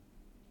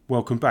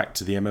Welcome back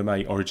to the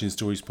MMA Origin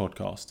Stories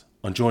podcast.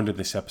 I'm joined in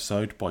this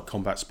episode by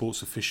combat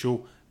sports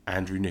official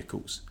Andrew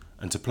Nichols.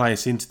 And to play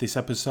us into this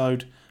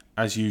episode,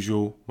 as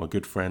usual, my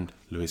good friend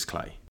Lewis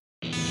Clay.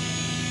 I'm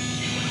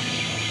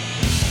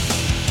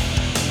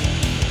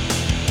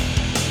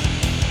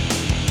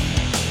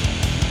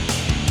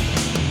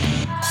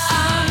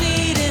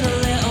needing a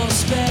little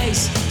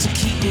space to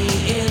keep me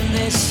in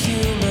this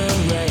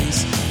human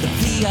race. The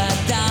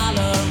Fiat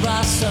Dollar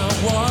Ross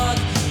Award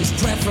is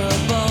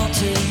preferable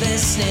to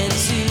listening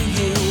to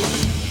you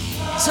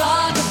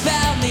talk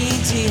about me,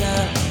 dear,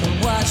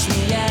 and watch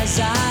me as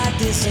I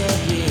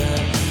disappear.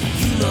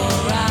 You know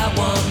I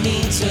want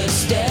me to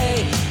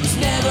stay, was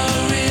never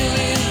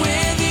really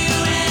with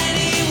you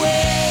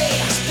anyway.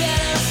 It's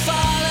better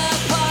fall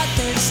apart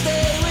than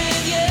stay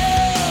with you,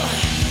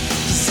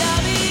 'cause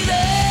I'll be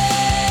there,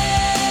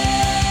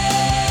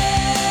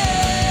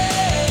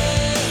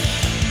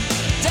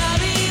 I'll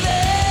be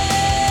there,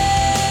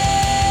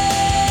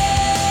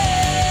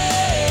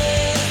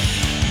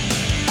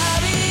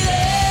 I'll be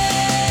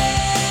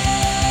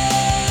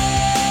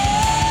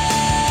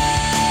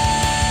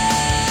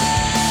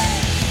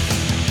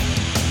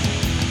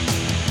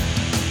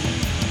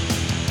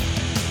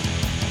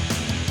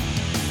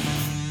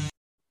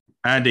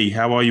Andy,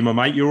 how are you, my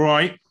mate? You all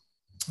right?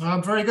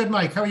 I'm very good,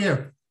 Mike. How are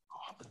you?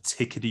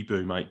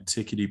 Tickety-boo, mate.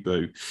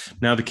 Tickety-boo.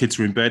 Now the kids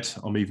are in bed,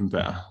 I'm even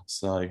better.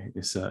 So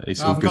it's all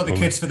I've good. got the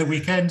kids for the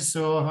weekend,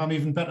 so I'm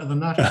even better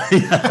than that.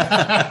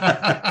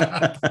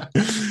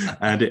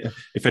 And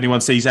if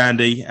anyone sees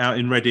Andy out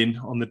in Reading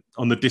on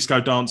the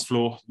disco dance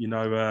floor, you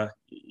know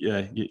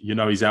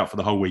he's out for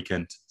the whole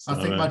weekend. So,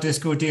 I think my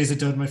disco days are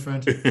done, my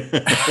friend.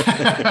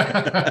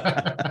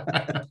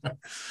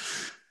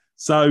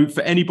 So for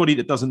anybody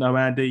that doesn't know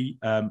Andy,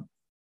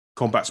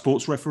 combat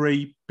sports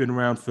referee, been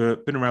around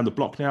the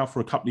block now for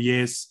a couple of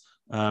years,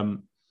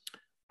 and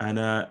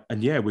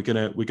yeah, we're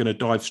gonna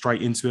dive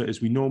straight into it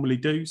as we normally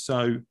do.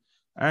 So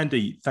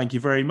Andy, thank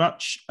you very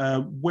much.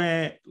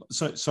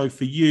 So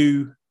for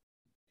you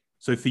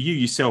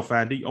yourself,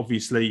 Andy,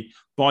 obviously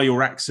by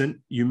your accent,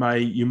 you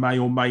may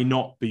or may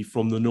not be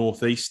from the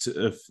northeast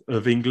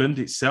of England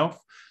itself.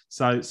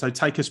 So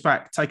take us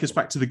back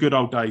to the good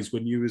old days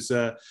when you was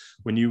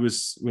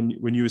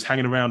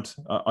hanging around.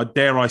 I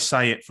dare I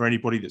say it for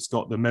anybody that's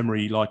got the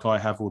memory like I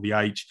have or the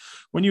age,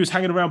 when you was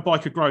hanging around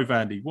Biker Grove,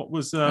 Andy. What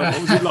was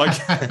it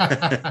like?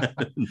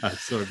 No,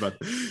 sorry, bud.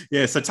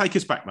 Yeah, so take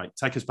us back, mate.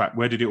 Take us back.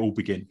 Where did it all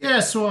begin? Yeah,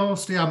 so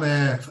obviously I'm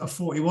a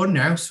 41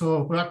 now.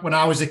 So back when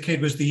I was a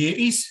kid was the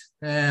 80s,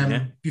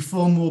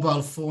 before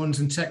mobile phones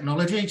and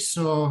technology.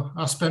 So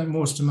I spent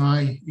most of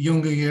my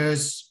younger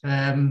years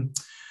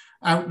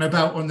out and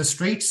about on the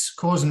streets,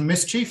 causing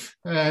mischief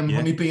on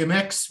my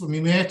BMX with my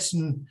mates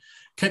and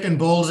kicking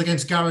balls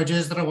against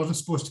garages that I wasn't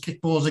supposed to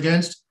kick balls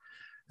against,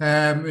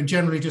 and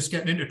generally just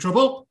getting into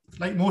trouble,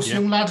 like most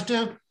young lads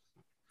do.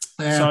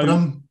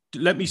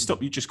 Let me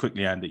stop you just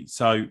quickly, Andy.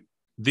 So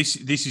this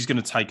is going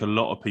to take a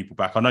lot of people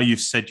back. I know you've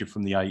said you're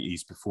from the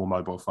 80s before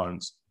mobile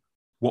phones.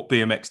 What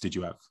BMX did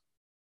you have?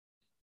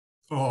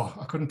 Oh,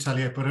 I couldn't tell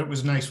you, but it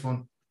was a nice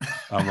one.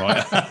 All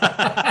right.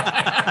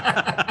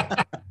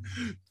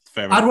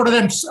 I had one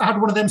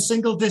of them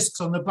single discs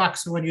on the back,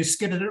 so when you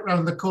skidded it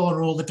around the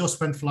corner, all the dust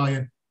went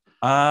flying.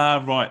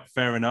 Right,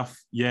 fair enough.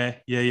 Yeah.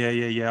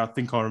 I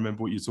think I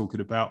remember what you're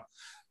talking about.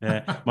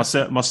 Yeah,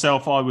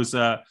 myself, I was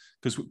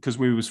because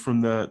we was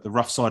from the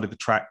rough side of the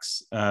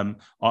tracks. I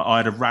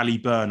had a rally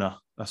burner.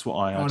 That's what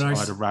I had. Oh, nice. I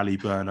had a rally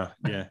burner.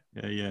 Yeah.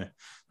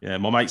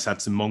 My mates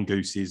had some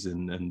mongooses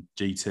and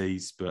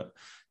GTs, but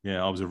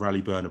yeah, I was a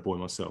rally burner boy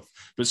myself.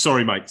 But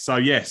sorry, mate. So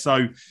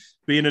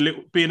being a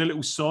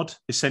little sod,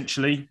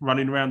 essentially,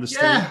 running around the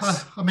streets. Yeah,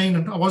 I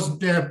mean, I wasn't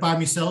there by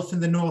myself in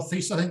the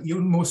northeast. I think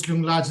most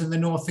young lads in the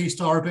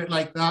northeast are a bit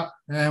like that.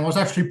 I was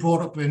actually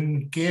brought up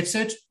in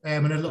Gateshead,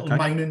 in a little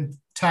mining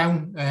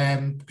town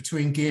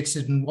between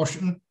Gateshead and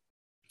Washington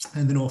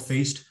in the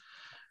northeast.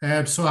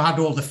 So I had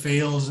all the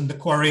fields and the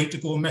quarry to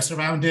go and mess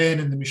around in,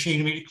 and the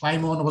machinery to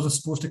climb on I wasn't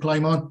supposed to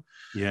climb on.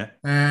 Yeah.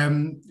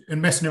 And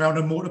messing around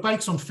on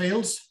motorbikes on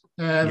fields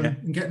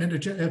and getting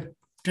into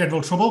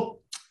general trouble.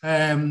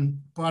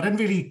 But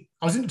I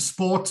was into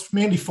sports,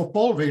 mainly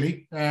football,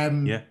 really,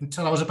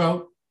 until I was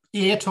about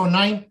 8 or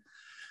 9.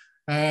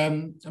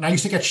 And I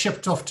used to get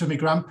shipped off to my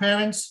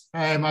grandparents,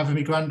 either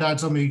my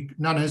granddad's or my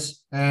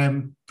nana's,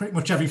 pretty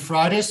much every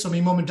Friday. So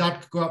my mum and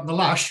dad could go out on the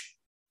lash.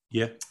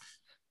 Yeah.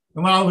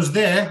 And when I was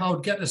there, I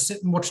would get to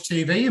sit and watch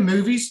TV and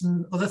movies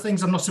and other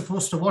things I'm not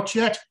supposed to watch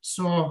yet.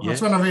 So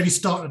that's when I really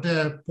started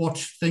to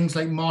watch things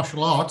like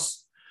martial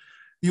arts.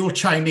 The old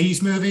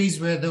Chinese movies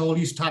where they all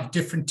used to have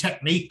different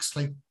techniques,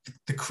 like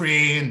the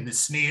crane, the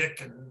snake,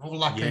 and all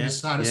that kind of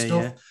side of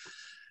stuff.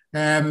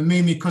 Yeah. And me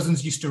and my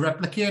cousins used to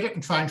replicate it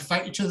and try and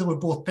fight each other. We'd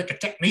both pick a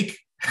technique.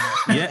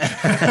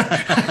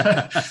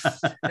 Yeah.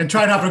 And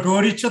try and have a go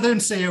at each other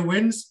and see who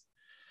wins.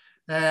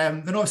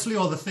 Then obviously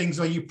all the things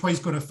where you're probably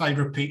going to find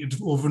repeated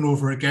over and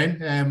over again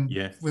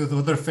with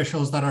other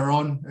officials that are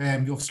on.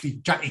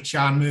 Obviously Jackie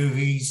Chan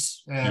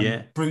movies,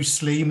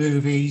 Bruce Lee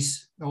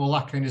movies, all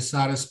that kind of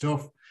side of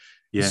stuff.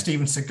 the Yeah.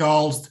 Steven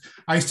Seagals.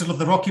 I used to love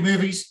the Rocky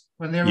movies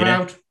when they were Yeah.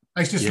 out.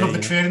 I used to just love the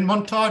training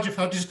montage. If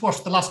I just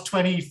watched the last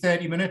 20,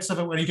 30 minutes of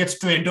it when he gets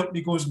trained up and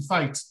he goes and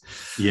fights.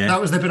 Yeah. That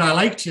was the bit I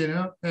liked, you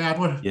know.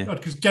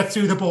 I'd get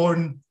through the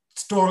boring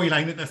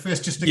storyline at the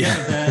first just to get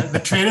to the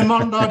training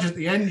montage at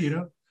the end, you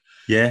know.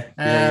 Yeah.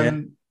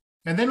 And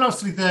then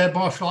obviously the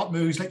martial art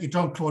movies like your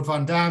Jean-Claude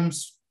Van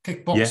Damme's,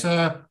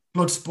 Kickboxer,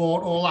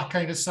 Bloodsport, all that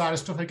kind of side of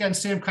stuff. Again,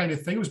 same kind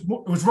of thing. It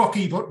was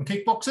Rocky, but in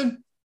kickboxing.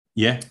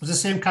 Yeah. It was the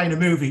same kind of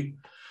movie.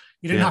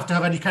 You didn't have to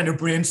have any kind of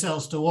brain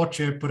cells to watch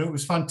it, but it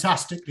was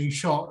fantastically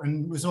shot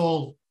and it was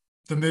all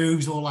the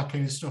moves, all that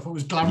kind of stuff. It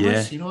was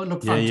glamorous, you know, it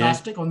looked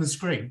fantastic on the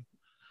screen.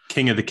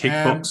 King of the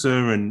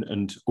Kickboxer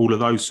and all of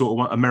those sort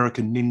of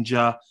American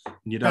Ninja.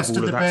 And you'd have Best all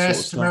of of the that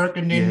Best, sort of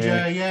American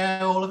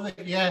Ninja, all of it,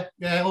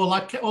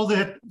 all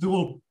the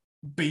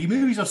B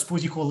movies, I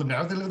suppose you call them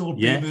now, the little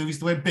B movies,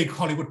 they weren't big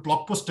Hollywood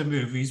blockbuster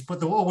movies,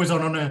 but they were always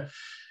on a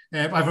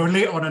either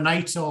late on a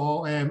night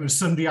or a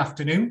Sunday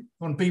afternoon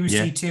on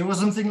BBC Two or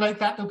something like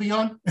that. They'll be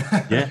on.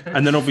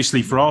 And then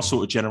obviously for our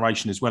sort of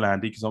generation as well,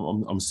 Andy, because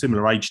I'm a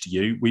similar age to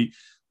you, we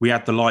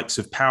had the likes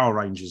of Power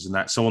Rangers and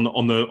that. So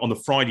on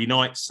the Friday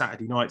night,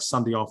 Saturday night,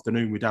 Sunday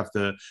afternoon, we'd have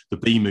the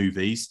B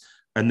movies,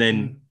 and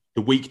then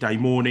the weekday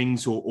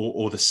mornings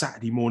or the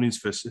Saturday mornings,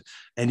 for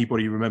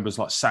anybody who remembers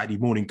like Saturday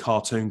morning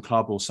cartoon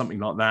club or something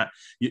like that,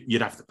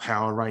 you'd have the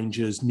Power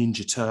Rangers,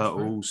 Ninja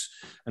Turtles,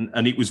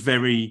 and it was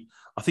very.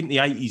 I think the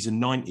 80s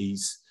and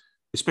 90s,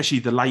 especially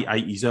the late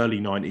 80s, early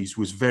 90s,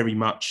 was very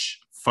much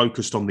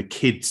focused on the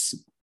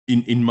kids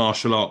in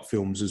martial art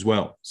films as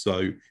well.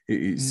 So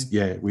it is,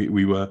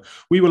 we were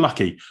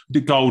lucky.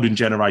 The golden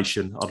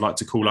generation, I'd like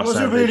to call us. It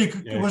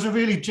was a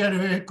really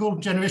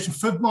golden generation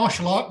for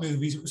martial art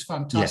movies. It was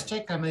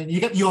fantastic. I mean, you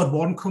get the odd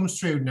one comes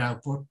through now,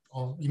 but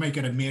you might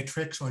get a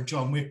Matrix or a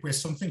John Wick where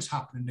something's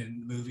happening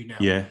in the movie now.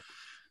 Yeah.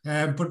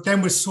 But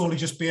then was solely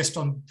just based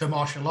on the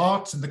martial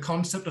arts and the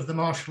concept of the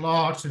martial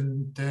arts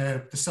and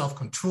the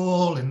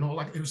self-control and all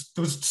that. There was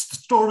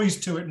stories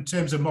to it in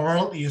terms of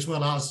morality as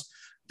well as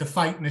the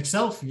fighting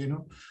itself, you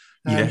know.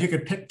 You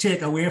could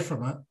take away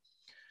from it.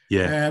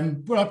 Yeah.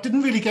 But I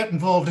didn't really get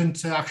involved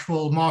into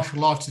actual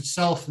martial arts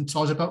itself until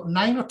I was about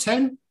 9 or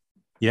 10.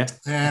 Yeah.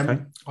 I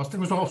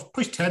think it was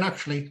pushed 10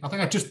 actually. I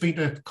think I'd just been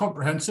to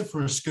Comprehensive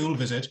for a school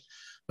visit.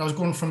 I was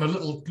going from a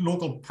little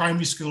local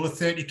primary school of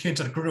 30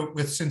 kids I grew up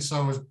with since I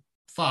was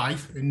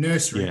 5 in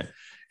nursery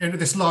into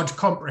this large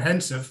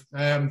Comprehensive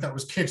that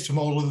was kids from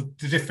all of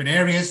the different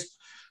areas,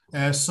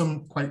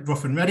 some quite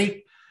rough and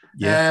ready.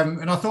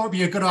 And I thought it'd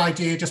be a good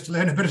idea just to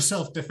learn a bit of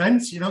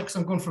self-defense, you know, because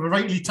I'm going from a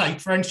rightly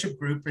tight friendship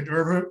group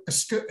into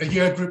a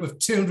year group of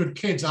 200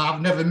 kids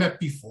I've never met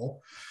before.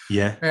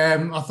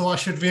 I thought I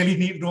should really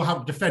need to know how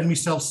to defend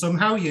myself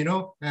somehow, you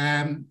know,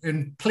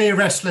 and play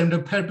wrestling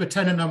and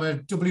pretending I'm a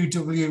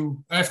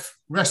WWF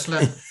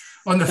wrestler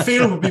on the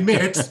field with my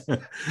mates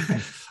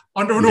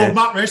under an old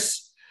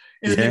mattress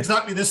isn't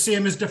exactly the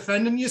same as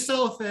defending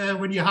yourself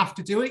when you have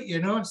to do it,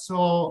 you know.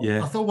 So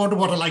I thought, wonder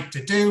what I like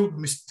to do.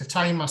 At the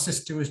time, my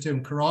sister was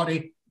doing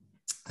karate.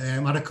 I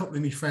had a couple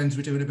of my friends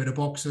were doing a bit of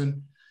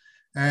boxing.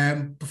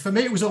 But for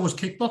me, it was always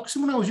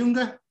kickboxing when I was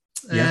younger.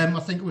 I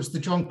think it was the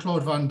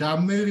Jean-Claude Van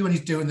Damme movie when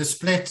he's doing the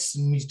splits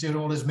and he's doing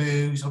all his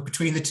moves or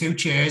between the two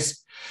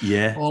chairs.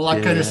 All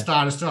that kind of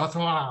stuff. So I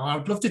thought,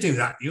 I'd love to do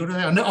that. You know,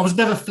 I was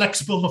never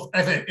flexible enough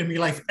ever in my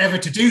life ever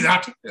to do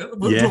that.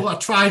 I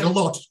tried a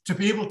lot to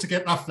be able to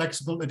get that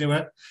flexible to do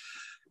it.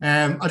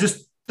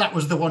 That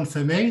was the one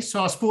for me.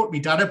 So I spoke to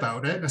my dad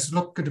about it. And I said,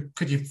 look,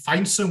 could you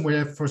find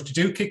somewhere for us to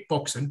do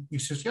kickboxing? He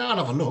says, yeah, I'll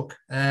have a look.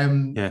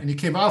 And he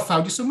came, I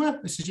found you somewhere.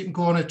 He says, you can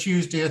go on a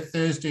Tuesday, a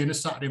Thursday and a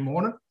Saturday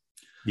morning.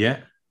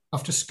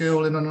 After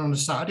school and on a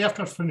Saturday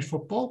after I finished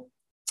football.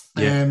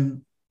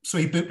 So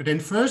he booked it in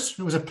for us.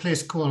 It was a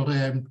place called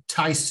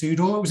Thai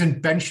Sudo. It was in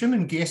Bensham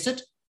in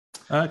Gayset.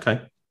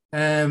 Okay.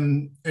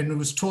 And it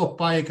was taught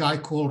by a guy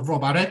called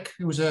Rob Arick,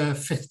 who was a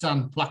 5th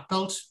dan black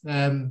belt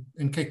in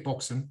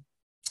kickboxing.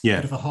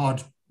 Bit of a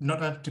hard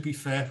nutter, to be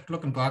fair,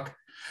 looking back.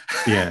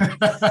 He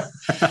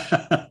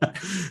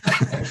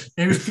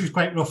was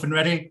quite rough and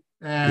ready.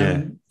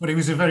 But he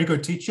was a very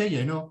good teacher,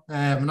 you know.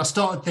 And I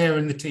started there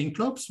in the teen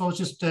club. So I was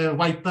just a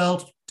white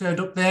belt,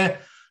 turned up there.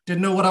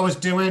 Didn't know what I was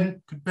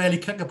doing, could barely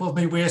kick above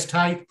my waist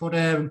height, but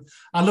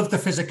I loved the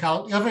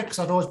physicality of it because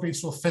I'd always been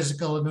so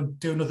physical and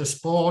doing other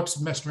sports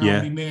and messing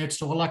around with my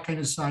mates, all that kind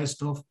of size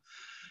stuff.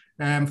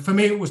 For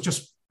me, it was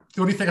just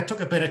the only thing I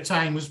took a bit of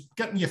time was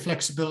getting your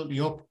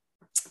flexibility up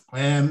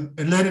and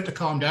learning to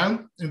calm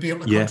down and be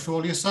able to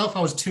control yourself.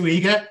 I was too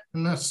eager,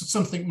 and that's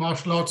something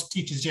martial arts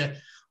teaches you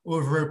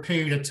over a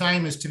period of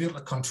time is to be able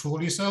to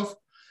control yourself.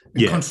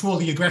 And control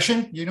the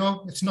aggression, you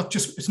know. It's not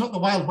the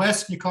Wild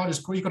West. You can't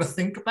just go. You got to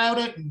think about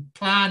it and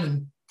plan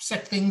and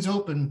set things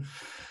up. And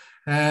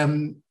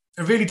I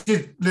really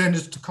did learn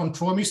to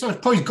control myself.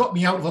 It probably got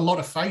me out of a lot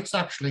of fights,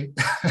 actually.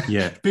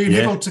 Being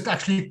able to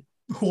actually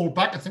hold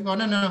back and think, oh,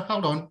 no,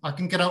 hold on. I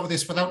can get out of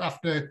this without having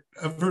to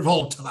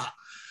revolt to that.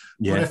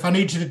 But if I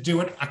needed to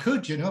do it, I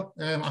could, you know.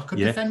 I could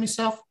defend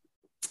myself.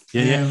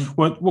 Yeah.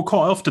 Well,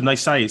 quite often they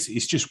say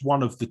it's just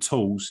one of the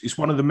tools. It's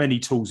one of the many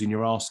tools in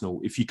your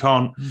arsenal. If you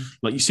can't,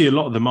 like you see a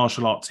lot of the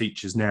martial art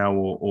teachers now,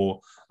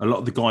 or a lot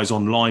of the guys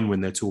online when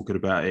they're talking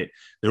about it,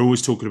 they're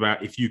always talking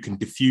about if you can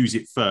diffuse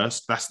it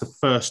first. That's the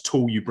first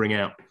tool you bring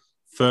out.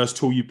 First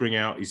tool you bring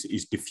out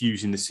is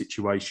diffusing the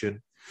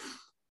situation.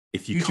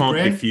 If you can't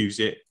diffuse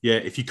it,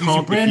 if you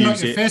can't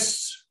diffuse it,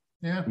 fists.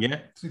 Yeah,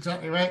 that's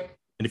exactly right.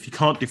 And if you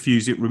can't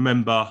diffuse it,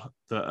 remember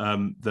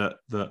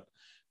that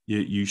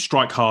you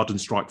strike hard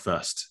and strike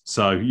first.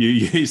 So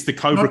it's the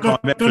Cobra Kai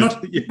method.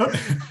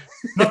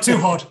 Not too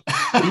hard.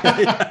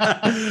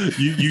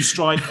 You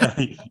strike.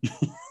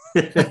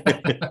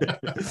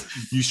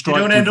 You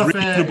strike with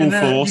reasonable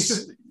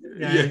force.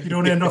 You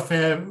don't end up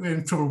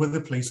in trouble with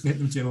the police and hit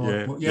them too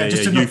hard. But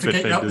just enough to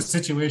get you out of the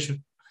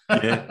situation.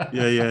 Yeah.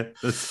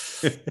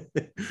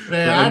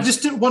 I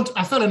just didn't want.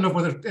 I fell in love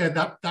with it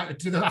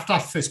after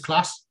that first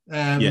class.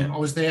 I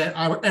was there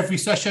every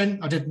session.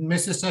 I didn't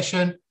miss a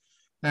session.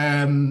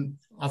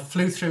 I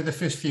flew through the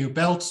first few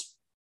belts.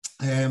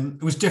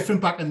 It was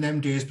different back in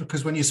them days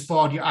because when you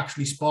sparred, you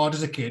actually sparred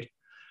as a kid.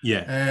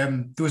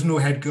 There was no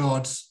head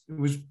guards. It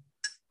was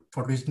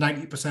probably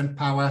 90%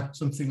 power,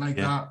 something like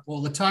that,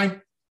 all the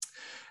time.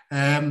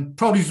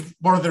 Probably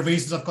one of the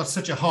reasons I've got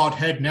such a hard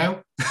head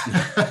now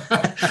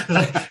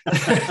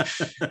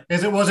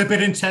is it was a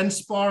bit intense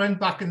sparring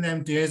back in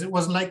them days. It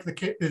wasn't like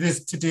it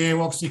is today.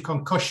 Obviously,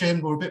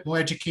 concussion, we're a bit more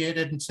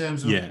educated in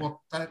terms of what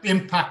that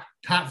impact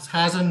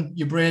has on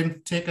your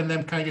brain, taking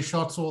them kind of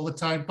shots all the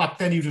time. Back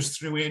then, you just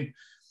threw in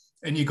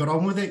and you got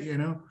on with it, you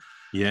know.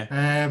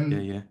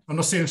 I'm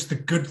not saying it's a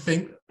good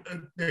thing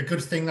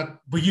that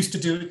we used to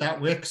do it that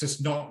way, because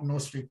it's not.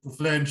 Mostly we've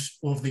learned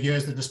over the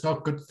years that it's not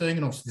a good thing,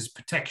 and obviously there's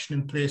protection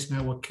in place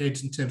now with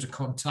kids in terms of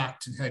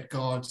contact and head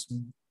guards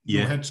and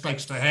head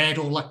strikes to head,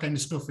 all that kind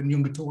of stuff in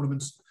younger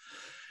tournaments.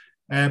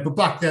 But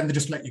back then they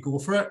just let you go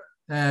for it,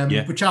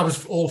 which I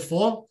was all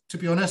for. To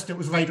be honest, it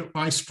was right up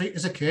my street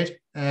as a kid.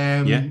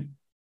 And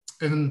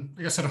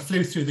like I said, I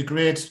flew through the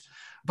grades.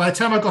 By the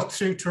time I got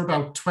through to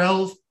about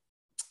 12,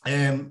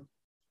 I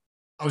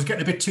was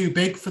getting a bit too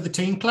big for the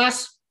teen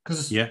class,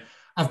 because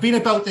I've been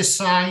about this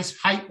size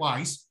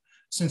height-wise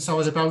since I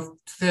was about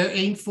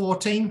 13,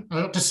 14.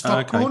 I got to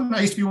stop going.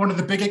 I used to be one of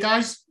the bigger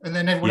guys, and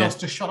then everyone else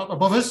just shot up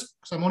above us,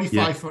 because I'm only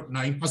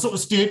 5'9". I sort of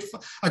stayed.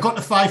 I got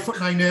to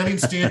 5'9" early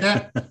and stayed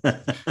there.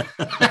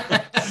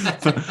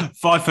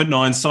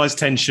 5'9", size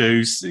 10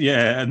 shoes,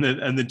 and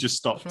then just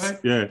stopped.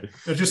 Right.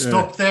 I just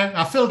stopped there.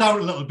 I filled out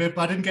a little bit,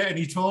 but I didn't get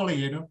any taller,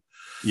 you know.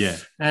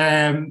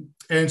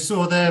 And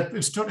so the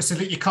instructor said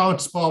that you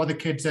can't spar with the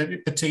kids,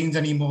 the teens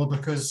anymore,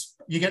 because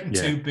you're getting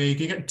too big,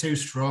 you're getting too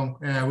strong.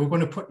 We're going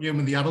to put you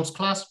in the adults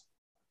class.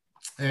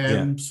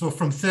 So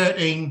from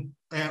 13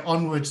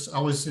 onwards, I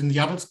was in the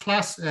adults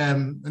class,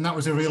 and that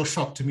was a real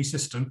shock to my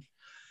system.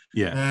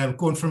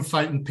 Going from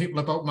fighting people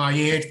about my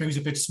age, maybe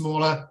a bit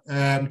smaller,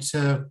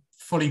 to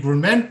fully grown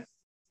men,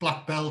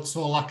 black belts,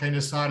 all that kind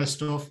of side of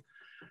stuff.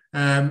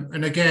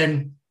 And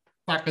again,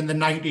 back in the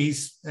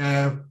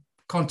 90s,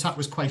 contact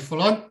was quite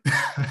full on.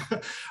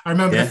 I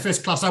remember the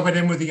first class I went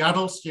in with the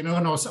adults, you know,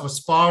 and I was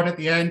sparring at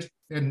the end,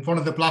 and one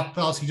of the black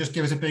belts, he just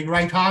gave us a big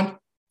right hand,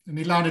 and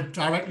he landed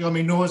directly on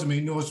my nose, and my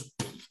nose,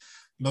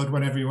 blood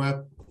went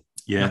everywhere.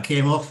 I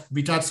came off.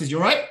 My dad says, "You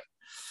all right?"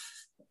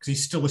 Because he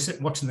still was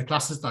sitting watching the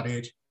classes at that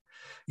age.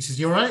 He says,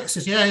 "You all right?" I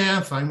says, yeah,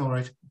 I'm fine, I'm all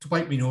right. To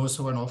wipe my nose,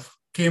 so I went off.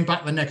 Came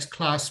back the next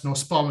class, no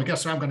sparring.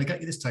 Guess what? I'm going to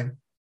get you this time.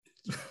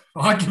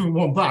 I give him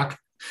one back.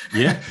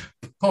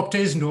 Popped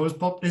his nose,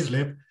 popped his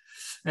lip.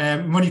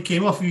 When he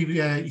came off,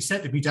 he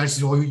said to me, Dad, he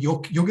says, "Oh,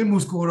 Youngin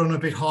was going on a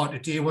bit hard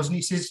today, wasn't he?"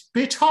 He says,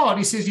 "Bit hard."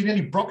 He says, "He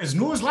nearly broke his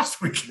nose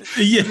last week."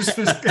 It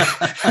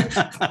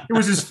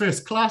was his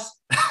first class.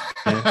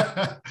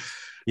 But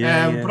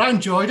I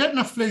enjoyed it, and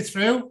I flew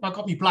through. I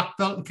got my black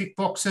belt in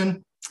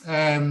kickboxing.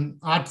 I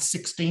had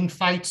 16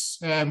 fights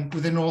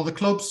within all the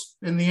clubs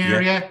in the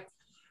area.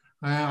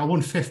 I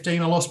won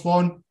 15, I lost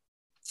one.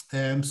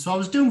 So I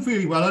was doing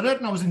really well at it,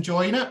 and I was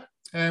enjoying it.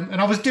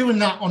 And I was doing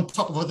that on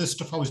top of other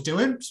stuff I was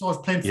doing. So I was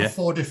playing for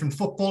 4 different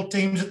football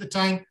teams at the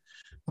time.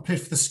 I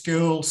played for the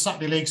school,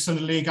 Saturday League,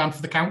 Sunday League, and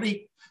for the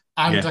county.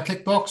 And I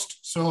kickboxed.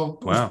 So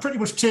it was pretty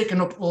much taking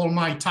up all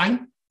my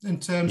time in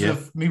terms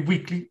of me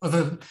weekly,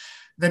 other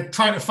than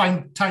trying to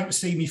find time to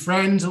see me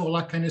friends, all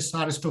that kind of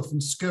side of stuff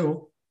in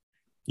school.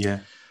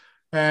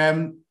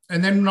 And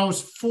then when I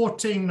was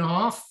 14 and a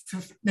half,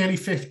 nearly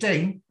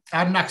 15, I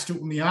had an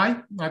accident with my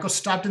eye. I got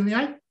stabbed in the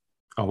eye.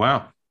 Oh,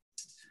 wow.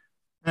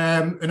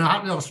 And I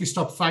had to obviously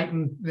stop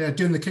fighting,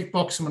 doing the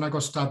kickboxing when I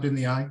got stabbed in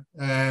the eye.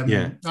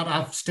 I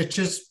have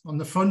stitches on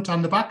the front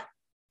and the back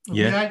of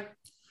the eye.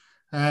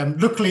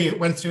 Luckily, it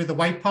went through the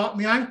white part of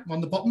my eye on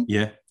the bottom,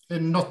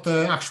 and not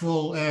the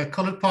actual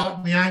coloured part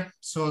of my eye.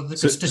 So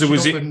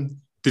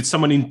did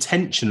someone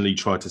intentionally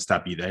try to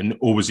stab you then,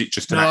 or was it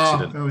just an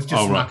accident? No, it was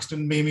just an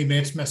accident. Me and my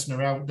mates messing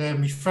around.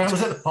 My friend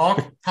was at the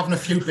park. having a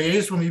few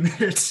beers when we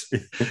met.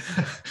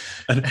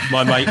 And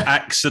my mate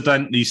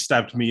accidentally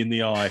stabbed me in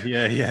the eye.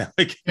 Yeah. Yeah,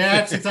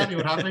 that's exactly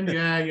what happened.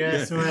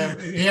 Yeah. So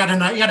he had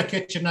a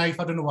kitchen knife.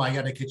 I don't know why he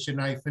had a kitchen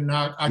knife, and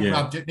I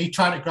grabbed it. And he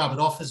tried to grab it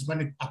off. As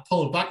when I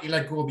pulled back, he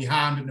let go of my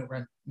hand, and it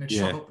went. And it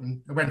shot up,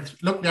 and it went.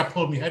 Luckily, I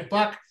pulled my head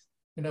back,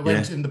 and it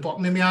went in the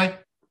bottom of my eye.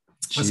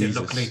 I said,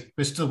 luckily,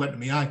 but it still went in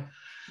my eye.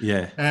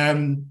 Yeah.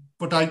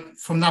 But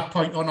from that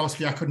point on,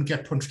 obviously, I couldn't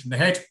get punched in the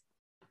head.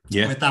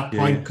 Yeah. At that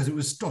point, because it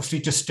was obviously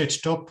just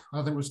stitched up.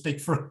 I think it was like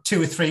for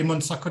 2 or 3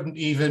 months, I couldn't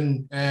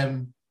even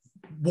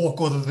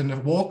walk other than a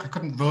walk. I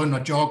couldn't run or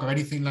jog or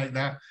anything like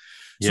that.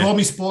 So all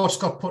my sports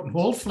got put on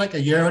hold for like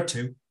a year or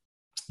two.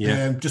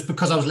 Yeah. Just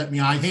because I was letting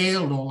my eye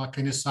heal and all that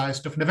kind of side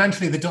stuff. And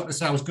eventually the doctor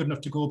said I was good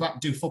enough to go back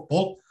and do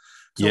football.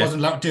 So I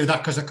wasn't allowed to do that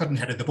because I couldn't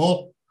head the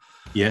ball.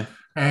 Yeah.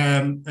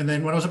 And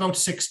then when I was about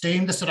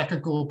 16, they said I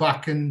could go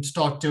back and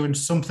start doing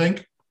something.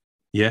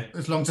 Yeah.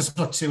 As long as it's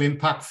not too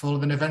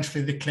impactful. Then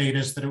eventually they cleared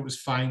us that it was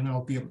fine.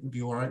 I'll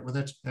be all right with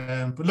it.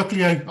 But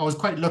luckily, I was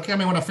quite lucky. I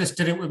mean, when I first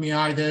did it with my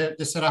eye,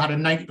 they said I had a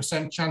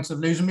 90% chance of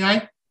losing my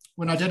eye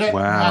when I did it.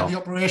 Wow. I had the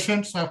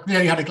operation. So I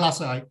clearly had a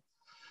glass eye.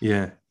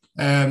 Yeah.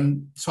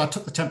 So I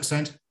took the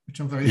 10%, which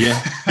I'm very...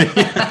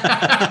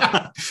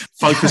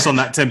 Focus on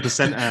that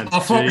 10%, and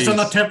I'll focus on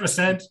that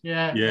 10%,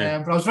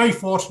 but I was very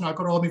fortunate. I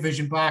got all my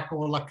vision back,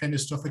 all that kind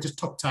of stuff. It just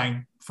took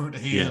time for it to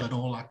heal and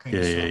all that kind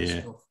of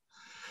stuff.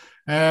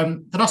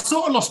 Then I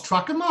sort of lost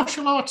track of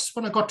martial arts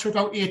when I got to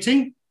about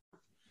 18.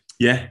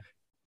 Yeah,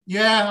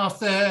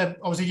 after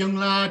I was a young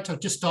lad, I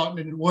was just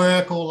starting to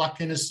work, all that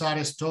kind of side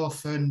of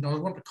stuff, and I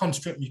wanted to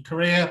concentrate on my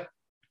career.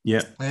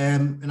 Yeah.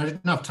 And I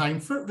didn't have time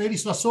for it, really,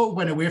 so I sort of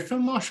went away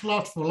from martial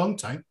arts for a long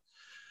time.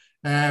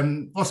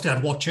 Obviously,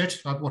 I'd watch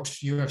it. I'd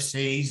watch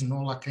UFCs and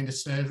all that kind of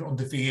stuff on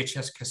the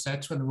VHS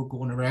cassettes when they were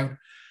going around,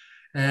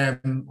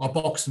 or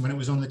boxing when it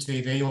was on the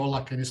TV, all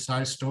that kind of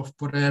side stuff.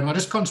 But I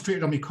just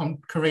concentrated on my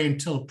career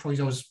until probably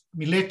I was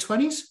in my late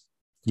 20s.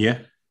 Yeah.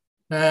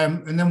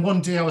 And then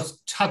one day I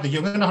had the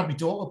young'un. I had my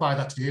daughter by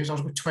that year. I was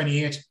about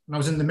 28, and I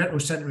was in the Metro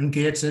Centre in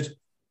Gateshead.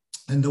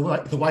 And the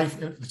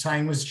wife at the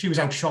time she was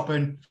out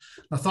shopping.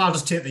 I thought I'll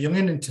just take the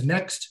young'un into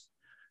Next,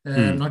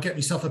 and I'll get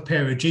myself a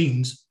pair of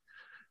jeans.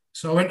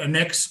 So I went to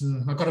Next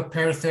and I got a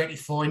pair of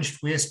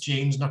 34-inch waist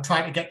jeans, and I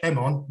tried to get them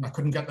on and I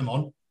couldn't get them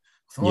on.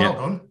 I thought, hold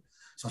on.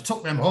 So I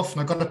took them off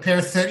and I got a pair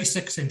of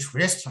 36-inch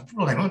waists. I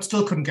put them on,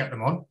 still couldn't get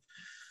them on.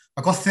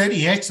 I got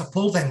 38s, I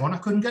pulled them on, I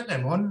couldn't get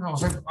them on. I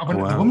was like, I went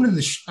to the woman in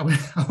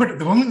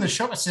the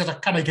shop. I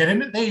said, can I get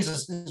into these? I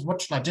said, what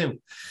should I do?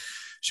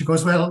 She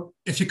goes, well,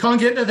 if you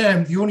can't get into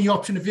them, the only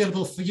option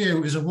available for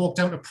you is a walk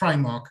down to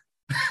Primark.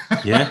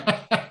 Yeah.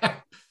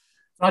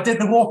 I did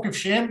the walk of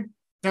shame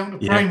down to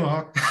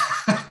Primark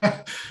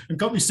and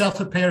got myself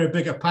a pair of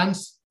bigger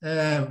pants.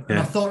 And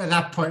I thought at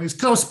that point, it's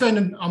because I was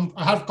spending,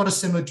 I have got a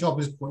similar job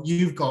as what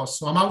you've got.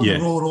 So I'm out on the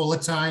road all the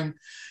time.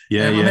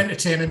 I'm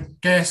entertaining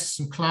guests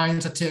and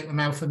clients. I take them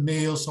out for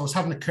meals. So I was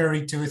having a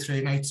curry 2 or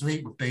 3 nights a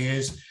week with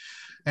beers.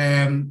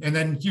 And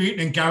then you're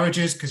eating in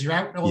garages because you're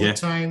out all the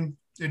time.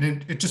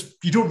 And it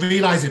just, you don't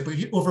realize it, but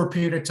over a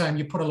period of time,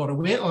 you put a lot of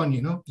weight on,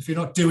 if you're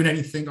not doing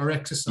anything or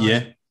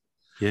exercise.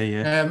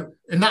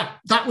 And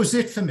that was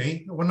it for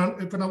me. When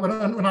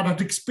I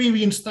had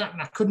experienced that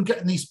and I couldn't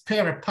get in these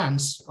pair of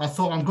pants, I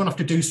thought I'm going to have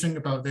to do something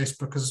about this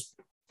because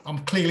I'm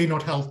clearly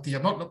not healthy.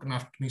 I'm not looking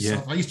after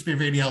myself. I used to be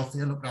really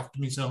healthy. I looked after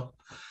myself.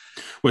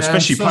 Well,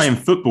 especially playing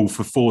football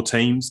for 4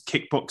 teams,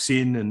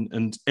 kickboxing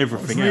and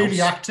everything else. I was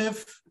really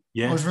active.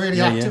 I was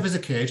really active as a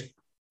kid.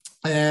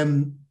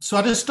 So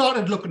I just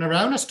started looking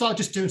around. I started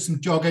just doing some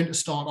jogging to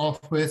start off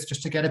with,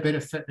 just to get a bit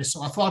of fitness.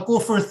 So I thought I'd go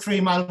for a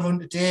 3-mile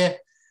run a day.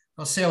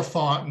 I'll see how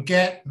far I can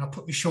get, and I'll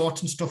put my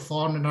shorts and stuff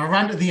on. And I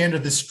ran to the end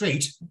of the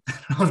street,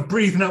 and I was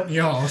breathing out my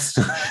arse.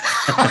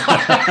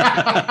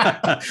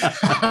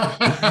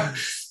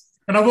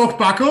 And I walked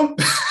back home.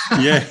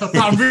 I thought,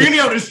 I'm really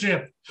out of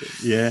shape.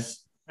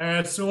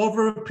 So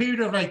over a period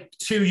of like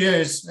 2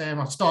 years,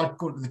 I started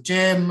going to the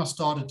gym. I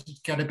started to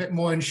get a bit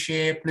more in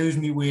shape, lose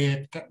my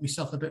weight, get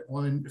myself a bit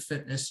more into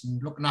fitness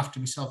and looking after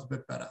myself a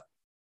bit better.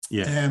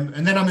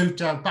 And then I moved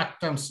back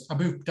down. I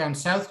moved down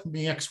south.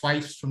 My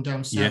ex-wife's from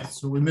down south,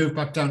 so we moved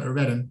back down to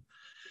Reading.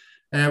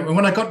 And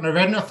when I got into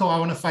Reading, I thought I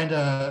want to find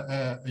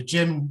a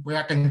gym where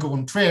I can go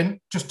and train,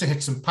 just to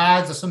hit some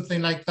pads or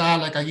something like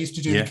that. Like I used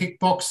to do the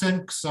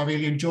kickboxing because I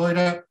really enjoyed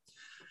it.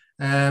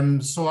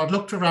 So I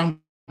looked around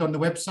on the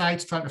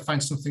websites trying to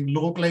find something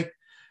locally,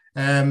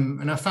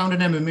 and I found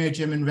an MMA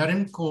gym in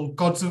Reading called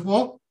Gods of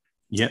War.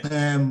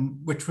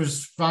 Which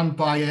was run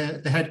by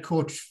the head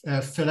coach,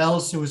 Phil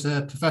Ells, who was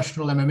a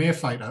professional MMA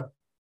fighter.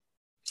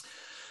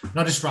 And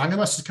I just rang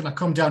him. I said, can I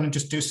come down and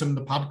just do some of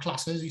the pad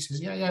classes? He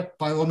says, yeah,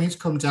 by all means,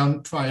 come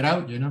down, try it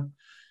out,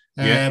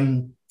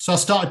 So I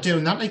started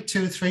doing that like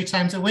 2 or 3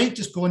 times a week,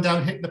 just going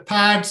down, hitting the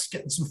pads,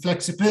 getting some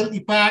flexibility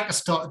back. I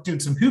started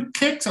doing some hoop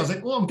kicks. I was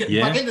like, I'm getting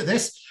back into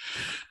this.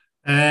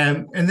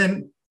 And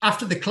then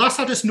after the class,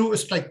 I just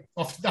noticed like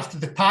after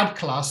the pad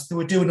class, they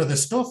were doing other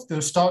stuff. They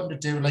were starting to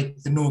do like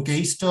the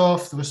no-gi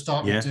stuff. They were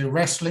starting to do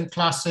wrestling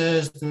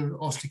classes.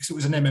 Obviously, because it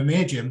was an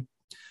MMA gym.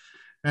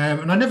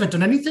 And I never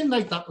done anything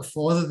like that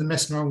before, other than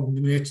messing around with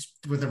my mates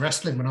with the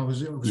wrestling when I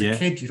was a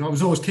kid. It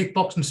was always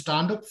kickboxing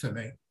stand up for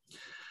me.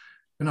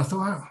 And I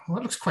thought, well,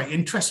 that looks quite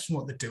interesting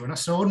what they're doing. I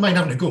said, I wouldn't mind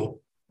having a go.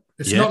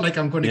 It's not like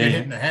I'm going to get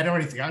hit in the head or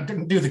anything. I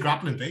didn't do the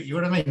grappling bit. You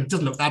know what I mean? It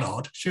doesn't look that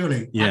hard,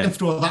 surely. I can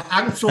throw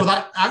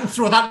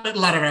that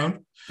little lad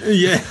around.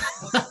 Yeah.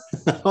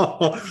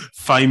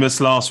 Famous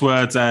last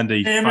words,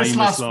 Andy. Famous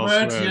last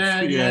words.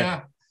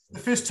 Yeah. The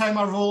first time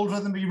I rolled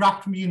with him, he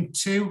wrapped me in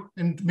two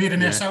and made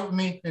an S out of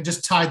me and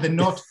just tied the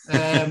knot.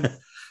 I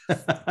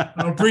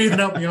was breathing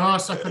out my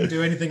arse. I couldn't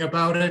do anything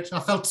about it.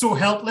 I felt so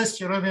helpless.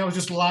 You know what I mean? I was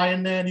just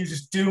lying there and he was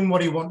just doing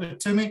what he wanted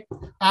to me.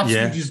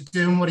 Absolutely just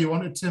doing what he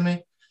wanted to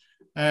me.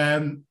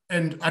 And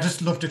I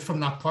just loved it from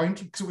that point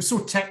because it was so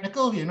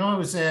technical, you know. It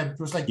was there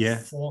was like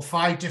 4 or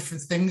 5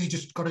 different things you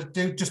just got to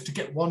do just to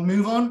get one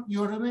move on. You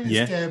know what I mean?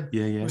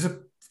 It was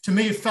to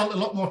me, it felt a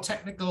lot more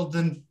technical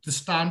than the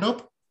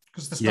stand-up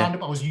because the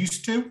stand-up I was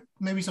used to.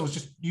 Maybe I was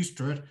just used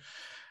to it.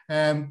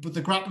 But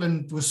the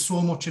grappling was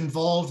so much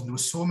involved and there were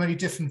so many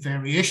different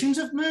variations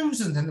of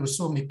moves and then there were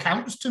so many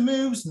counters to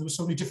moves and there were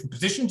so many different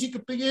positions you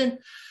could be in.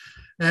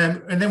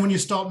 And then when you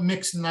start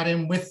mixing that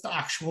in with the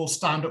actual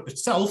stand-up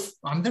itself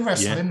and the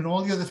wrestling and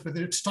all the others,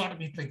 it started to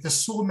be like there's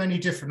so many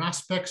different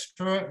aspects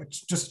to it.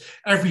 It's just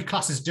every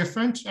class is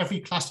different. Every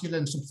class you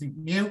learn something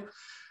new.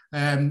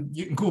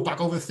 You can go back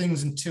over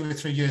things in 2 or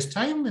 3 years'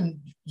 time and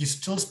you're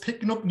still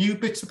picking up new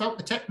bits about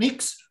the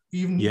techniques.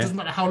 Even it doesn't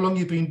matter how long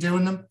you've been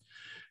doing them.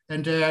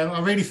 And I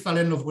really fell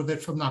in love with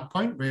it from that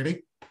point,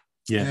 really.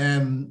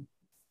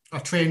 I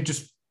trained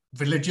just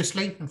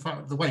religiously. In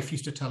fact, the wife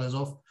used to tell us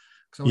off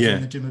because I was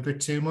in the gym a bit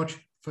too much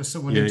for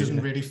someone who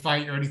doesn't really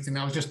fight or anything.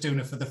 I was just doing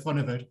it for the fun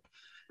of it.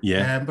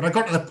 But I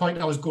got to the point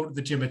I was going to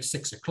the gym at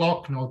 6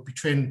 o'clock and I would be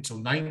training until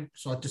 9.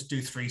 So I'd just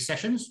do 3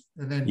 sessions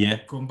and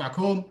then going back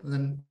home and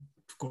then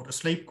go to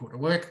sleep, go to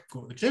work,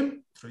 go to the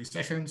gym, 3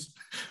 sessions,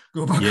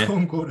 go back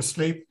home, go to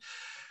sleep.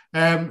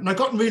 And I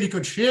got in really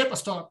good shape. I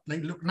started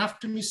like looking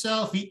after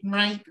myself, eating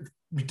right.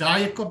 My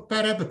diet got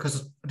better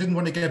because I didn't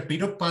want to get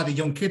beat up by the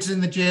young kids in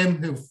the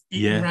gym who've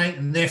eaten right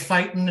and they're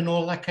fighting and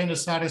all that kind of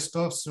side of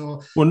stuff.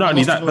 So not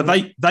only that, but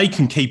they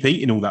can keep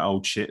eating all that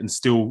old shit and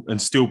still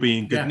be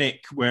in good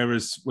nick.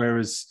 Whereas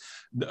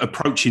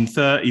approaching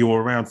 30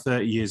 or around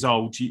 30 years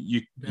old,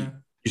 you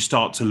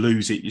start to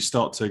lose it. You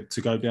start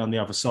to go down the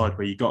other side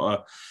where you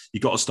got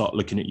to start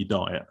looking at your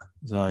diet.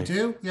 So you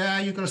do,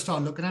 you've got to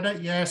start looking at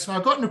it. Yeah, so I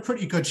got in a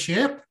pretty good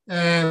shape,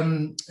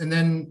 and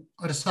then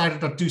I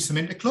decided I'd do some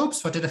interclubs.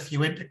 So I did a few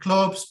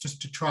interclubs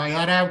just to try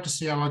that out to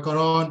see how I got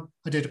on.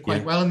 I did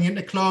quite well in the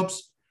interclubs,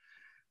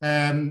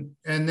 and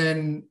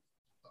then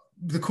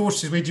the coach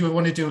says, "Do you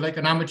want to do like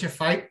an amateur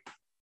fight?"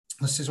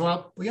 I says,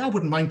 "Well, I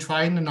wouldn't mind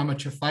trying an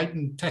amateur fight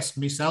and test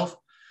myself."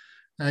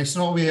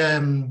 So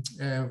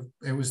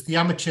it was the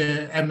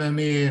amateur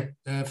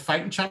MMA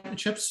fighting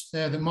championships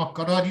that Mark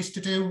Goddard used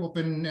to do up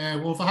in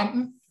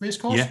Wolverhampton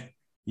Racecourse.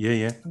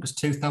 Yeah. It was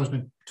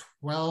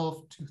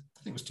 2012. I think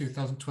it was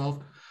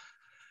 2012.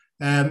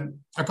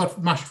 I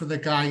got matched with a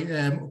guy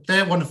up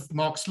there, one of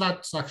Mark's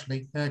lads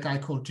actually, a guy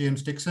called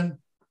James Dixon.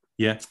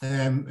 Yeah.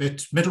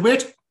 It's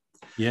middleweight.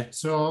 Yeah.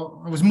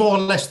 So it was more or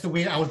less the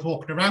weight I was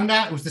walking around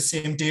at. It was the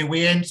same day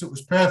weigh-in, so it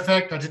was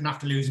perfect. I didn't have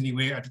to lose any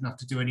weight. I didn't have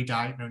to do any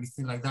diet or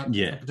anything like that.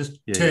 Yeah. I could just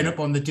turn up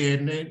on the day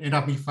and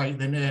have me fight,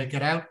 then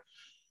get out.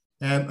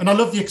 And I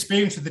love the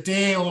experience of the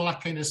day, all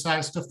that kind of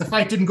side stuff. The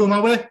fight didn't go my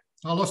way.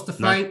 I lost the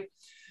fight.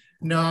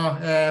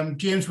 No,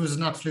 James was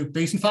an absolute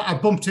beast. In fact, I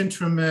bumped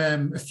into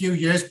him a few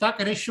years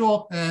back at his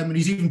show, and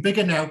he's even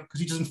bigger now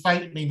because he doesn't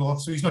fight anymore.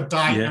 So he's not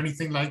dieting or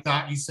anything like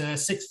that. He's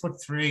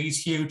 6'3".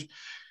 He's huge.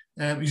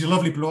 He's a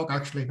lovely bloke,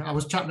 actually. I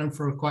was chatting to him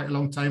for quite a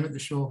long time at the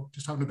show,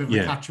 just having a bit of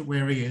a catch up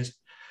where he is.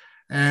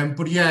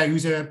 But yeah, he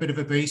was a bit of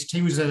a beast.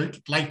 He was a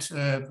light,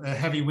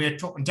 heavyweight,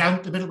 dropping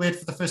down to middleweight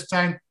for the first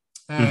time.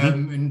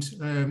 And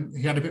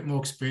he had a bit more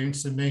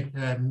experience than me.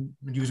 And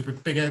he was a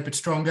bit bigger, a bit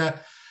stronger.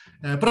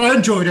 But I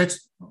enjoyed it.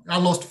 I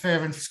lost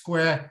fair and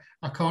square.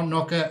 I can't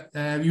knock it.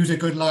 He was a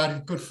good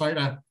lad, good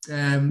fighter.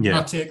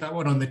 I'll take that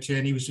one on the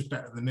chin. He was just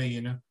better than me,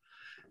 you know.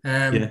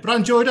 But I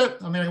enjoyed it.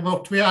 I mean,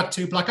 we had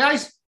 2 black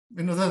eyes.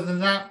 And other than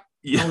that,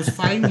 I was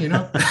fine, you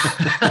know.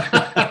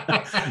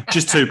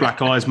 Just 2 black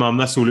eyes, Mum.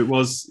 That's all it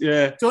was.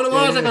 Yeah. So it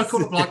was. I got a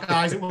couple of black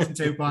eyes. It wasn't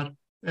too bad.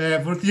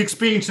 But the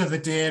experience of the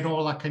day and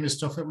all that kind of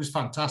stuff, it was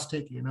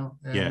fantastic, you know.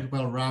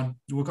 Well run.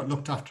 We got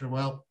looked after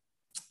well.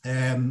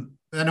 Then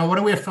I went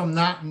away from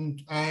that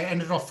and I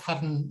ended up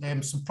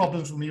having some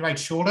problems with my right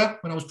shoulder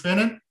when I was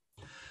training.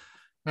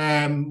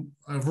 I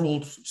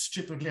rolled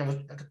stupidly.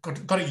 I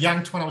got it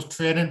yanked when I was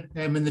training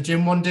in the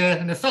gym one day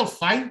and it felt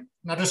fine.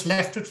 And I just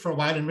left it for a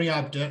while and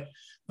rehabbed it.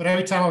 But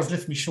every time I was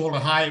lifting my shoulder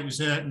high, it was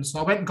hurting. So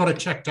I went and got it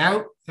checked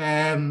out.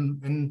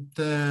 And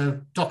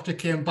the doctor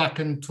came back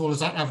and told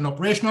us I had to have an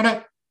operation on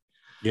it.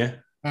 Yeah.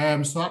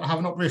 So I had to have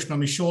an operation on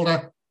my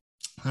shoulder.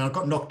 And I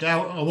got knocked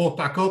out. I walked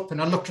back up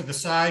and I looked at the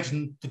side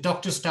and the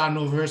doctor's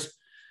standing over us.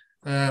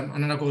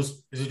 And then I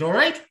goes, "Is it all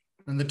right?"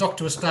 And the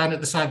doctor was standing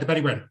at the side of the bed.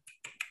 He went,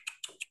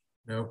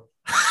 "No."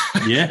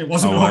 Yeah. It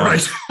wasn't all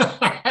right.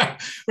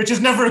 which is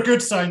never a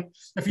good sign.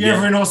 If you're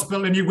ever in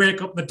hospital and you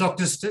wake up, the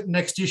doctor's sitting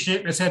next to you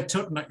shaking his head,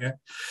 tutting at you.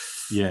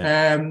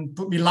 Yeah.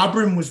 But my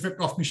labrum was ripped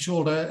off my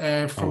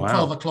shoulder from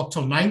 12 o'clock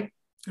till 9.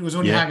 It was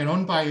only hanging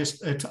on by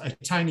a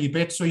tiny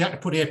bit, so you had to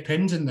put 8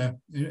 pins in there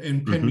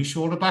and pin my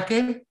shoulder back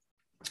in.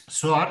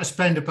 So I had to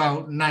spend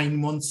about 9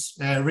 months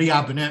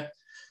rehabbing it.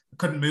 I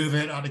couldn't move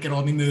it. I had to get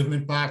all my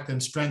movement back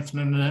and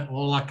strengthening it,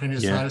 all that kind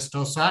of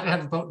stuff. So I had to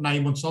have about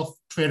 9 months off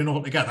training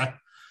altogether.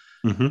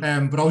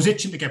 But I was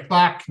itching to get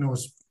back, and I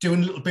was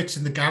doing little bits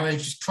in the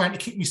garage, just trying to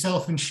keep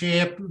myself in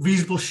shape,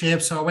 reasonable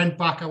shape. So I went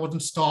back. I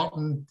wasn't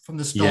starting from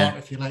the start,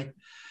 if you like.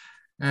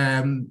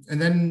 And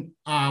then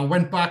I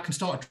went back and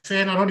started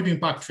training. I'd only been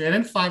back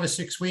training 5 or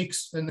 6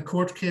 weeks, and the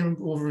coach came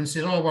over and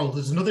said, "Oh, well,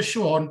 there's another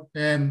show on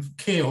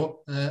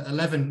KO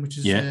 11, which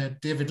is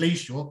David Lee's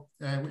show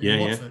in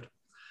Watford."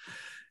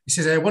 He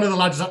says, "One of the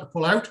lads had to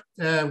pull out,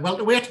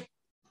 welterweight."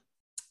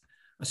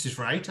 I says,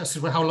 "Right." I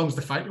said, "Well, how long's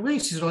the fight away?" He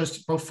says, "Oh,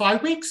 it's about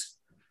 5 weeks."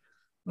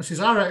 I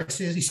says, "All right."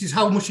 He says,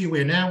 "How much do you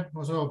weigh now?" I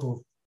was, "Oh,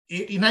 about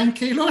 89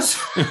 kilos."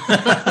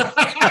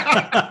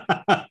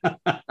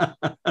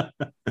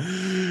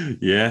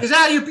 Yeah. He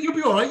says, you'll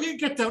be all right. You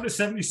get down to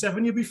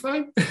 77, you'll be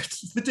fine.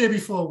 It's the day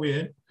before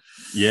weigh-in.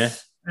 Yeah.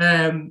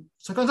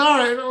 So I goes, all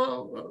right.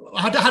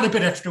 I had a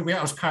bit extra weight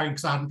I was carrying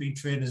because I hadn't been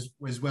training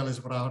as well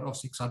as what I had,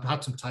 obviously, because I'd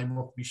had some time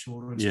off my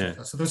shoulder and stuff like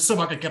that. So there was some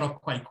I could get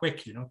off quite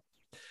quick, you know.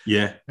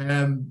 Yeah.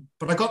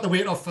 But I got the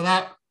weight off for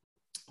that.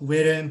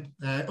 Weighed in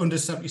under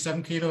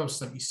 77 kilo. I was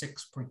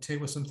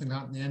 76.2 or something like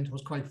that in the end. I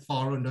was quite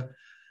far under.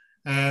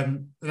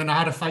 And then I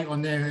had a fight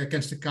on there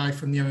against a guy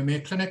from the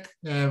MMA clinic.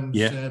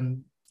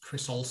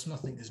 Chris Olsen, I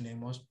think his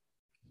name was.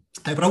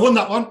 But I won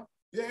that one.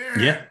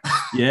 Yeah.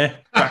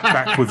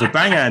 Back with a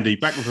bang, Andy.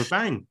 Back with a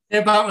bang.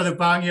 Yeah, back with a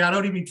bang. Yeah, I'd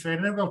only been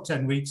training about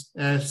 10 weeks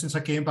since I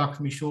came back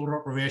from my shoulder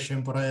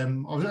operation, but I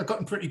got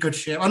in pretty good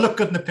shape. I look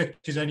good in the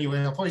pictures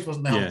anyway. I probably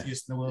wasn't the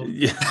healthiest in the world.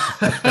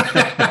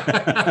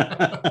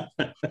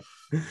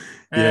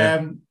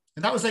 And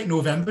that was like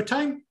November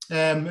time.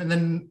 And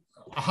then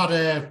I had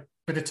a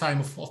bit of time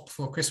off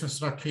before Christmas,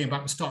 so I came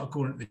back and started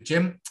going to the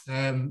gym.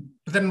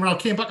 But then when I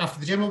came back after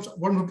the gym, I think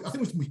it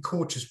was my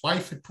coach's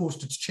wife had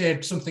posted,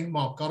 shared something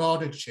Mark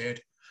Goddard had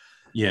shared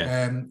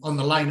on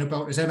the line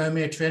about his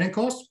MMA training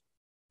course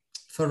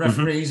for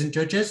referees and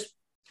judges,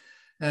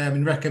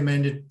 and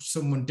recommended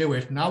someone do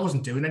it. And I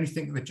wasn't doing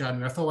anything in the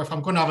January. I thought, well, if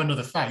I'm going to have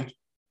another fight,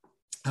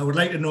 I would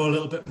like to know a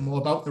little bit more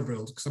about the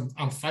rules, because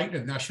I'm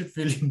fighting. I should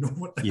really know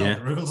what the hell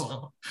the rules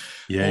are. All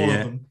of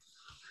them.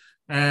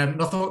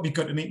 And I thought it'd be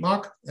good to meet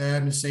Mark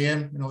and see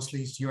him. And obviously,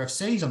 he's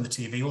UFC, he's on the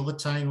TV all the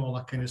time, all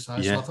that kind of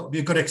stuff. So I thought it'd be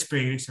a good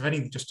experience, if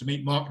anything, just to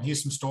meet Mark and hear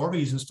some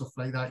stories and stuff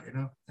like that, you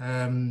know.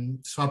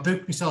 So I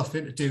booked myself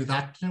in to do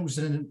that. And it was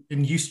in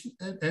Houston,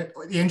 the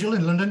Angel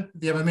in London,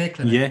 the MMA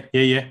clinic.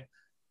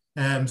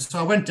 So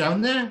I went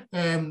down there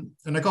and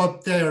I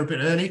got there a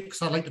bit early,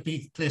 because I like to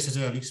be places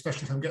early,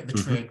 especially if I'm getting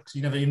the train, because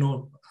you never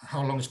know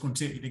how long it's going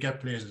to take you to get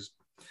places.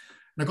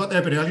 And I got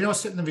there a bit early. I was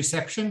sitting in the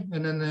reception,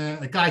 and then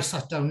a guy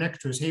sat down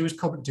next to us. He was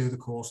coming to do the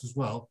course as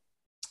well.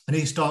 And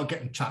he started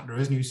getting chatting to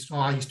us, and he was,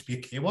 I used to be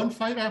a K1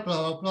 fighter,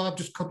 blah, blah, blah. I've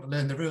just come to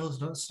learn the rules.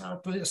 So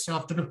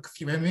I've done a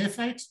few MMA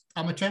fights,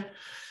 amateur.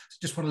 So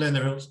just want to learn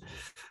the rules.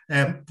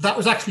 That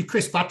was actually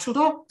Chris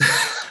Batchelor.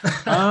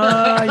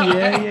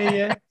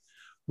 Yeah.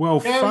 Well,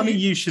 funny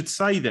you should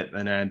say that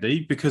then, Andy,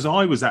 because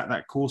I was at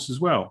that course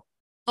as well.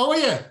 Oh,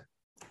 yeah.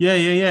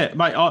 Yeah,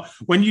 mate.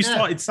 When you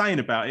started saying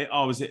about it,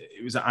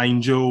 it was at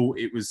Angel.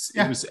 It was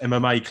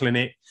MMA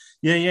clinic.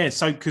 Yeah.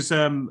 So because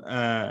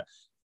Dan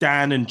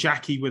and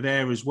Jackie were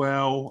there as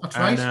well. That's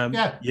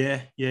right.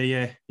 Yeah.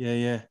 Yeah,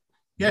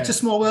 it's a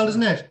small world,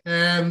 isn't it?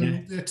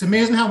 It's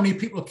amazing how many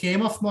people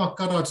came off Mark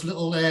Goddard's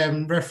little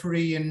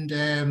referee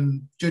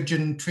and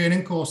judging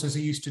training courses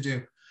he used to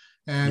do.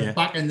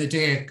 Back in the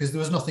day, because there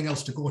was nothing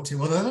else to go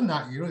to other than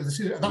that. You know, that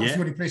was the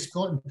only place to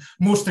go. And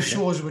most of the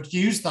shows would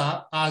use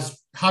that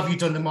as, have you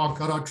done the Mark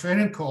Goddard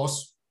training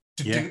course?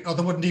 Or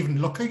they wouldn't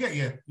even look at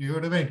you. You know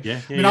what I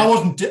mean?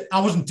 I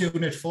wasn't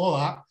doing it for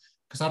that,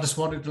 because I just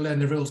wanted to learn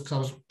the rules, because I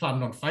was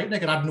planning on fighting. I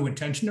had no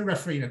intention of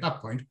refereeing at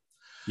that point.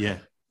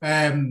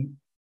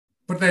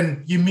 But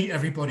then you meet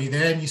everybody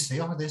there, and you say,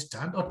 "Oh, there's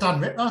Dan.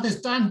 Oh,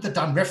 there's Dan.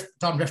 Dan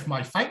ref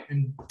my fight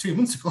in 2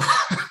 months ago."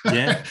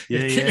 At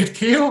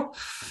KO.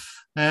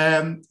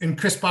 And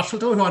Chris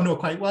Batchelor, who I know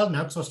quite well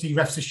now, because he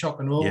refs the shock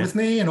and all with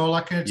me and all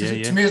that kind of stuff.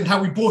 It's amazing how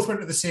we both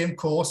went to the same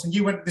course, and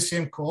you went to the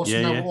same course,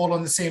 and now we're all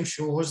on the same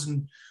shows,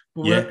 and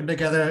we're working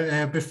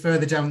together a bit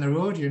further down the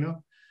road, you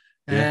know.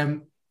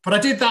 But I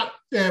did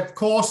that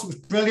course. It was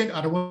brilliant.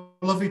 I had a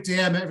lovely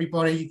day. I met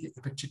everybody, get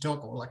the picture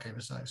talk, all that kind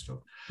of stuff.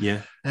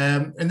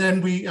 And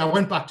then I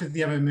went back to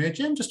the MMA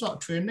gym to start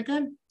training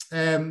again.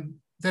 Then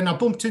I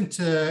bumped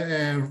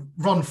into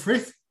Ron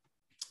Frith.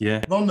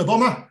 Ron the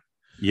Bomber.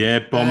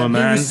 Bomber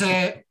man.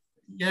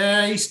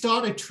 He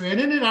started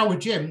training at our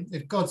gym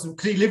at God's,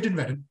 because he lived in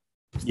Reading.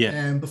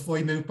 Before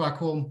he moved back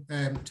home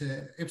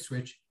to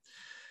Ipswich.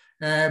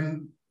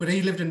 But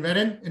he lived in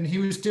Reading, and he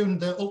was doing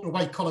the ultra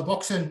white collar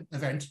boxing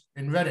event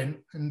in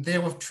Reading, and they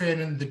were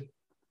training the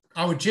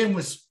our gym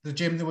was the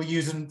gym they were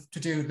using to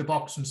do the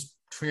boxing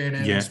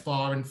training and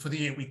sparring for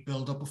the 8-week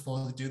build-up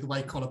before they do the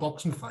white collar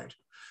boxing fight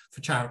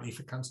for charity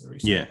for cancer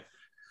research.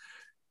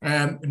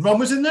 And Ron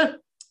was in there.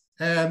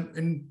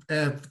 And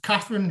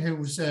Catherine, who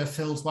was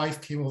Phil's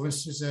wife, came over and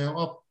says,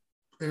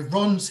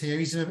 Ron's here.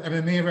 He's an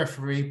MMA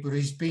referee, but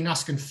he's been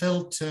asking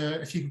Phil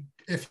to if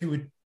he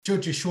would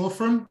judge a show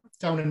for him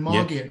down in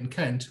Margate in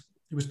Kent.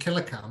 It was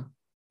Killer Cam.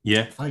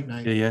 Fight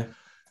night.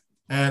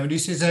 And he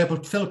says,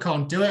 but Phil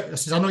can't do it. I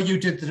says, I know you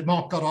did the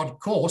Mark Goddard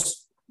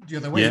course the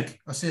other week.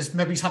 I says,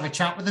 maybe have a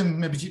chat with him.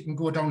 Maybe you can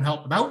go down and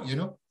help him out, you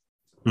know.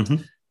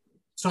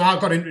 So I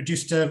got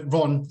introduced to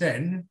Ron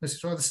then. This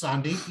is the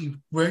Sandy. He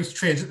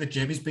trains at the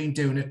gym. He's been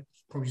doing it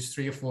probably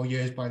 3 or 4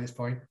 years by this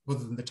point,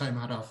 other than the time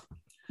I had off.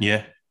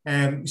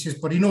 He says,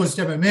 but he knows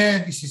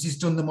MMA. He says he's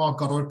done the Mark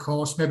Goddard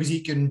course. Maybe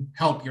he can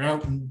help you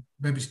out and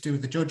maybe do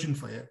the judging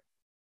for you.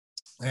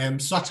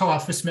 So that's how I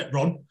first met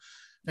Ron.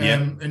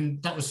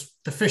 And that was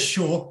the first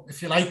show,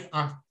 if you like.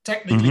 I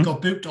technically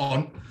got booked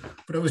on,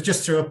 but it was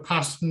just through a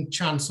passing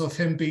chance of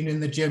him being in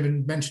the gym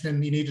and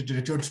mentioning he needed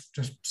to judge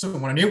to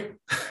someone I knew.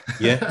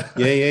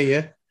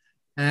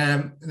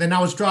 And then I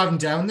was driving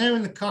down there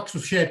in the car,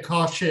 because we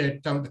car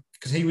shared down,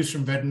 because he was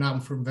from Vedden, I'm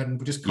from Vedden,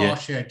 we just car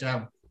shared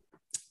down.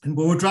 And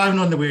we were driving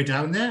on the way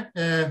down there,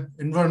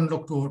 and Ron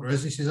looked over at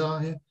us. He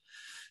says,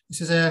 He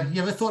says,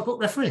 you ever thought about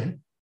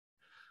refereeing?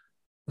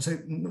 I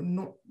said,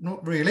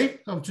 not really.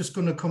 I'm just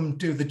going to come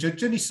do the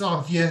judging. He said,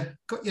 have you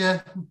got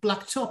your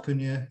black top and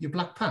your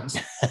black pants?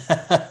 He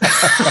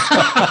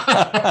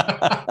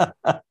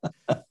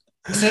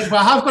said,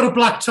 well, I've got a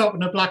black top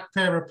and a black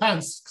pair of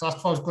pants, because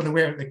that's what I was going to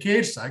wear at the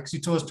cage side, because he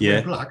told us to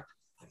wear black.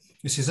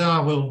 He says,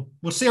 we'll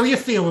see how you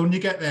feel when you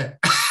get there.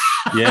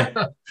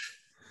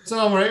 So,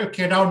 all right,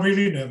 okay, now I'm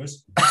really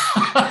nervous.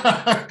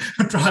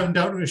 I'm driving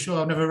down to a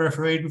show I've never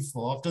refereed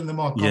before. I've done the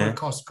Mark Goddard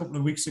course a couple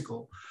of weeks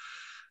ago.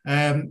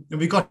 And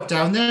we got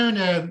down there,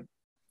 and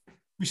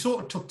we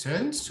sort of took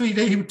turns. So he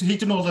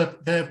did all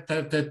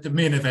the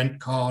main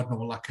event card and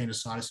all that kind of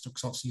side of stuff,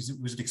 because obviously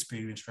he was an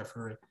experienced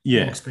referee.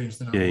 More experienced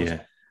than I was.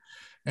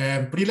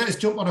 But he let us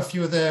jump on a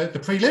few of the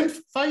prelim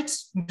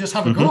fights and just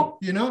have a go,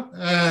 you know,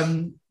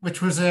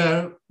 which was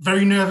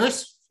very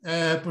nervous,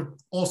 but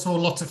also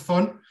lots of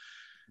fun.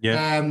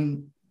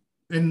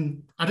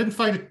 And I didn't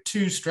find it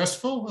too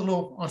stressful,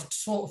 although I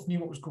sort of knew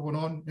what was going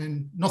on,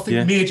 and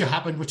nothing major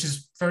happened, which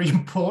is very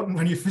important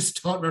when you first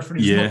start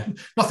refereeing.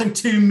 Nothing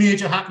too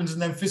major happens,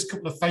 and then first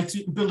couple of fights,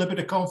 you can build a bit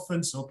of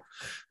confidence up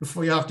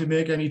before you have to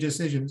make any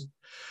decisions.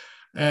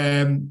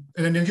 And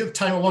then the other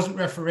time I wasn't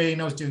refereeing,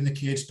 I was doing the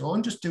cage door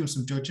and just doing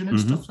some judging and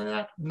stuff like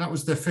that. And that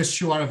was the first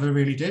show I ever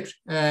really did,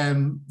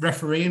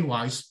 refereeing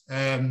wise.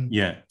 And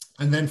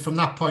then from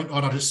that point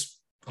on, I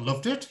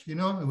loved it. You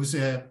know, it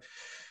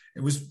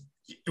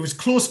was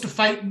close to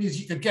fighting as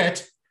you could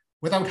get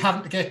without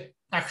having to get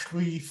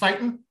actually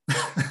fighting.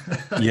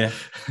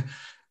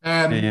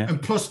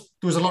 And plus,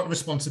 there was a lot of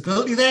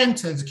responsibility there in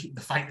terms of keeping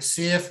the fighter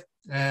safe,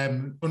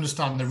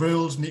 understanding the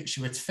rules, make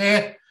sure it's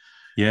fair.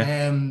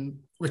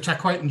 Which I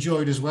quite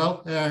enjoyed as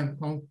well.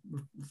 Well,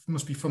 it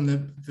must be from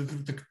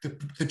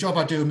the job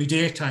I do in my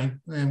daytime,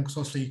 because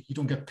obviously you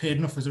don't get paid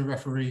enough as a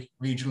referee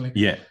regionally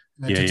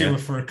to do it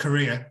for a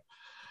career.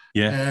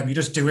 You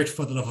just do it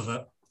for the love of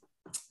it.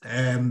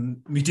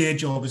 My day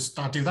job is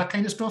I do that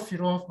kind of stuff, you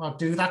know. I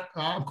do that.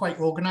 I'm quite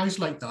organised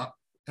like that.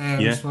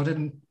 So I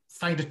didn't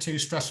find it too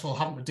stressful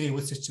having to deal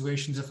with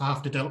situations if I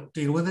have to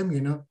deal with them,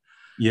 you know.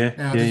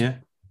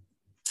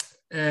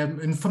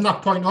 And from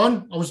that point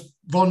on, I was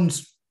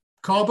Ron's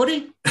car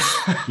buddy.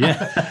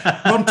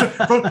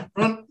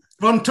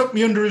 Ron took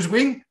me under his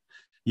wing.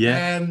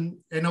 And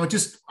I would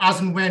just, as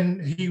and when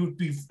he would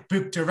be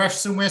booked to ref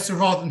somewhere, so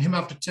rather than him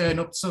have to turn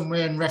up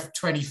somewhere and ref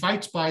 20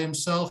 fights by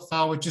himself,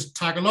 I would just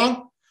tag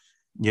along.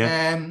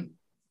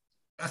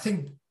 I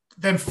think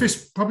then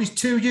first probably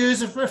 2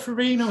 years of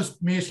refereeing, I was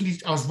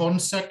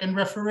Ron's second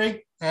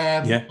referee.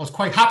 I was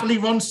quite happily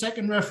Ron's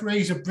second referee.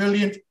 He's a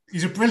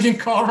brilliant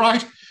car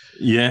ride.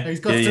 He's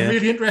got some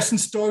really interesting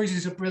stories.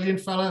 He's a brilliant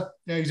fella.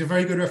 He's a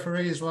very good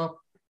referee as well.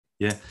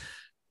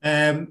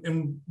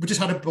 And we just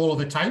had a ball of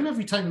the time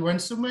every time we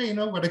went somewhere, you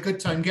know. We had a good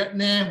time getting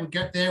there. We'd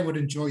get there, we'd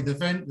enjoy the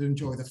event, we'd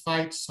enjoy the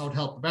fights, I would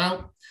help them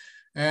out.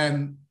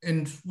 And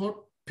what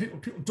people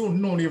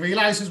don't normally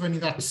realise is when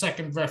you're that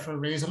second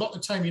referee, is a lot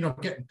of the time you're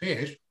not getting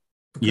paid,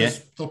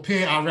 because they'll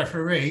pay our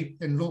referee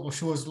in local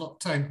shows a lot of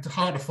time to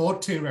hard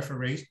afford 2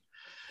 referees.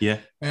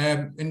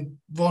 And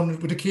Ron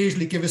would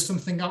occasionally give us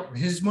something out of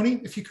his money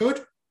if he could.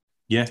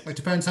 It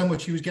depends how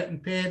much he was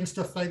getting paid and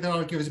stuff like that.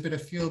 Or give us a bit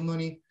of fuel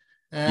money.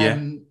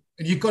 And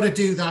you've got to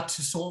do that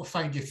to sort of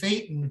find your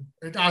feet. And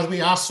as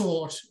I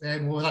saw it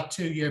over that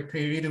 2-year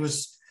period, it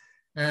was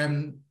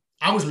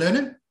I was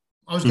learning.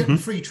 I was getting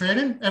free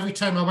training every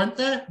time I went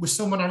there with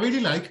someone I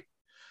really like,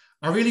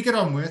 I really get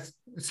on with.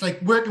 It's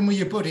like working with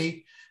your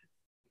buddy.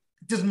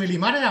 It doesn't really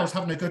matter. I was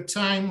having a good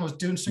time. I was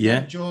doing something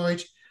I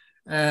enjoyed.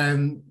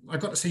 I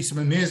got to see some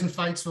amazing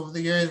fights over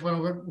the years when I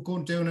went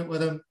going doing it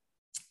with him.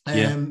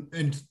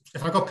 And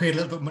if I got paid a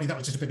little bit of money, that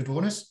was just a bit of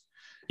bonus.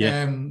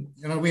 Yeah.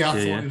 We all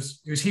thought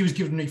he was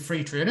giving me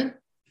free training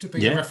to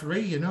be a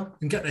referee,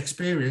 and get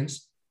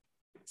experience.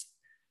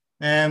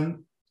 But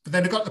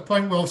then it got to the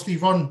point where obviously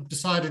Ron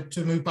decided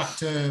to move back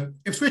to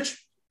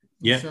Ipswich.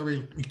 Yeah. So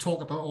we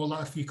talk about all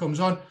that if he comes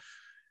on.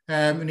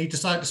 And he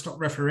decided to stop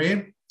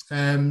refereeing.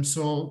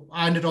 So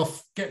I ended up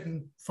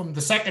getting from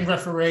the second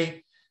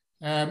referee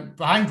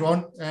behind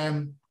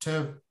Ron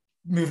to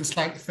moving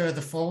slightly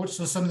further forward.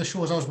 So some of the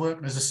shows I was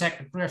working as a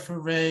second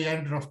referee, I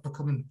ended up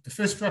becoming the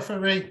first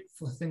referee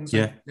for things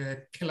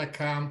like Killer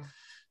Cam,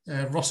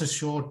 Ross's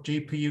Show,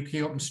 GP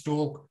UK up in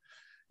Stoke.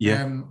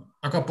 Yeah.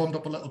 I got bumped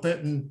up a little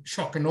bit in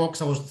Shock and Awe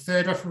because I was the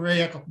third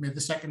referee. I got made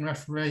the second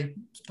referee,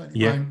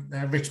 behind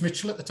Rich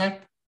Mitchell at the time.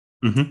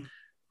 Mm-hmm.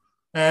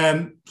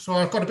 So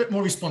I've got a bit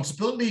more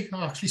responsibility.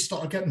 I actually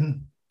started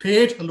getting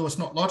paid, although it's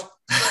not a lot.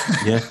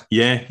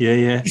 Yeah.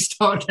 I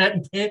started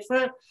getting paid for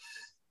it.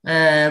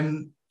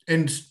 And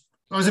it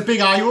was a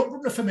big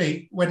eye-opener for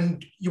me when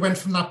you went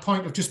from that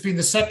point of just being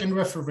the second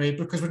referee,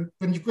 because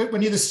when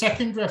you're the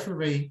second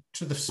referee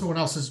to someone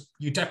else's,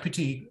 your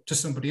deputy to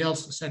somebody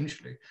else,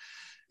 essentially,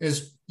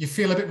 is you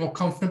feel a bit more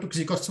confident because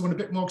you've got someone a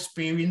bit more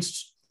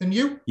experienced than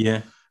you.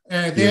 Yeah.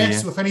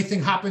 So if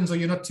anything happens or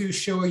you're not too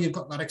sure, you've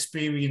got that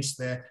experience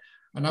there.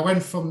 And I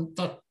went from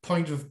that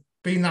point of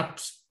being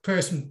that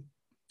person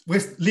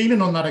with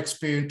leaning on that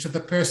experience to the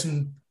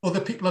person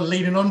other people are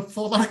leaning on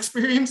for that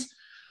experience.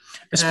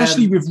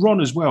 Especially with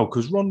Ron as well,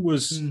 because Ron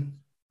was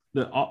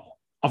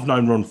I've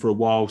known Ron for a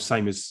while,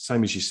 same as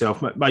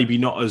yourself. Maybe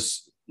not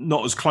as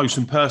close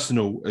and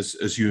personal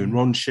as you and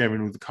Ron,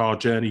 sharing all the car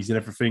journeys and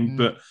everything.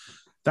 But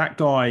that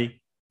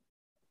guy,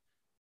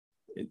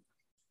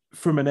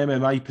 from an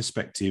MMA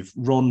perspective,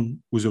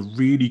 Ron was a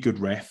really good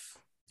ref.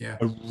 Yeah.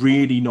 A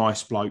really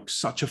nice bloke,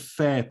 such a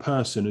fair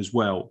person as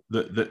well,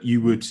 that he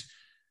would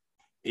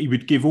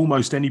give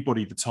almost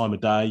anybody the time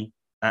of day.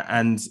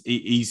 And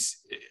he's,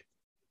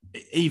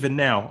 even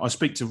now, I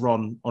speak to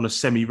Ron on a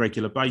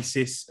semi-regular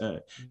basis.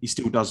 He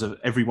still does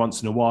every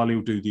once in a while.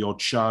 He'll do the odd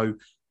show,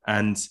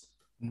 and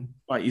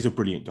he's a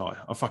brilliant guy.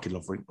 I fucking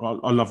love Ron.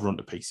 I love Ron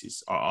to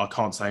pieces. I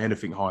can't say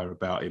anything higher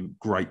about him.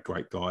 Great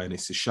guy, and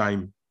it's a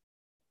shame.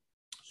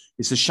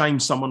 It's a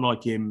shame someone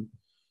like him,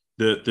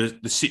 the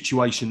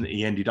situation that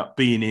he ended up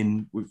being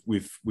in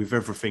with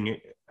everything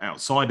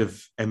outside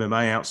of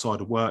MMA,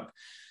 outside of work,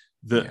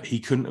 that he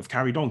couldn't have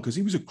carried on, because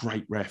he was a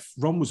great ref.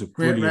 Ron was a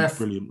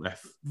brilliant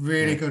ref.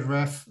 Really good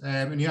ref.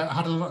 And he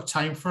had a lot of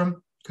time for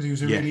him because he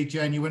was a really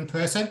genuine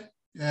person.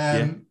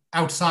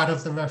 Outside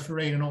of the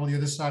refereeing and all the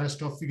other side of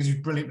stuff, because he's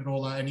brilliant at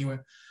all that anyway.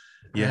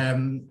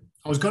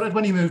 I was gutted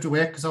when he moved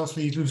away, because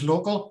obviously he was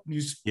local.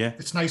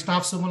 It's nice to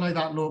have someone like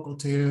that local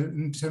to you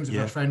in terms of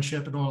a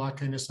friendship and all that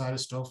kind of side of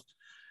stuff.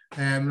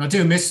 I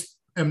do miss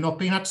him not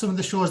being at some of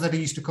the shows that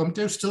he used to come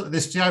to. Still to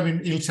this day, I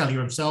mean, he'll tell you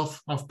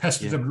himself, I've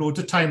pestered him loads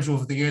of times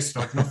over the years.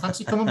 So, you not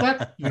fancy coming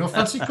back? You not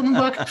fancy coming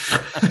back?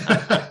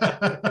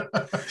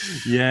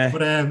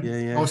 But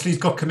obviously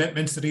he's got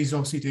commitments that he's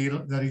obviously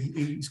dealing, that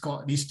he's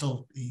got. He's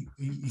still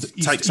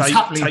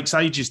takes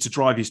ages to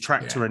drive his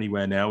tractor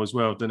anywhere now as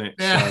well, doesn't it?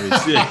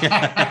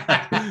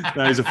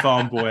 No, he's a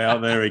farm boy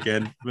out there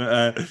again.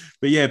 But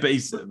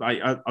he's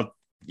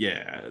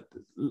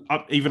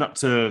even up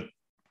to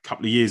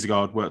couple of years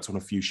ago, I'd worked on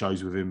a few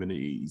shows with him, and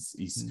he's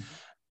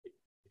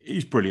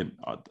brilliant.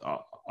 I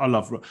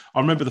love Ron.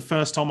 I remember the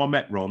first time I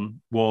met Ron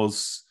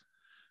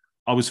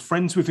I was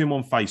friends with him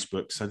on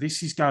Facebook. So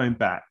this is going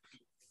back.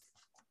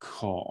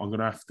 God, I'm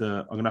gonna have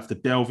to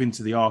delve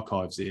into the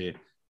archives here.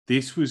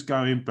 This was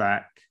going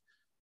back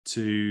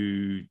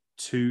to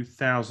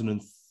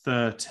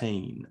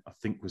 2013. I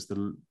think was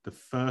the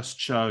first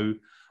show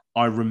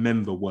I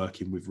remember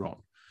working with Ron.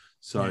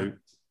 So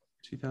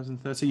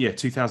 2013,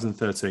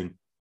 2013.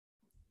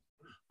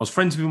 I was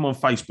friends with him on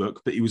Facebook,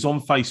 but he was on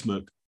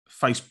Facebook,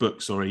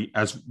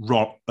 as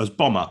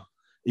Bomber.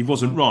 He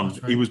wasn't Ron,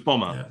 right. He was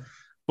Bomber.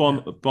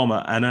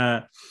 Bomber.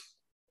 And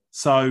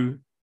so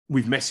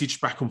we've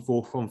messaged back and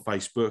forth on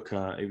Facebook.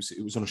 It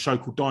was on a show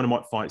called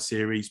Dynamite Fight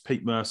Series.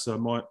 Pete Mercer,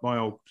 my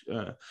old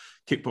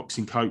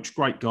kickboxing coach,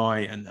 great guy.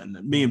 And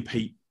me and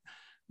Pete,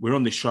 we're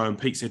on this show, and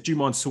Pete said, do you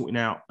mind sorting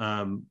out,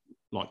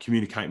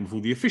 communicating with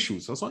all the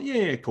officials? I was like,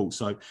 yeah, cool.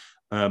 So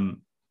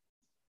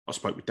I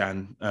spoke with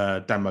Dan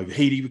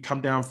Mohahidi would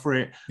come down for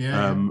it.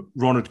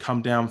 Ron had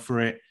come down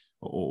for it,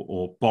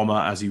 or Bomber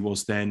as he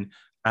was then,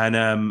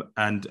 and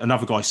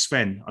another guy,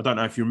 Sven. I don't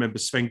know if you remember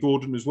Sven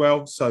Gordon as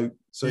well. So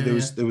there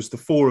was the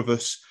four of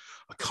us.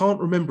 I can't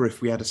remember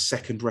if we had a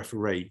second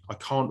referee. I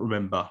can't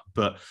remember,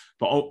 but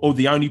all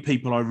the only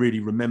people I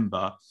really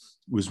remember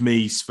was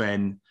me,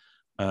 Sven,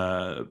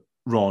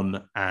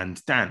 Ron,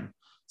 and Dan.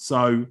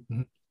 So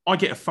I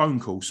get a phone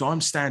call. So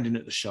I'm standing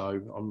at the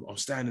show. I'm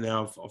standing there.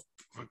 I've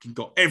fucking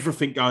got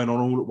everything going on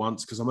all at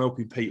once because I'm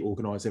helping Pete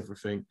organise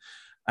everything.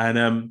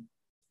 And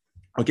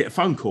I get a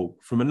phone call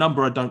from a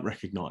number I don't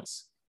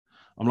recognise.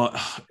 I'm like,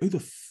 who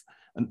the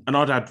and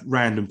I'd had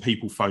random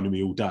people phoning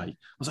me all day. I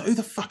was like, who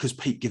the fuck has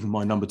Pete given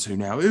my number to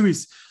now? Who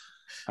is...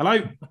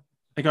 Hello?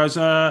 He goes,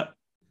 hello,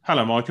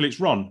 Michael, it's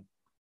Ron.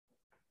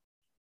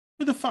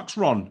 who the fuck's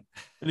Ron?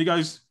 And he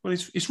goes, well,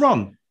 it's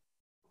Ron.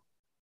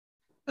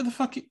 Who the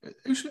fuck?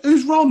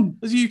 Who's Ron?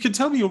 As you can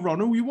tell me you're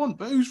Ron all you want,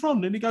 but who's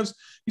Ron? And he goes,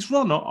 it's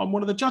Ron. I'm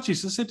one of the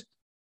judges. I said,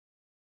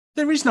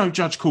 there is no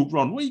judge called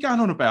Ron. What are you going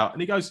on about?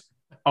 And he goes,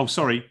 oh,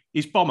 sorry,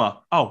 he's Bomber.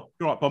 Oh,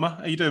 you're right, Bomber.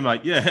 How you doing,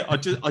 mate? Yeah, I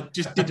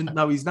just didn't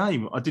know his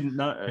name. I didn't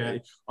know. Yeah.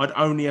 I'd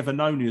only ever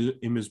known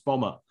him as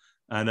Bomber.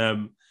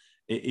 And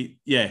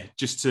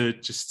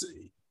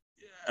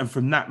and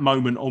from that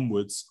moment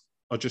onwards,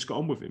 I just got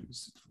on with him.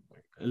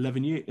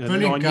 11 years.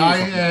 Brilliant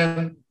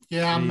guy.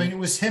 I mean, it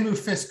was him who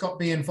first got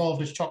me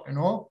involved as Shock and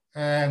Awe.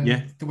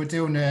 They were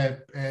doing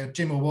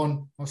Jim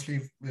 01,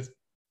 mostly with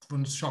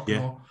runs Shock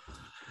and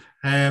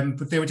Awe.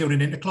 But they were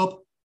doing an interclub.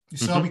 You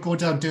saw me go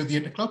down and do the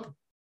interclub,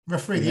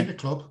 referee the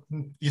interclub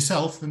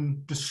yourself,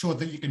 and just show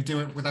that you can do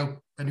it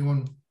without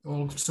anyone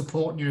all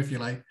supporting you, if you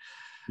like.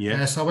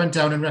 Yeah. So I went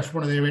down and ref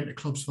one of their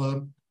interclubs for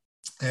them.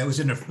 It was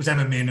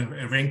MMA in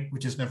a ring,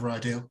 which is never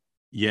ideal.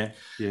 Yeah.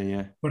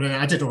 But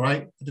I did all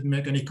right. I didn't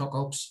make any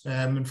cock-ups.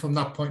 And from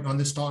that point on,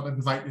 they started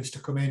inviting us to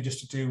come in just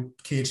to do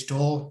cage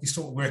door. You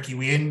sort of work your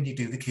way in. You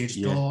do the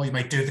cage door. You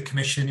might do the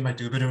commission. You might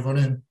do a bit of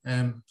running.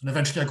 And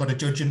eventually I got a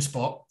judging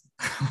spot.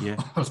 Yeah.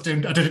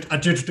 I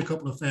judged a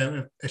couple of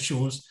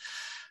shows.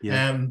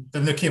 Yeah.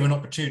 Then there came an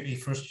opportunity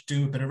for us to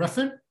do a bit of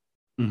reffing.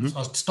 Mm-hmm. So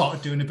I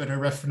started doing a bit of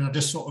reffing and I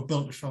just sort of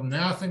built it from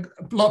there. I think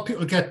a lot of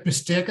people get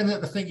mistaken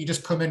that they think you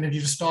just come in and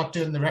you just start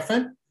doing the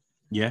reffing.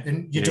 Yeah.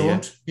 And you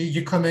don't. Yeah.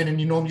 You come in and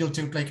you normally you'll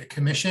do like a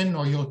commission,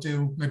 or you'll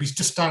do maybe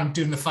just stand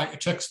doing the fighter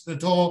checks at the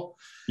door.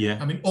 Yeah.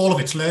 I mean, all of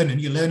it's learning.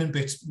 You're learning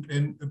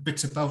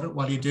bits about it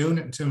while you're doing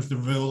it in terms of the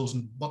rules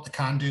and what they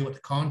can do, what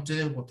they can't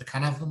do, what they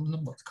can have on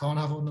them, what they can't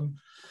have on them.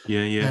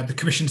 Yeah. The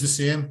commission's the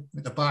same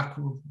at the back.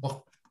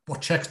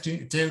 What checks do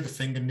you do? The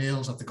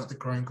fingernails, have they got the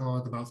groin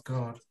guard, the mouth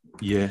guard?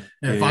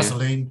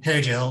 Vaseline,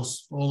 hair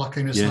gels, all that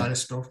kind of side of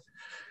stuff.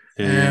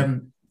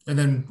 And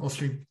then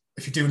obviously,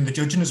 if you're doing the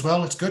judging as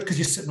well, it's good because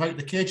you're sitting right in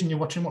the cage and you're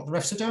watching what the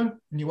refs are doing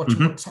and you're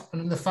watching what's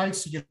happening in the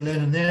fights, so you're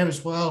learning there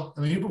as well.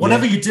 I mean,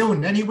 whatever you're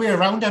doing, anywhere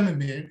around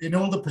MMA, in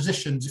all the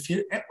positions, if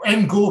you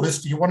end goal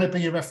is you want to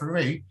be a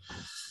referee,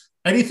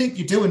 anything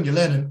you're doing, you're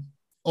learning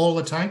all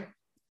the time.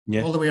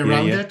 All the way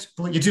around it.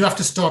 But you do have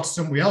to start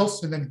somewhere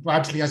else, and then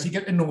gradually, as you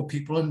get to know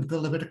people and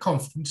build a bit of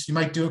confidence, you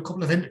might do a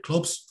couple of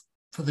interclubs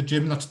for the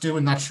gym that's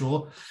doing that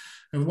show.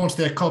 And once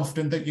they're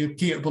confident that you're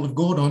capable of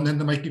going on, then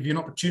they might give you an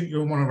opportunity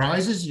when one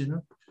arises, you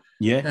know.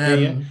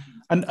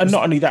 And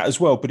not only that as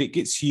well, but it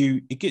gets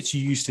you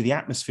used to the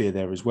atmosphere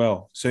there as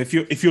well. So if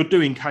you're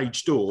doing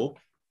cage door,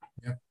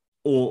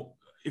 or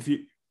if you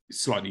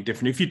slightly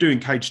different. If you're doing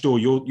cage door,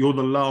 you're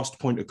the last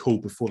point of call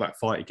before that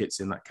fighter gets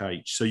in that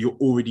cage. So you're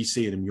already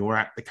seeing them. You're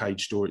at the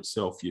cage door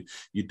itself. You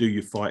do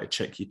your fighter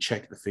check. You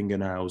check the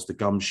fingernails, the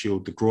gum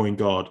shield, the groin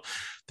guard,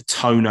 the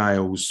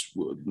toenails.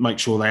 Make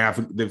sure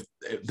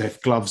their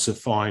gloves are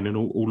fine, and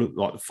all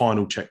like the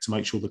final check to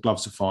make sure the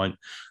gloves are fine.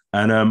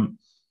 And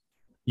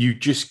you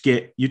just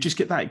get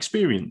that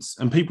experience.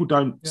 And people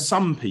don't. Yeah.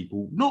 Some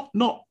people, not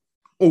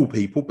all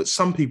people, but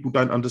some people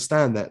don't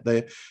understand that.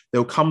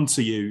 They'll come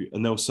to you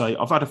and they'll say,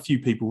 I've had a few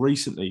people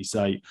recently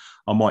say,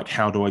 I'm like,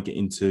 how do I get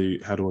into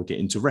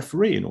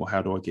refereeing, or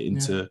how do I get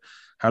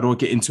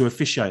into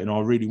officiating? I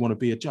really want to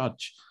be a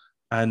judge.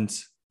 And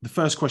the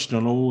first question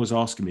I'll always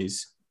ask them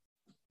is,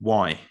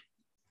 why?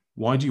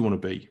 Why do you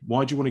want to be?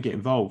 Why do you want to get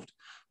involved?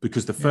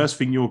 Because the first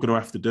thing you're going to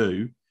have to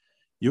do,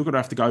 you're going to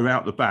have to go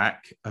out the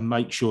back and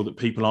make sure that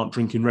people aren't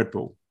drinking Red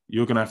Bull.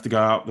 You're going to have to go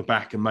out the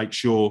back and make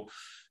sure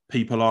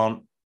people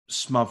aren't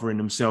smothering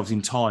themselves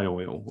in Thai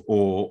oil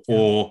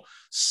or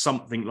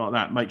something like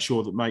that. Make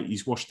sure that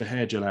he's washed the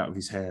hair gel out of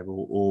his hair,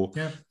 or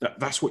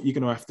that's what you're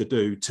going to have to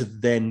do to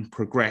then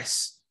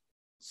progress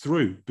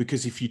through.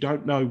 Because if you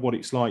don't know what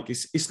it's like,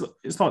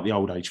 it's like the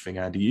old age thing,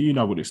 Andy. You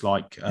know what it's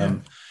like.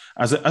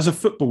 As a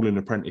footballing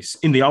apprentice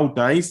in the old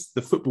days,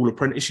 the football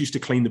apprentice used to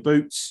clean the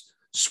boots,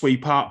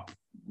 sweep up,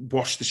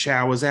 wash the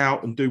showers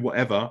out, and do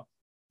whatever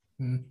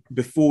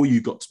before you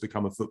got to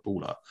become a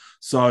footballer.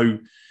 So.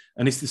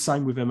 And it's the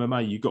same with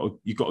MMA. You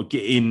got to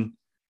get in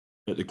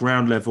at the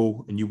ground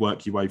level and you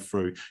work your way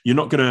through. You're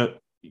not going to,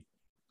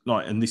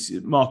 and this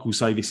Mark will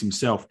say this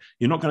himself,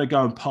 you're not going to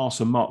go and pass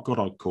a Mark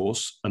Goddard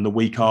course and the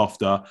week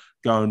after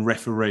go and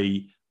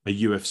referee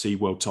a UFC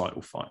world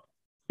title fight.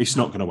 It's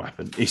not going to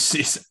happen.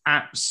 It's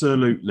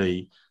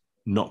absolutely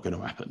not going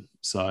to happen.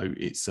 So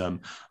it's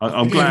I'm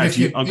glad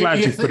you've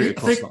put it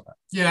across like that.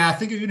 Yeah, I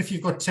think even if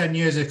you've got 10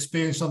 years of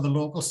experience on the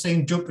local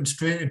scene, jumping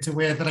straight into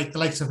where the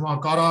likes of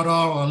Mark Goddard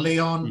or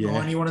Leon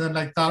or any one of them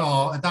like that,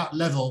 or at that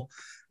level,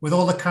 with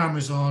all the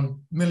cameras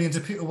on, millions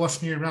of people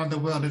watching you around the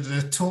world, it's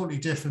a totally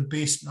different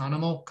beast and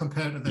animal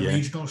compared to the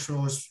regional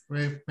shows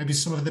where maybe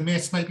some of the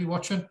mates might be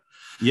watching.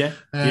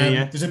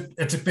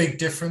 It's a big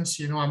difference,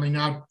 you know. I mean,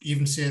 I'd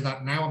even say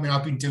that now. I mean,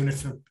 I've been doing it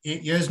for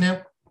 8 years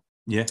now.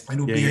 Yeah, and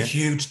it would be a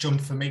huge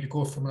jump for me to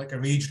go from like a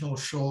regional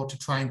show to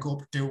try and go up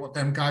and do what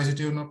them guys are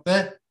doing up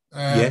there.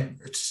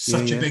 It's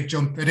such a big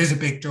jump. It is a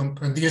big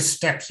jump, and there's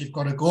steps you've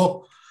got to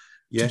go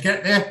Yeah. to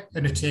get there,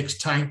 and it takes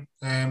time.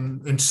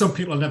 And some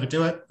people will never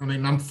do it. I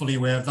mean, I'm fully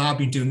aware of that. I've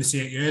been doing this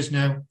 8 years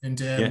now,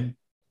 and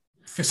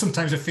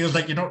sometimes it feels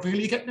like you're not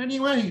really getting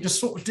anywhere. You're just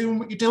sort of doing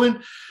what you're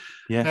doing.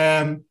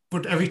 Yeah.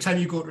 But every time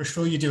you go to a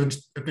show, you're doing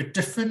a bit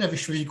different. Every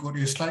show you go to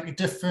is slightly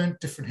different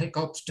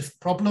hiccups,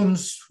 different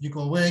problems. You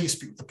go away, you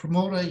speak with the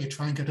promoter, you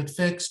try and get it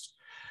fixed.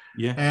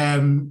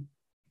 Yeah.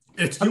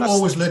 You're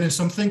always learning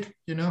something,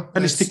 you know.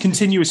 And it's the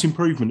continuous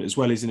improvement as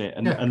well, isn't it?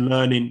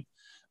 And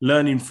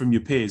learning from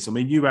your peers. I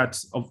mean, you had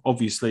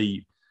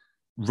obviously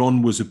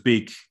Ron was a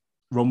big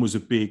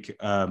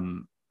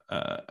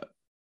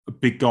a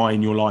big guy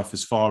in your life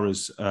as far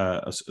as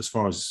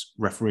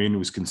refereeing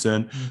was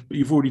concerned. But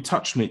you've already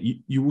touched on it.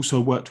 You also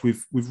worked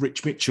with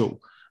Rich Mitchell,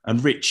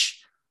 and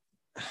Rich,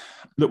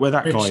 look where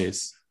that guy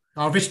is.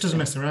 Oh, Rich doesn't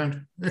mess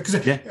around. Because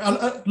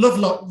I love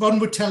a lot. Ron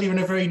would tell you in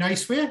a very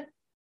nice way.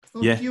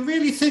 Well, you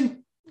really think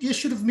you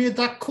should have made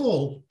that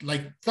call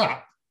like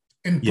that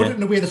and put it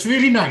in a way that's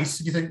really nice?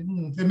 And you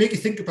think, they make you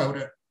think about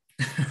it.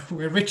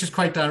 Where Rich is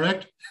quite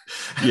direct.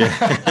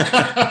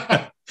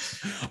 Yeah.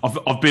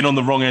 I've been on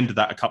the wrong end of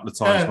that a couple of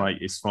times, mate.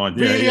 It's fine.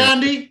 Really,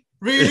 Andy?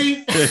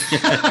 Really?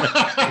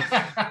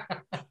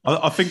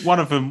 I think one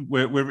of them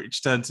where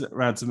Rich turned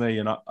around to me,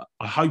 and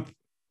I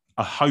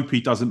hope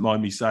he doesn't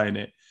mind me saying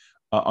it.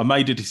 I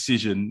made a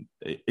decision.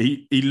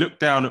 He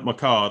looked down at my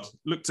card,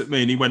 looked at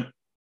me, and he went,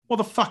 "What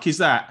the fuck is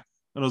that?"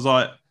 And I was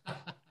like,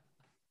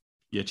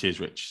 "Yeah, cheers,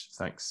 Rich.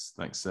 Thanks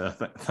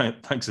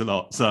a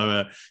lot."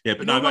 So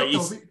but no, mate.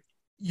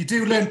 You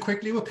do learn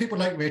quickly with people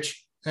like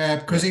Rich.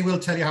 Because he will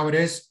tell you how it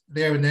is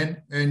there and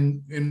then.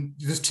 And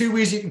there's two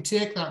ways you can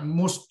take that.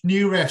 Most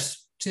new refs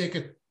take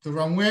it the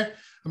wrong way.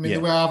 I mean, the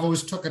way I've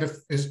always took it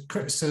is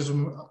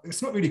criticism.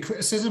 It's not really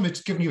criticism.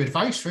 It's giving you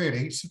advice,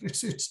 really.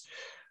 It's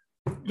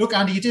look,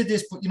 Andy, you did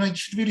this, but, you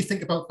should really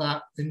think about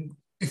that. And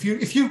if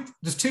you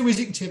there's two ways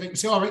you can take it. You can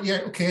say, all right,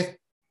 yeah, okay,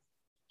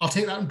 I'll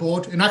take that on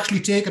board, and actually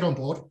take it on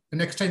board. The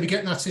next time you get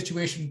in that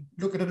situation,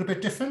 look at it a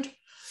bit different.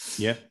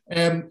 Yeah.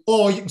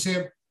 Or you can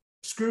say,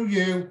 screw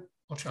you.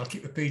 I'll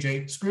keep it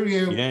PG. Screw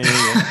you.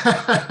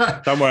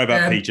 Yeah. Don't worry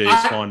about PG.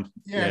 It's fine.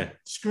 Yeah.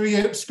 Screw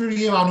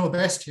you. I know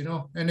best.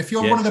 And if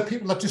you're one of the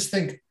people that just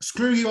think,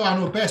 screw you, I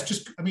know best.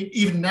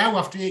 Even now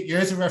after 8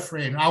 years of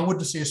refereeing, I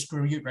wouldn't say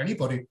screw you to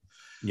anybody.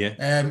 Yeah.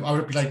 I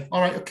would be like,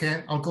 all right,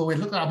 okay, I'll go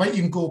in. Look, I might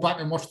even go back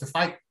and watch the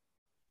fight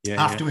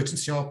afterwards and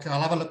say, okay,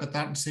 I'll have a look at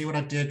that and see what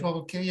I did.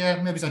 Oh, okay,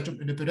 yeah, maybe I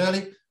jumped in a bit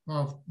early.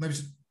 Or maybe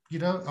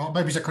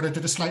I could have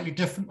did it slightly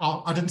different.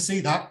 Oh, I didn't see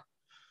that.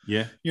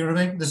 Yeah. You know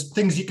what I mean? There's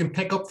things you can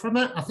pick up from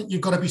it. I think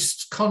you've got to be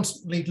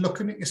constantly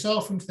looking at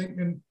yourself and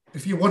thinking,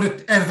 if you want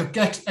to ever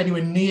get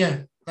anywhere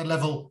near the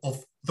level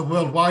of the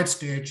worldwide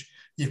stage,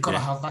 you've got to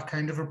have that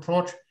kind of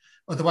approach.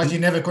 Otherwise,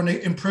 you're never going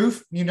to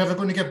improve. You're never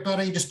going to get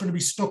better. You're just going to be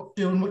stuck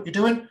doing what you're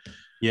doing.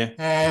 Yeah.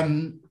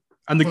 And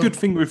the good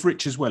thing with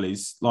Rich as well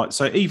is,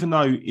 so even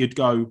though he'd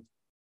go,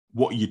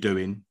 what are you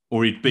doing?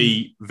 Or he'd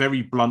be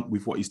very blunt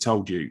with what he's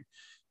told you.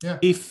 Yeah.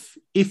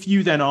 If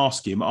you then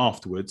ask him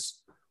afterwards,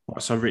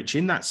 so Rich,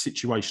 in that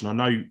situation,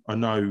 I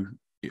know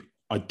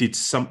I did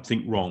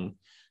something wrong.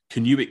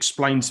 Can you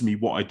explain to me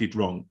what I did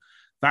wrong?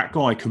 That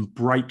guy can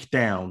break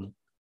down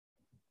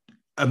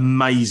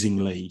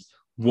amazingly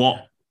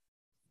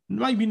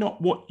maybe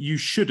not what you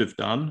should have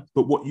done,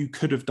 but what you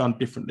could have done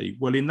differently.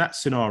 Well, in that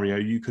scenario,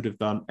 you could have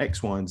done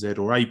X, Y, and Z,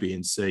 or A, B,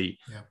 and C,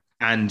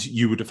 and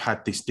you would have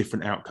had this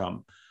different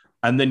outcome.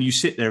 And then you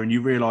sit there and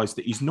you realise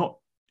that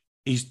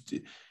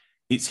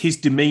it's his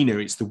demeanour,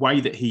 it's the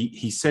way that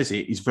he says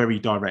it is very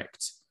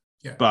direct.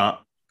 Yeah.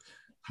 But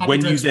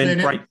when you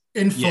then break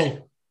in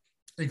full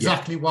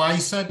exactly why he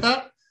said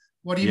that,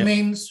 what he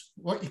means,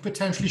 what he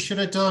potentially should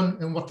have done,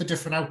 and what the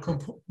different outcome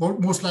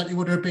most likely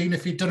would have been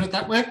if he'd done it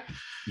that way.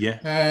 Yeah.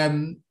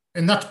 And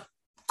that's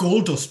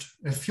gold dust.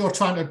 If you're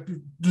trying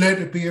to learn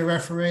to be a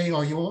referee,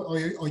 or you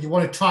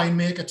want to try and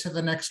make it to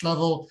the next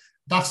level,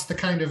 that's the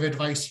kind of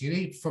advice you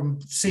need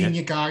from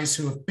senior guys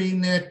who have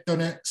been there,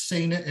 done it,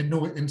 seen it, and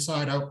know it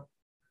inside out.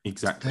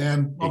 Exactly.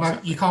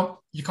 You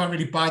can't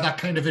really buy that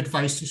kind of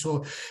advice.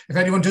 So if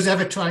anyone does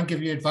ever try and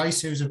give you advice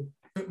who's a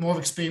bit more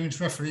experienced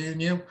referee than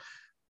you,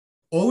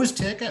 always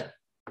take it.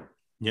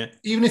 Yeah.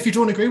 Even if you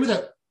don't agree with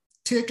it,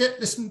 take it,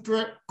 listen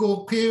to it,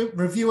 go here,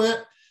 review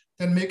it,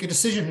 then make a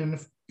decision. And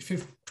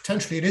if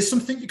potentially it is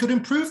something you could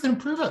improve, then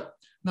improve it. And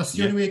that's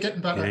the only way of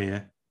getting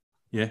better.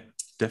 Yeah,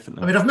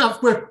 definitely. I mean,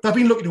 I've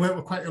been looking to work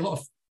with quite a lot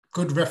of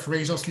good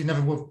referees. Obviously,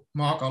 never with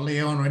Mark or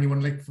Leon or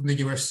anyone like from the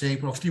UFC,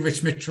 but obviously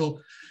Rich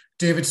Mitchell.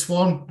 David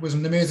Swan was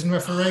an amazing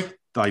referee.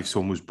 Dave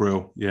Swan was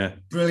brilliant. Yeah.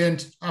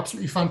 Brilliant.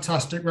 Absolutely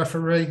fantastic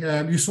referee.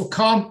 He was so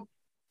calm,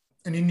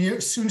 and he knew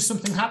as soon as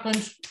something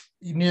happened,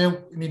 he knew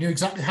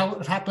exactly how it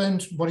had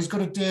happened, what he's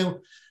going to do.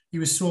 He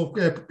was so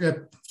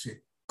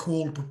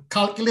cool,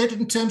 calculated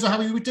in terms of how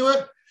he would do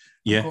it.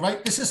 Yeah. All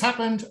right, this has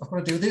happened. I'm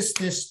going to do this,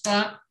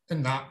 that,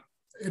 and that.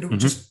 It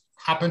would just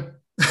happen.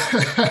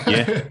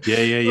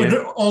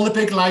 Yeah. All the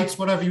big lights,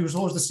 whatever, he was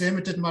always the same.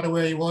 It didn't matter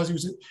where he was.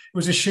 It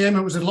was a shame.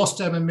 It was a lost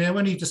MMA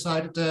when he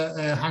decided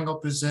to hang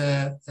up his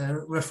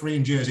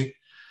refereeing jersey.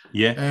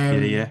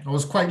 Yeah. I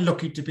was quite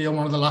lucky to be on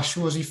one of the last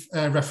shows he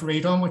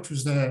refereed on, which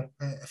was the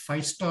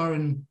Fight Star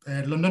in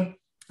London.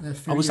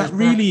 Was that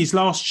really his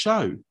last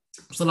show?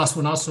 It was the last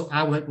one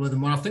I worked with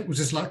him on. I think it was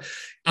just like,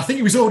 I think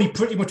he was already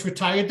pretty much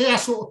retired there. I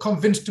sort of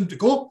convinced him to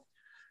go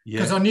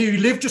because I knew he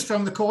lived just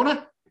around the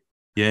corner.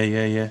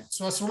 Yeah.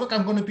 So I said, look,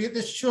 I'm going to be at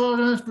this show.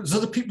 There's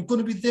other people going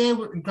to be there.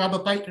 We can grab a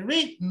bite to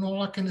eat and all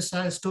that kind of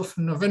side stuff.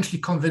 And I eventually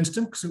convinced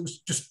him because it was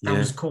just down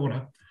his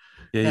corner.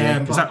 Yeah.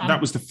 Because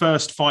that was the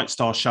first Fight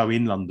Star show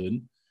in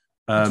London.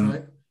 That's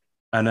right.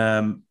 And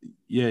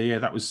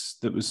that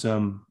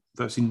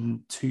was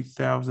in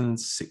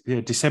 2006,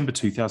 December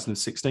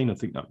 2016, I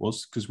think that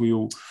was, because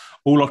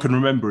all I can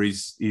remember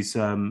is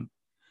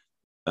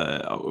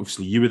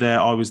obviously you were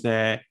there, I was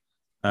there,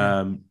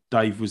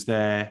 Dave was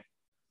there.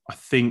 I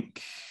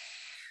think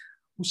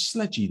was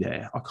Sledgy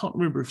there. I can't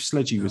remember if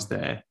Sledgy was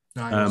there.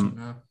 No, he wasn't,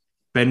 no.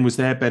 Ben was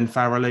there, Ben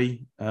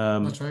Farrelly.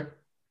 That's right.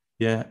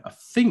 Yeah, I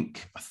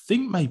think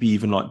maybe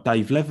even like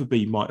Dave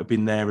Leatherby might have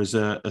been there as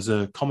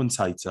a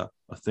commentator.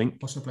 I think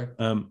possibly.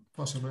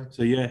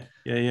 So yeah.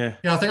 Yeah,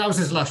 I think that was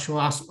his last show.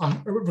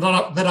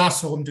 That I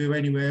saw him do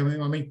anyway.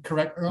 I mean,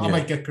 correct. I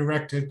might get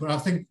corrected, but I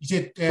think he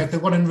did the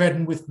one in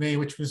Reading with me,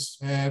 which was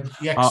the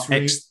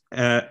X3.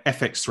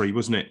 FX3,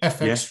 wasn't it?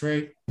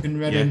 FX3 in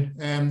Reading.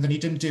 Then he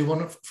didn't do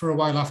one for a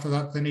while after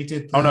that. Then he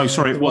did. Oh no,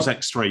 sorry, it was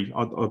X3.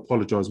 I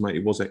apologise, mate.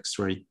 It was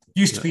X3.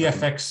 Used to be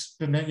FX,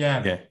 didn't it? Yeah.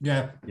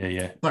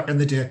 Back in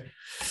the day.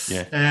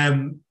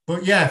 Yeah.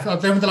 But yeah,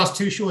 then with the last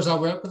two shows I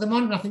worked with him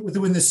on, I think they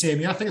were in the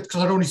same year. I think it's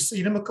because I'd only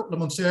seen him a couple of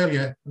months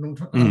earlier.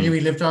 And I knew he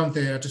lived down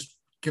there. I just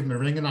gave him a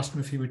ring and asked him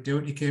if he would do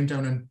it. He came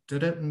down and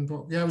did it. And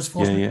but yeah, it was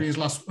fortunate to be his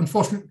last.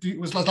 Unfortunately, it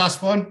was his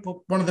last one, but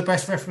one of the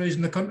best referees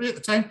in the country at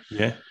the time.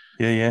 Yeah.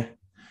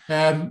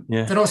 Then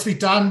obviously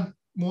Dan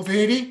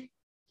Mulvaney.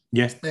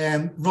 Yes.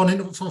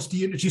 Ron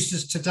obviously introduced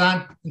us to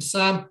Dan and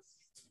Sam.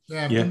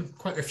 Done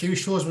quite a few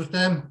shows with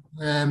them.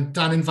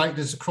 Dan invited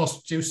us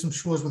across to do some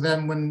shows with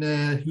them when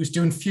he was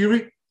doing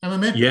Fury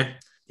MMA.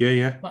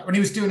 Yeah. Back when he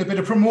was doing a bit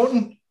of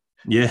promoting.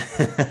 Yeah.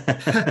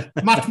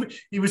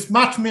 He was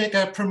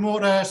matchmaker,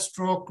 promoter,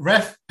 stroke,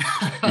 ref.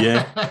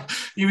 Yeah.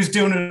 He was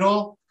doing it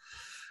all.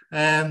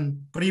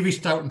 But he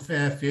reached out on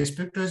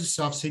Facebook to us.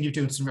 So I've seen you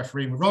doing some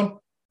refereeing with Ron.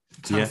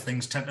 It's how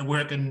things tend to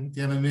work in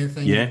the MMA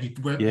thing.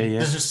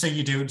 There's just say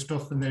you doing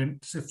stuff, and then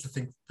if they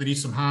think they need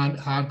some hand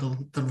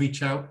they'll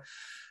reach out.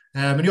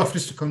 And he offered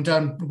us to come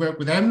down and work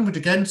with them. But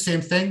again,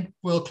 same thing,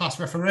 world-class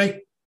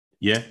referee.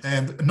 Yeah.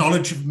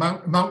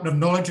 Mountain of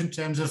knowledge in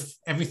terms of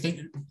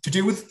everything to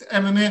do with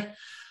MMA.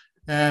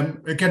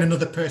 Again,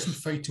 another person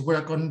for you to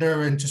work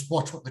under and just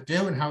watch what they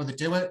do and how they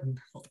do it and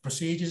what the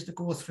procedures they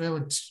go through.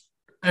 And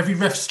every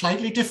ref's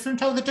slightly different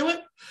how they do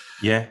it.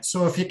 Yeah.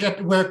 So if you get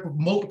to work with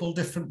multiple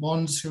different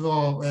ones who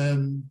are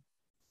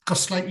got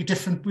slightly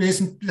different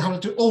ways and how to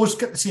do, always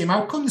get the same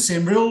outcome, the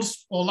same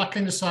rules, all that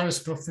kind of side of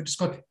stuff. They just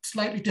got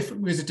slightly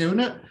different ways of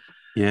doing it.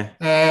 Yeah.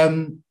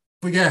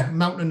 But yeah,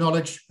 mountain of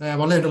knowledge. I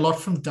learned a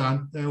lot from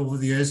Dan over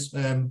the years.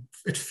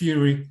 At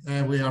Fury,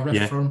 where I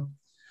ref from.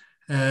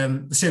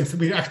 The same for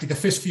me. Actually, the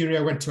first Fury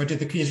I went to, I did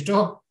the cage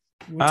door.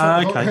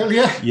 Okay.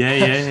 Earlier.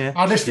 Yeah.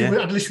 I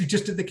literally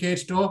just did the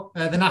cage door.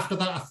 Then after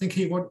that, I think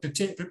he wanted to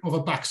take a bit more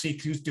of a backseat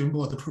because he was doing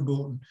more of the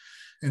promoting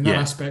in that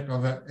aspect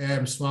of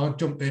it. So I would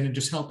jump in and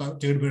just help out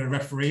doing a bit of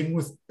refereeing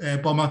with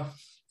Bomber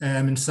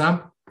and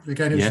Sam.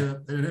 Again, he was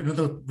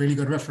another really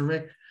good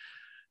referee.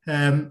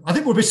 I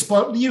think we're a bit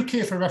spoiled in the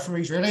UK for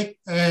referees, really.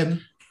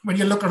 When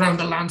you look around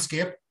the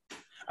landscape.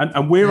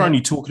 And we're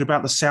only talking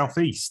about the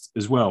Southeast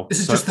as well. This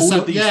is just the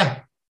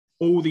South,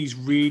 all these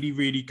really,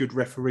 really good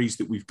referees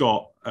that we've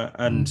got,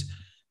 and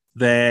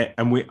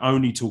we're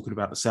only talking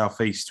about the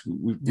Southeast.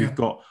 We've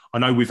got, I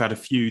know we've had a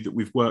few that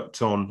we've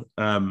worked on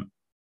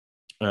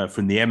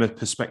from the Emma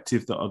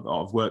perspective that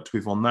I've worked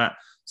with on that.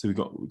 So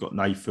we've got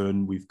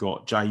Nathan, we've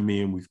got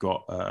Jamie, and we've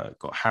got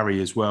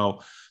Harry as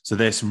well. So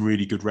there's some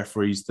really good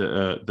referees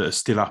that are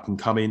still up and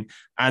coming.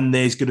 And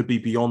there's going to be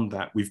beyond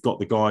that. We've got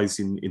the guys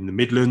in the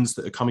Midlands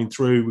that are coming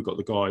through. We've got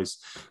the guys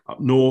up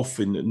north,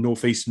 in the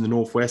northeast and the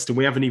northwest, and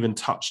we haven't even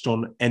touched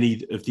on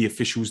any of the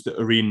officials that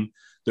are in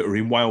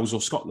Wales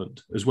or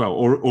Scotland as well,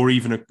 or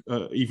even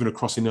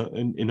across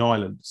in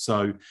Ireland.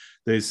 So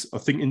there's, I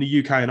think, in the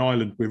UK and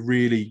Ireland, we're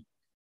really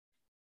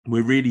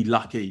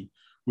lucky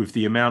with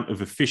the amount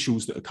of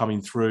officials that are coming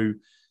through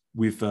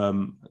with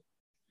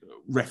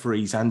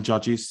referees and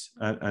judges.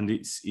 And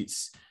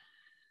it's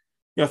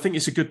I think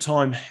it's a good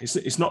time.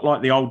 It's not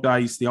like the old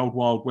days, the old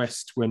Wild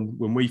West when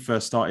we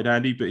first started,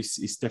 Andy, but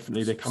it's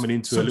definitely, they're coming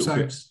into a little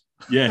bit.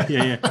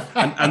 Yeah.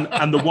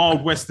 And the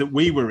Wild West that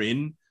we were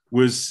in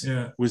was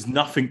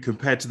nothing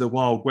compared to the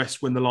Wild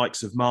West when the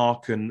likes of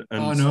Mark and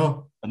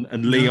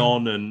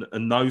Leon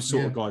and those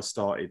sort of guys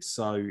started.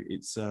 So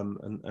it's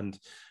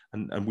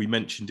and we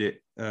mentioned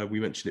it. We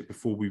mentioned it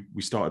before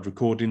we started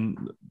recording.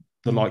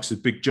 The likes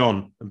of Big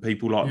John and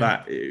people like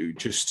that.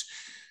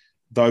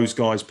 Those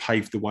guys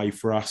paved the way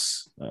for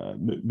us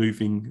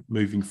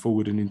moving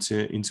forward and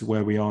into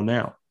where we are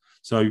now.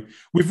 So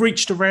we've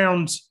reached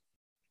around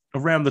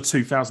around the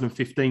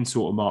 2015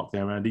 sort of mark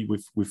there, Andy,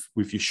 with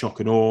your shock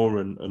and awe,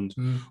 and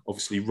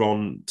obviously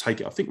Ron I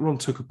think Ron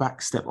took a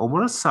back step. I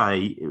want to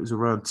say it was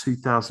around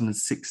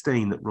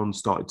 2016 that Ron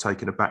started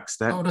taking a back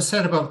step. I would have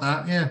said about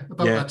that,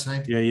 that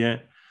time. Yeah.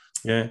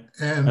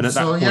 And at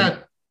so, that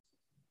point,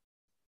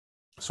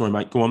 sorry,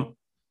 mate, go on.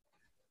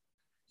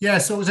 Yeah,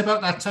 so it was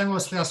about that time,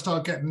 obviously, I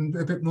started getting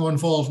a bit more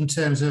involved in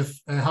terms of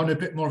having a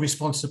bit more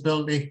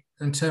responsibility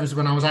in terms of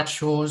when I was at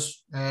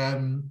shows. I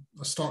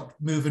started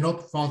moving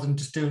up rather than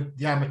just doing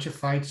the amateur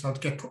fights.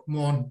 I'd get put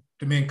more on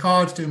the main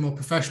cards, doing more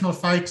professional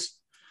fights.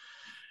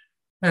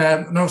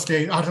 And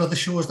obviously, I had other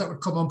shows that would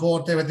come on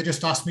board there where they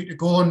just asked me to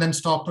go and then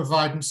start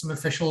providing some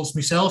officials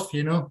myself,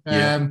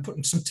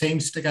 putting some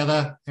teams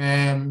together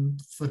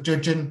for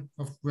judging.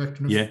 I've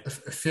worked on a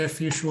fair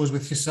few shows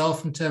with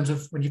yourself in terms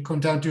of when you come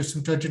down, do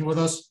some judging with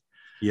us.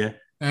 Yeah.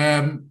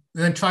 And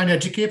then try and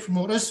educate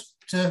promoters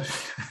to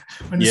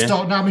when you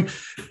start now. I mean,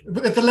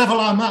 at the level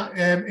I'm at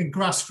in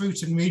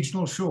grassroots and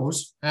regional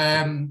shows,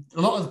 a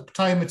lot of the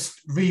time it's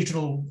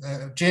regional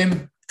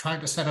gym trying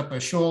to set up a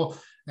show.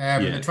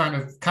 They're trying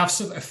to have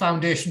a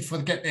foundation for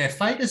get their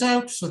fighters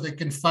out so they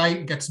can fight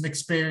and get some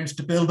experience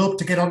to build up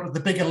to get onto the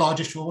bigger,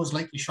 larger shows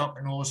like your Shock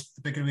and Awe,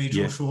 the bigger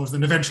regional shows,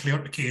 then eventually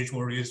onto Cage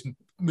Warriors and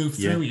move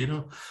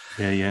through, But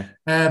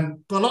a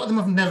lot of them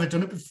have never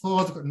done it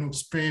before. They've got no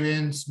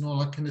experience and all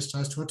that kind of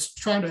stuff. So it's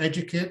trying to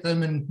educate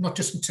them, and not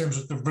just in terms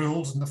of the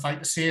rules and the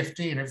fighter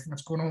safety and everything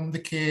that's going on in the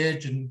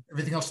cage and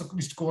everything else that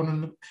needs to go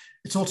on.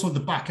 It's also the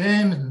back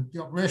end and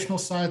the operational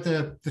side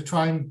to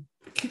try and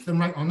keep them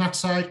right on that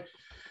side.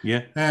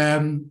 Yeah.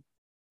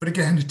 But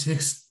again, it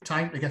takes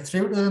time to get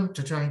through to them,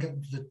 to try and get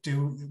them to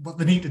do what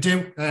they need to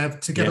do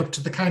to get up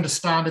to the kind of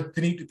standard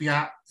they need to be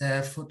at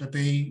for it to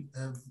be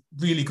a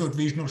really good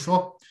regional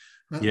show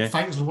that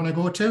fighters will want to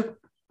go to.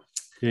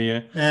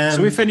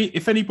 So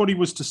if anybody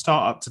was to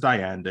start up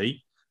today,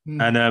 Andy,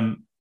 and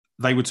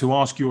they were to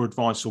ask your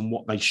advice on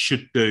what they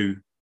should do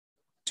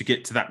to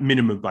get to that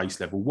minimum base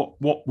level,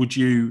 what would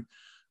you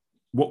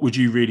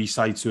really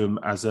say to them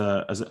as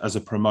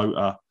a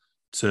promoter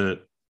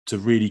to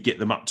really get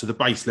them up to the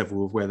base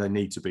level of where they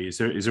need to be? Is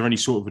there any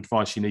sort of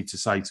advice you need to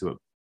say to them?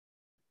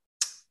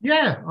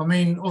 Yeah, I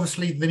mean,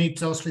 obviously they need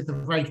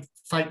the right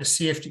fighter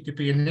safety to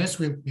be in this.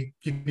 You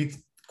need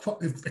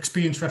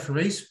experienced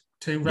referees,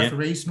 2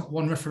 referees, not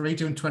 1 referee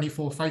doing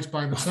 24 fights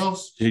by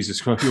themselves.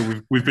 Jesus Christ,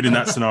 we've been in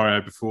that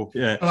scenario before.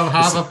 Yeah,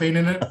 I've been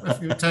in it a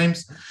few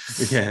times.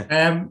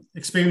 Yeah,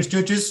 experienced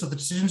judges, so the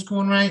decision's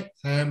going right.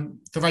 The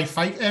right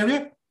fight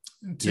area.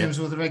 In terms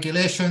of the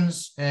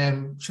regulations,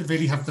 should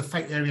really have the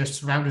fight area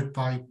surrounded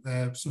by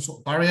some sort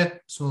of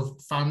barrier, so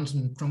fans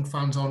and drunk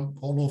fans on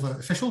all over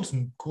officials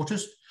and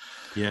coaches.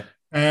 Yeah.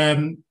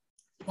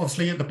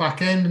 Obviously, at the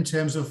back end, in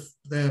terms of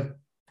the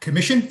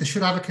commission, they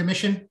should have a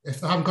commission.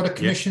 If they haven't got a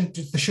commission,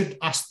 they should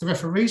ask the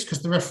referees,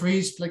 because the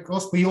referees, like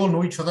us, we all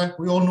know each other.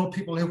 We all know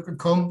people who can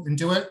come and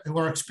do it, who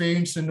are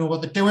experienced and know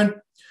what they're doing.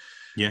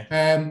 Yeah.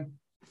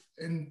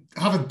 And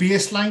have a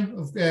baseline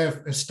of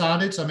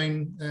standards. I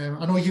mean,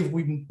 I know you've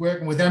been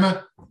working with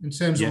Emma in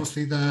terms of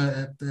obviously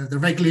the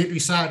regulatory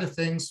side of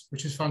things,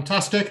 which is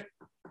fantastic.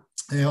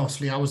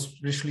 Obviously, I was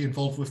initially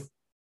involved with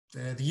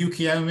the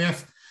UK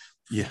MMF.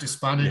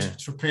 Disbanded.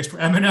 It's replaced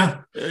with Emma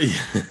now.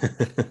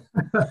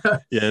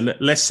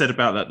 Less said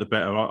about that, the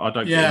better. I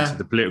don't get into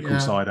the political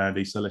side,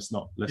 Andy, so let's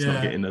not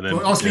get into them.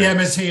 But obviously,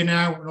 Emma's here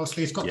now, and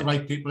obviously, it's got the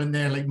right people in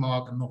there, like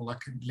Mark and all that,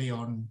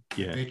 Leon,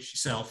 Bitch,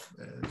 yourself,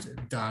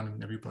 Dan,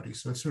 and everybody.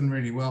 So it's done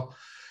really well.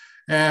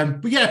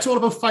 But it's all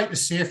about fighter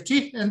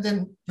safety, and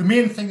then the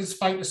main thing is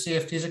fighter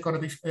safety. Is it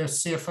going to be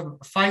safe for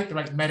the fight? The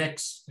right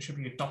medics. There should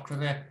be a doctor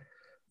there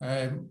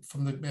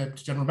from the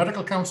General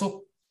Medical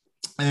Council.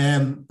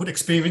 But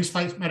experienced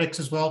fight medics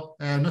as well,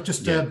 not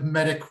just a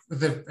medic with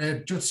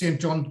the St.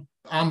 John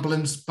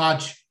ambulance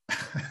badge.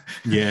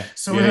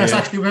 Someone that's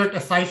actually worked a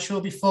fight show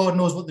before,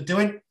 knows what they're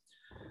doing.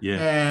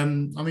 I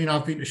mean,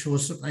 I've been to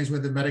shows sometimes where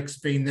the medics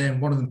have been there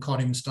and one of them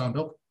can't even stand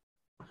up.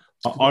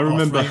 I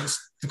remember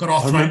they've got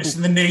arthritis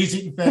in the knees,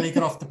 you can barely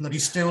get off the bloody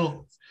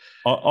stool.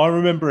 I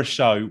remember a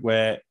show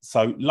where,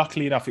 so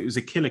luckily enough, it was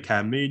a killer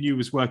cam. Me and you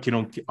was working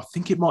on, I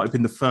think it might have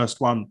been the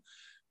first one.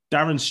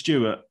 Darren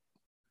Stewart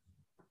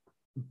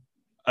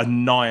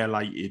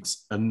annihilated.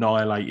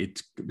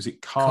 Was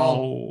it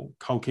Carl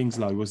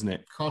Kingslow, wasn't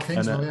it? Carl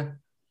Kingslow,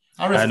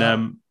 it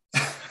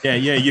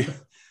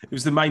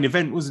was the main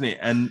event, wasn't it?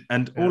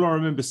 And all I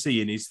remember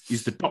seeing is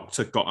the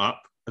doctor got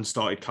up and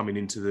started coming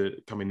into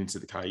the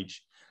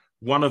cage.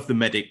 One of the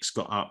medics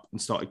got up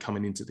and started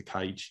coming into the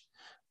cage,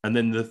 and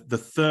then the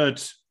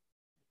third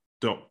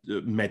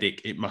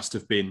medic, it must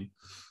have been,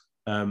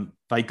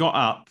 they got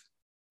up,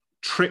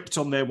 tripped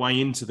on their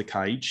way into the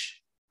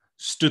cage,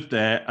 stood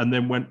there, and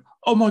then went,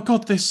 "Oh my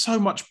God, there's so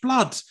much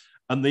blood."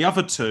 And the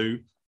other 2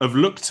 have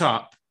looked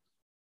up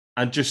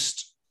and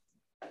just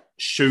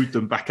shooed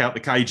them back out the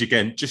cage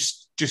again.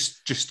 Just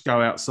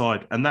go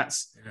outside. And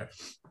that's, I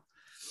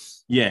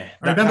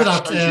remember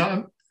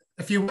that.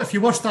 If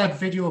you watch that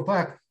video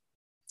back,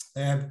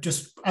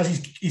 just as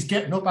he's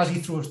getting up, as he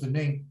throws the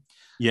knee,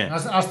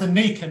 as the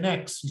knee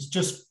connects, he's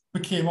just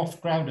became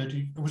off grounded.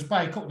 It was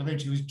by a couple of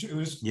inches. It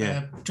was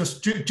Yeah.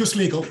 just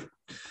legal.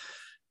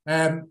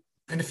 And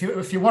if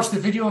you watch the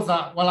video of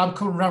that while I'm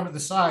coming around to the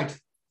side,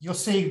 you'll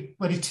see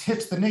when he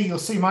hits the knee, you'll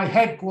see my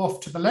head go off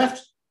to the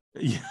left.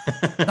 Yeah.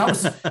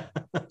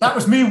 That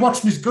was me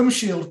watching his gum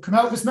shield come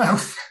out of his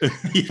mouth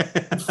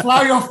and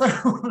fly off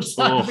the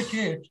side of the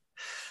cage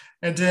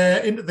and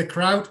into the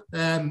crowd.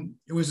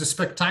 It was a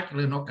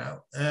spectacular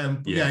knockout.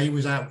 He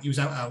was out. He was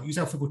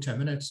out for about 10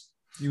 minutes.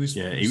 He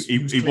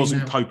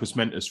wasn't Copus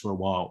Mentis for a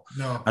while.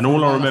 No, and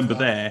all I remember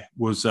there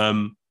was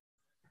some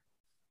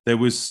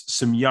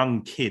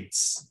young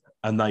kids,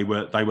 and they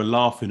were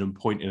laughing and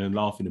pointing and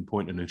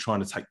trying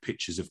to take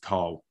pictures of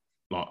Carl,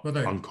 like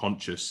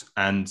unconscious.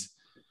 And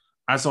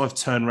as I've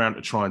turned around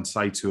to try and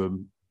say to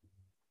him,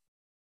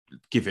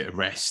 give it a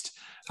rest,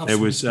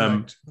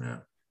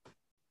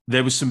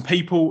 there was some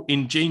people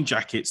in jean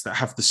jackets that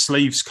have the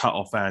sleeves cut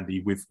off,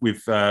 Andy, with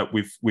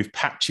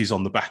patches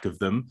on the back of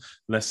them.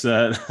 May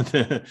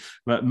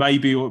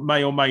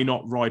or may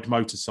not ride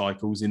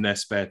motorcycles in their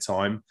spare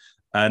time,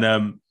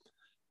 and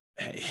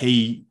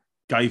he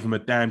gave them a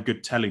damn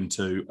good telling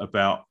to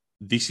about,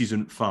 this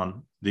isn't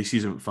fun, this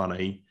isn't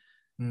funny.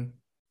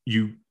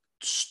 You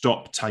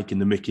stop taking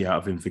the mickey out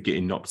of him for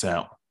getting knocked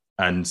out.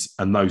 And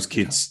those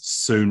kids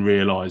soon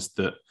realised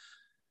that,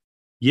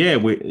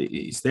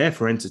 it's there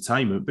for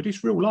entertainment, but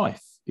it's real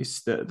life.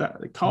 It's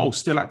that Carl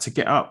still had to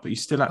get up. He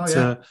still had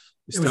to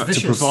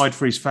provide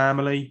for his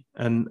family.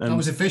 And it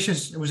was a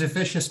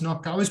vicious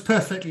knockout. It was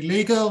perfectly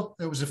legal.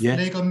 It was a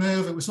legal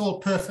move. It was all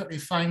perfectly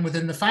fine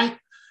within the fight.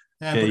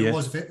 But it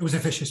was a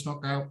vicious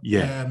knockout.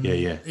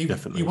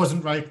 Definitely. He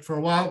wasn't right for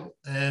a while.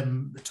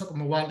 It took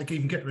him a while to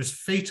even get to his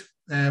feet,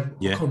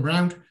 come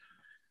round.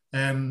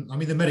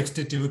 The medics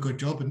did do a good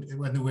job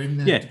when they were in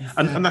there. Yeah,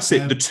 and that's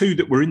it. The two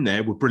that were in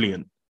there were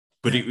brilliant.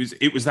 But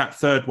it was that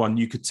third one,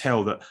 you could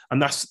tell that,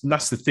 and that's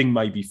the thing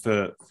maybe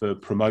for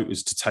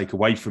promoters to take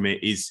away from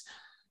it is,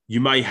 you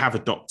may have a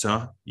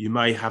doctor, you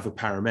may have a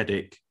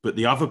paramedic, but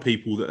the other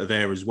people that are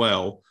there as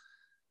well,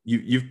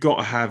 you've got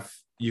to have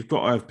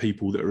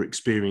people that are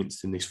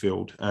experienced in this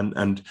field.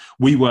 And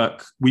we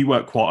work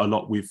quite a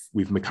lot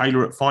with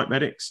Michaela at Fight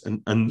Medics,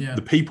 and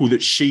the people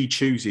that she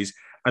chooses,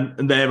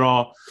 and there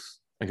are,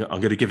 I'm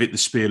going to give it the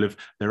spiel of,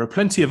 there are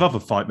plenty of other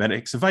Fight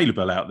Medics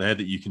available out there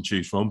that you can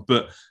choose from,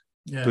 but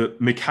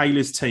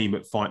Michaela's team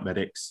at Fight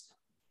Medics,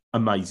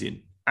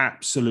 amazing.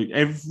 Absolutely.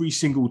 Every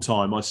single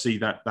time I see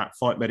that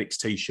Fight Medics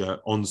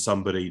t-shirt on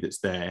somebody that's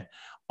there,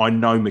 I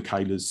know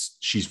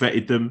she's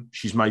vetted them.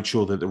 She's made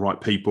sure they're the right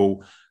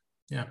people.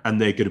 Yeah.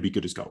 And they're going to be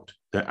good as gold.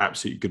 They're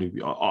absolutely going to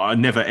be. I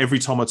never, every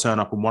time I turn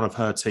up and one of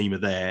her team are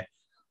there,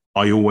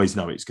 I always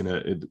know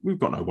we've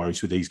got no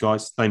worries with these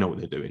guys. They know what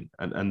they're doing.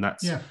 And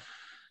that's,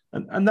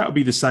 and that would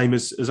be the same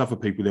as other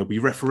people. There'll be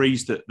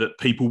referees that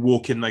people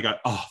walk in and they go,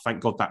 oh, thank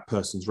God that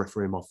person's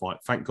refereeing my fight.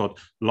 Thank God.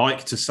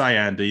 Like to say,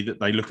 Andy, that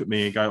they look at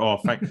me and go, oh,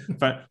 thank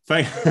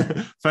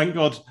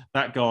God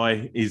that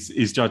guy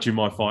is judging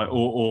my fight,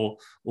 or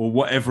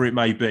whatever it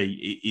may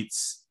be.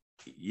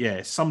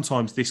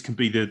 Sometimes this can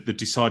be the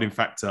deciding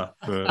factor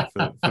for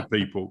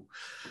people.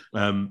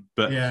 Michelle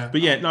and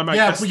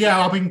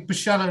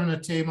her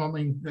team,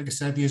 like I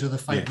said, these are the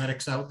Fight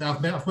Medics out there.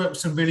 I've worked with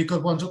some really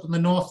good ones up in the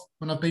north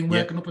when I've been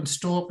working up in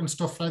Stoke and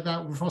stuff like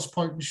that with Ross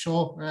Point and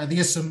Shaw.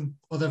 There's some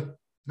other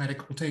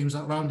medical teams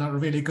around that are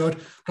really good.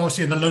 But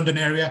obviously in the London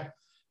area,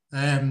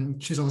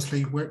 she's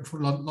obviously working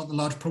for a lot of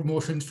large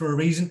promotions for a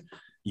reason.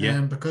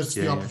 Because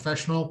they are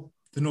professional.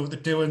 They know what they're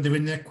doing. They're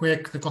in there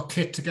quick. They've got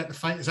kit to get the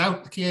fighters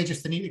out the cage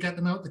if they need to get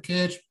them out the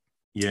cage.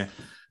 Yeah.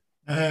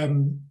 They're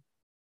in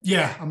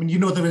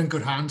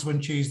good hands when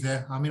she's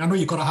there. I know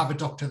you've got to have a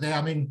doctor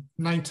there.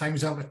 9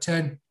 times out of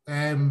 10,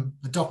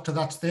 the doctor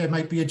that's there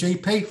might be a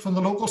GP from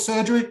the local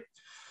surgery.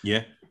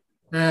 Yeah.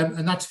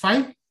 And that's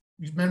fine.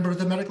 He's a member of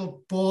the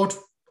medical board.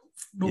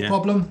 No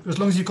problem. As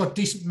long as you've got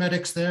decent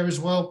medics there as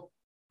well,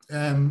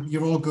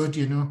 you're all good,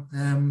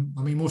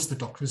 most of the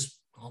doctors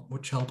aren't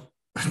much help.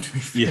 To be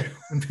fair,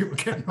 when people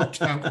get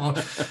knocked out or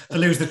they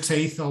lose their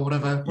teeth or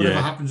whatever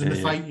happens in the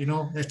fight,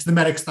 it's the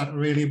medics that are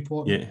really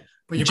important.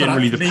 But you've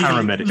generally got the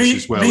paramedics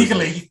as well.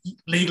 Legally,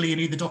 you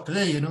need the doctor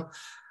there.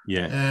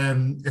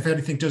 If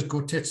anything does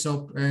go tits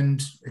up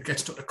and it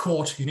gets to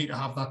court, you need to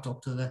have that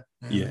doctor there.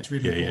 It's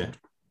really important.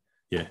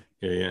 Yeah.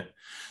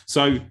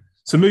 So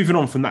moving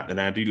on from that, then,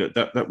 Andy, look,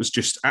 that was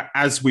just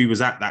as we was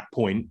at that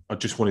point. I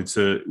just wanted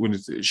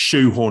to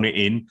shoehorn it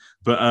in,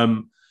 but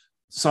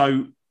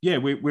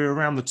we're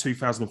around the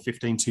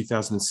 2015,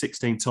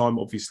 2016 time.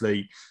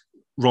 Obviously,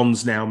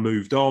 Ron's now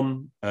moved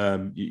on.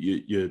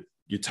 You're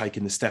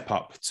taking the step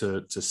up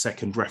to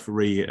second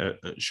referee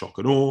at Shock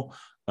and Awe.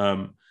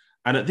 And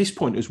at this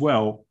point as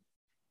well,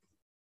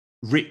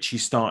 Rich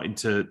is starting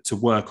to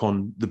work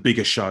on the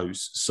bigger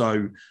shows.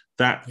 So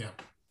that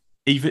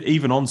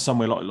even on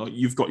somewhere like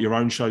you've got your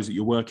own shows that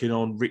you're working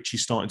on, Rich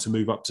is starting to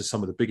move up to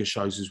some of the bigger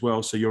shows as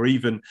well. So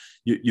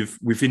you've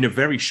within a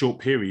very short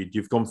period,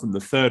 you've gone from the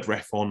third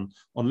ref on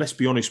let's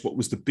be honest, what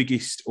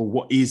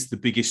is the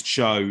biggest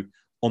show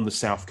on the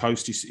South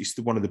Coast? It's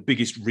one of the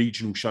biggest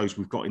regional shows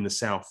we've got in the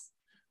South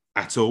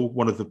at all.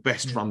 One of the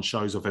best run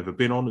shows I've ever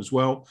been on as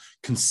well.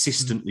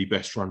 Consistently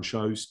best run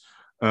shows.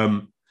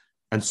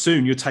 And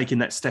soon you're taking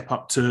that step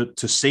up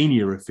to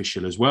senior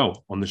official as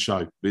well on the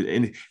show.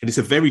 And it's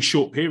a very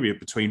short period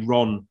between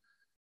Ron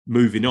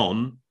moving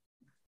on,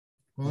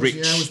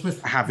 Rich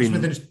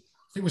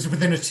it was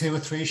within a 2 or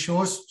 3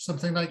 shows,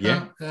 something like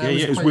that.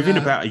 It was within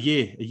about a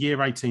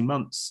year, 18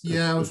 months.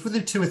 Yeah, it was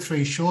within 2 or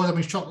 3 shows. I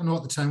mean, shocked to know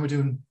at the time we're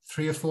doing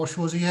 3 or 4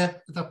 shows a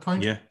year at that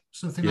point. Yeah.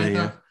 Something like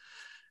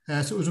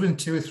that. So it was within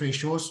 2 or 3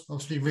 shows.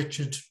 Obviously,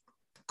 Richard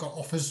got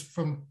offers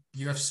from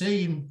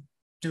UFC and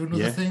doing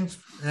other things.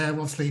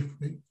 Obviously,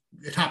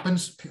 it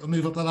happens. People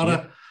move up the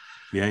ladder.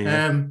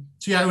 It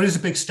is a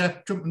big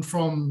step, jumping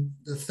from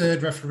the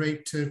 3rd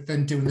referee to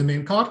then doing the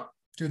main card,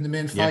 doing the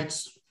main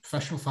fights,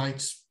 professional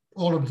fights,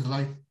 all of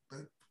them.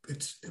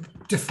 It's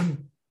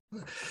different.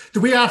 The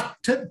way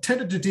I've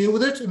tended to deal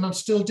with it, and I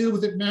still deal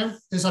with it now,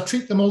 is I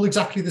treat them all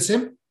exactly the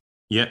same.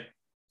 It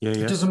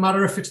doesn't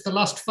matter if it's the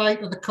last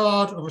fight of the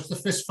card or it's the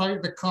first fight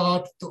of the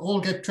card. They all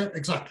get treated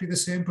exactly the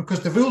same because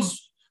the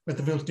rules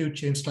do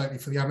change slightly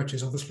for the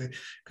amateurs, obviously,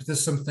 because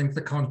there's some things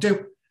they can't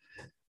do.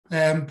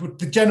 But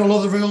the general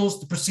other rules,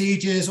 the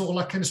procedures, all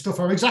that kind of stuff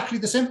are exactly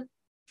the same.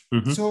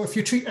 Mm-hmm. So if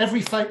you treat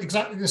every fight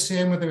exactly the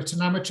same, whether it's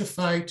an amateur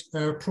fight,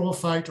 a pro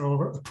fight,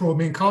 or a pro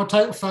main card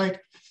title fight,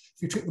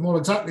 if you treat them all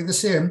exactly the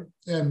same,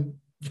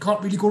 you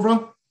can't really go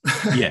wrong.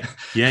 And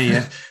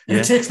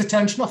it takes the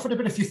tension off it a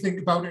bit if you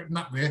think about it in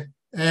that way.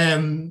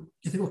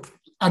 You think, well,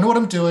 I know what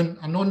I'm doing.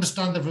 I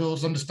understand the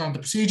rules, understand the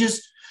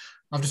procedures.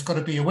 I've just got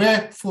to be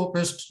aware,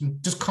 focused,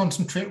 and just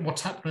concentrate on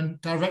what's happening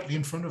directly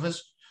in front of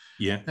us.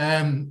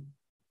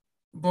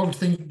 One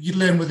thing you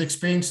learn with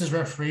experience as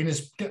refereeing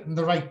is getting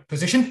the right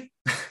position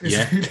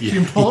is really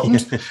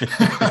important.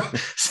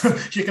 So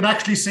you can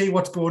actually see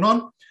what's going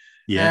on.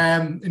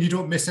 And you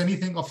don't miss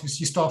anything. Obviously,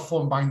 you start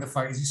falling behind the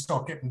fighters, you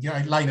start getting your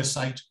line of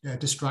sight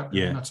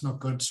distracted, and that's not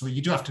good. So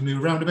you do have to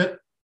move around a bit.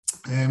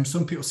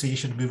 Some people say you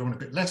should move around a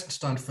bit less and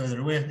stand further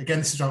away. Again,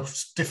 this is how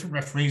different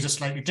referees are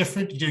slightly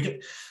different. You do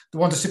get the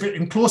ones that sit a bit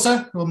in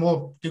closer, who are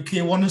more do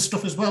K1 and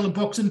stuff as well in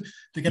boxing.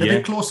 They get a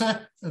bit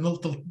closer and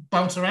they'll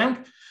bounce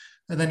around.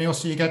 And then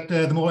you get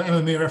the more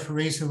MMA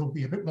referees who will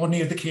be a bit more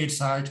near the cage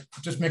side.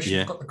 Just make sure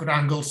you've got the good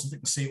angles so they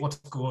can see what's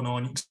going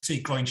on. You can see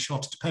groin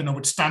shots depending on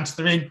which stance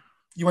they're in.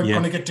 You might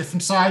want to get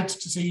different sides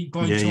to see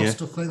groin shots,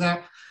 stuff like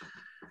that.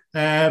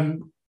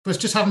 But it's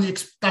just having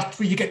that's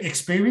where you get the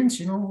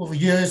experience, over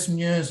years and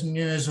years and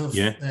years of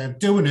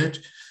doing it.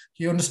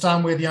 You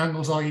understand where the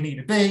angles are you need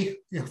to be.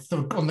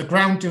 On the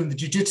ground doing the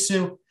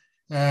jiu-jitsu.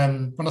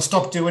 When I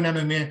stopped doing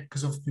MMA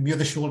because of my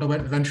other shoulder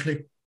went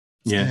eventually,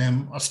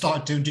 I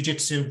started doing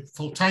jiu-jitsu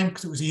full time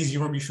because it was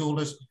easier on my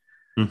shoulders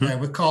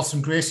with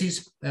Carlson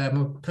Gracie's, a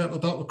purple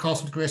belt with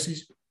Carlson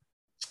Gracie's.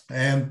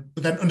 But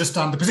then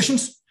understand the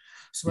positions.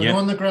 So when you're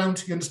on the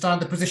ground, you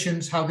understand the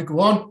positions, how they go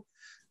on.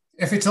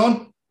 If it's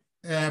on,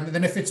 and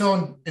then if it's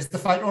on, is the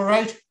fight all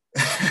right?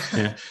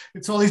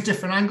 It's all these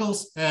different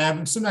angles.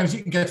 And sometimes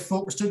you can get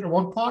focused into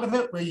one part of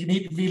it where you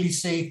need to really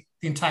see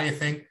the entire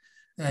thing.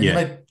 You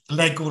might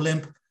leg go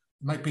limp. It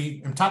might be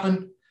him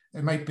tapping.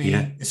 It might be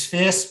his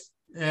face.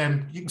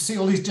 You can see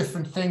all these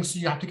different things. So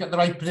you have to get the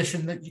right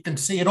position that you can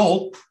see it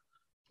all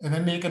and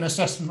then make an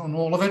assessment on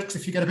all of it. Because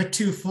if you get a bit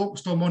too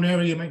focused on one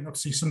area, you might not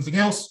see something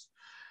else.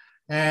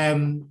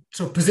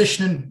 So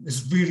positioning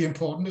is really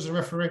important as a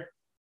referee.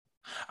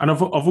 And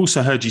I've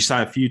also heard you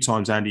say a few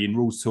times, Andy, in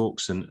rules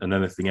talks and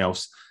anything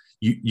else,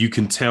 you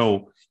can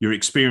tell you're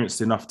experienced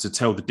enough to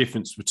tell the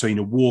difference between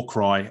a war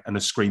cry and a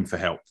scream for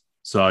help.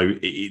 So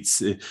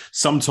it's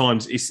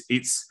sometimes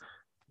it's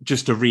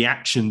just a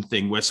reaction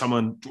thing where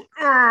someone,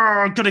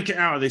 I've got to get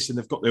out of this, and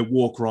they've got their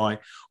war cry,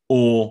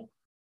 or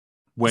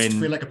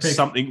when like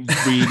something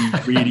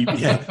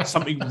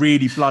something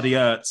really bloody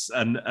hurts,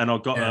 and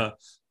I've got to.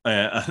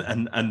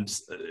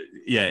 It's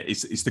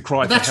the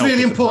cry. That's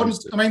really important.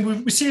 I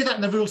mean, we see that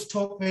in the rules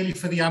talk really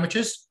for the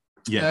amateurs.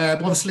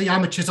 Obviously,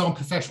 amateurs aren't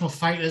professional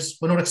fighters.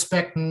 We're not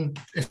expecting,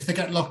 if they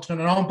get locked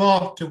in an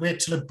armbar, to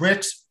wait till it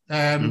breaks.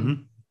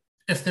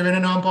 If they're in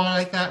an armbar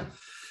like that,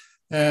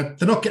 they're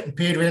not getting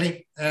paid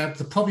really.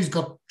 They probably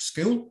got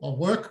school or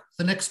work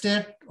the next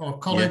day, or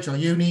college or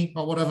uni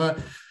or whatever,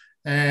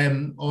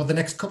 or the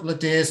next couple of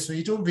days. So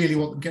you don't really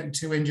want them getting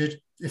too injured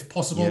if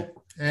possible.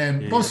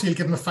 Obviously, you'll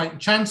give them a fighting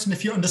chance, and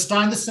if you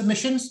understand the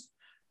submissions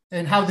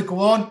and how they go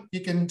on, you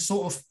can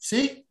sort of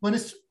see when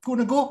it's going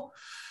to go.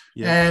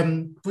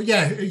 But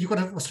you've got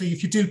to, obviously,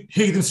 if you do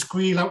hear them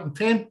squeal out in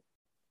pain,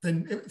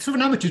 then through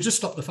an amateur, just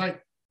stop the fight.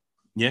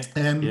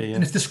 And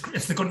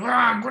if they're going,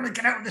 I'm going to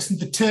get out of this, and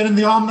they're turning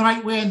the arm the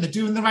right way, and they're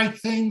doing the right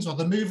things, or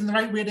they're moving the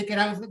right way to get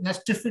out of it, and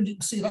that's different. You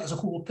can see that as a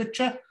whole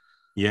picture.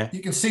 You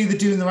can see they're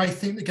doing the right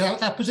thing to get out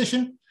of that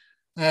position.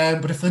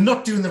 But if they're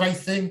not doing the right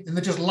thing and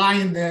they're just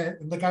lying there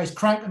and the guy's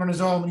cranking on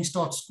his arm and he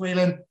starts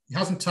squealing, he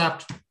hasn't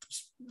tapped,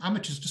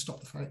 amateurs just stop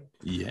the fight.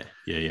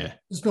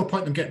 There's no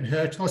point in them getting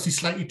hurt. Obviously,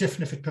 slightly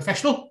different if it's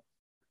professional.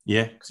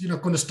 Because you're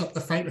not going to stop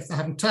the fight if they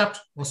haven't tapped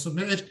or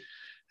submitted.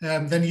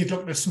 Then you'd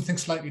look at something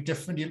slightly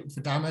different. You're looking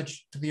for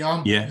damage to the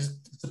arm. Is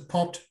it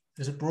popped?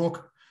 Is it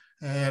broke?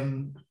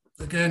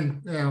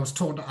 again, I was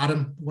talking to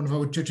Adam, one of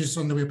our judges,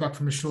 on the way back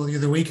from the show the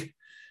other week.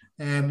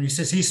 He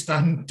says he's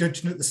standing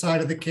judging at the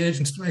side of the cage,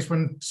 and sometimes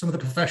when some of the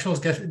professionals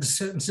get into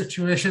certain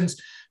situations,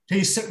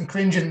 he's sitting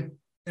cringing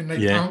and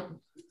like,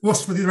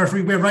 us with the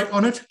referee, we're right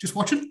on it, just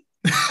watching.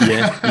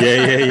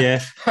 Yeah.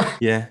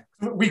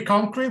 We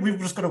can't create. We've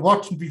just got to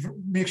watch and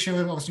make sure,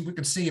 obviously, we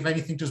can see if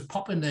anything does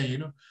pop in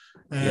there,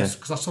 because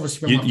that's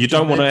obviously you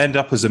don't want to end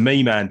up as a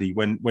meme, Andy,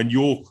 when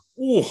you're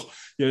I've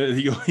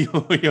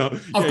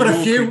got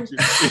a few.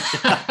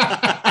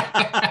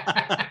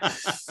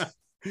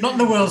 Not in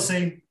the world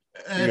scene,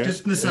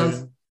 just in the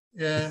south.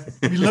 Yeah,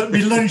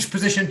 we lunge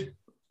position.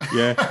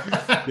 Yeah.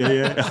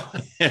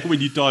 When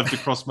you dived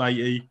across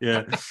matey,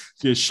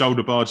 just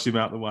shoulder barged him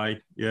out the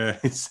way. Yeah,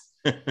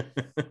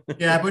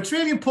 but it's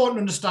really important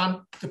to understand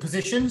the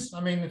positions.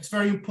 I mean, it's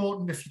very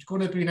important if you're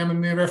going to be an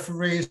MMA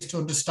referee is to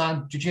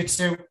understand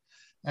jiu-jitsu,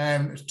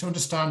 to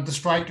understand the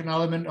striking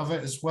element of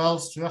it as well.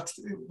 So that's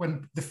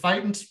when the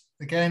fighting,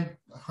 again,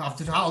 are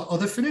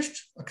they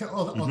finished?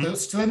 Are they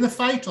still in the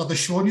fight? Are they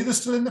showing you they're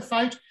still in the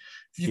fight?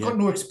 If you've got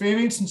no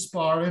experience in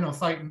sparring or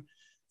fighting,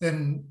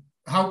 then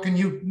how can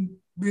you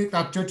make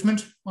that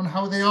judgment on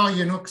how they are,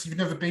 because you've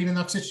never been in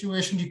that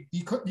situation.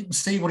 You can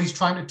see what he's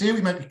trying to do.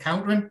 He might be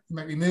countering, he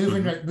might be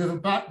moving, moving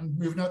back and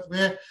moving out the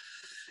way.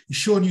 He's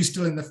showing you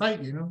still in the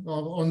fight,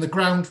 or on the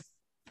ground.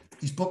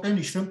 He's buckling,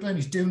 he's shrimpling,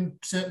 he's doing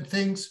certain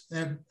things.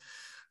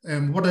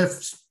 What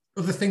if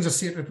other things I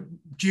see at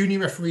junior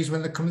referees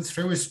when they're coming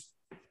through is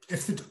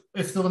if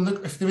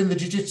they're in the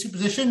jiu-jitsu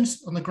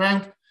positions on the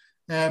ground,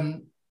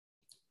 are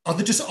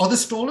they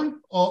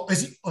stalling, or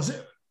is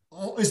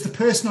the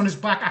person on his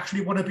back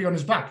actually want to be on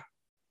his back?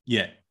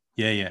 Yeah.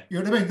 You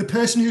know what I mean? The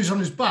person who's on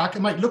his back,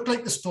 it might look like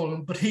they're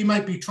stalling, but he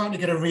might be trying to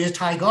get a raised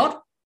high guard.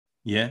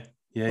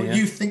 But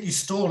you think he's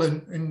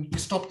stalling and you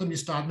stop them, you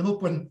stand them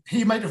up, when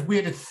he might have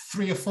waited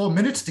 3 or 4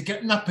 minutes to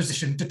get in that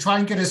position, to try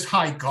and get his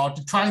high guard,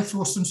 to try and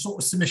throw some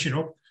sort of submission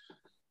up.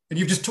 And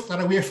you've just took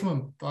that away from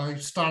him by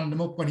standing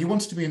him up when he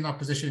wants to be in that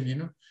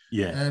position,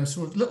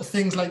 So little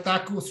things like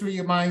that go through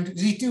your mind.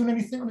 Is he doing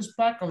anything on his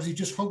back, or is he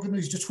just hugging him?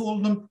 He's just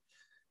holding him?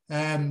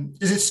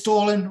 Is it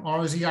stalling,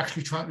 or is he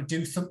actually trying to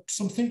do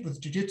something with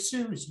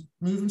jiu-jitsu? Is he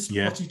moving?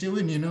 What's he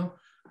doing,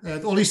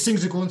 all these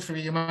things are going through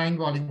your mind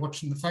while you're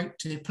watching the fight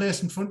take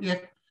place in front of you,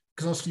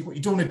 because obviously what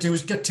you don't want to do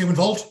is get too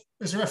involved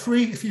as a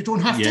referee if you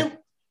don't have to.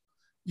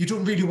 You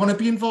don't really want to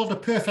be involved. A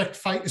perfect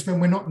fight is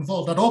when we're not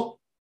involved at all.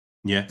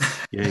 They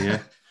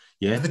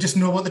just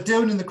know what they're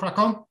doing and they crack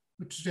on,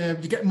 which you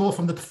get more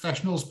from the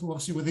professionals, but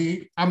obviously with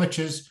the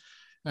amateurs,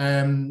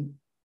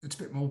 it's a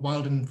bit more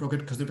wild and rugged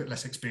because they're a bit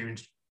less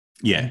experienced.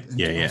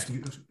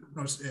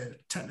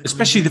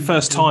 Especially the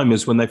first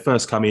timers when they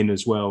first come in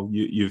as well.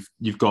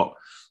 You've got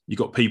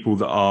people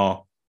that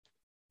are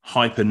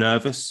hyper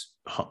nervous,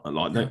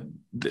 like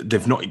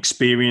they've not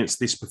experienced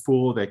this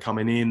before. They're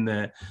coming in,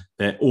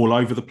 they're all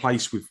over the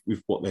place with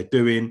what they're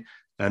doing,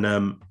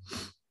 and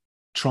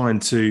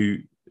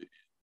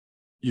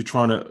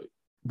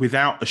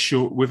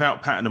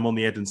without patting them on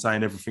the head and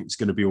saying everything's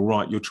going to be all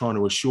right. You're trying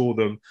to assure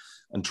them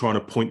and trying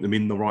to point them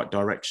in the right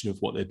direction of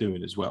what they're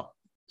doing as well.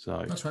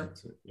 So that's right.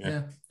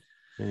 Yeah.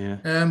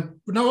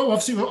 But no,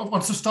 obviously,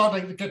 once I start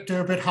to get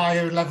to a bit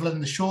higher level in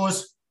the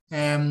shows,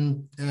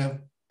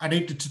 I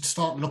needed to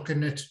start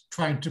looking at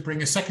trying to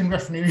bring a second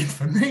referee in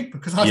for me,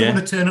 because I don't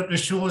want to turn up to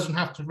shows and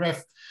have to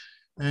ref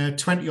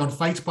 20 odd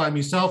fights by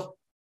myself.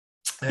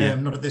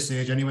 Not at this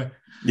age, anyway.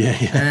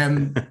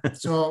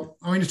 So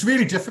I mean, it's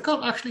really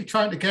difficult actually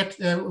trying to get.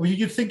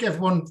 You'd think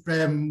everyone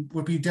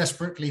would be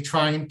desperately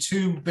trying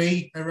to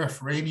be a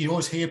referee, and you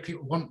always hear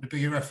people wanting to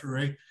be a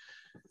referee.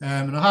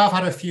 And I have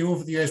had a few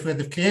over the years where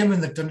they've came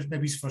and they've done it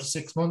maybe for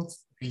 6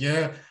 months, a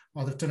year,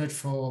 or they've done it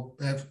for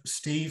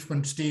Steve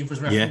when Steve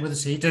was refereeing with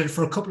us. He did it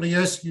for a couple of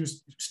years.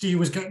 Steve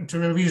was getting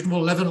to a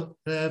reasonable level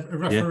of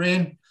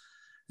refereeing.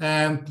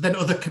 Then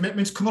other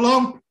commitments come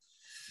along.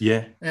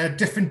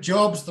 Different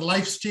jobs, the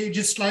life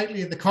changes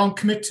slightly. They can't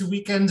commit to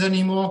weekends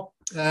anymore.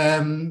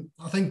 I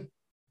think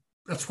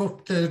that's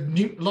what a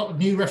lot of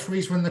new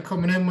referees, when they're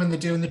coming in, when they're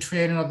doing the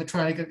training or they're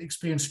trying to get the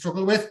experience,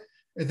 struggle with,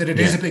 that it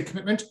is a big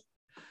commitment.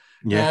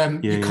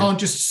 You can't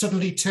just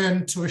suddenly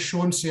turn to a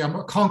show and say, I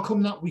can't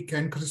come that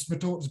weekend because it's my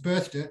daughter's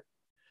birthday.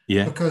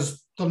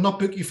 Because they'll not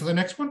book you for the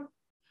next one.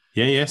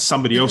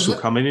 Somebody else will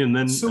come in and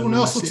then someone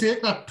else will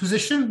take that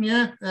position.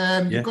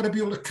 You've got to be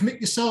able to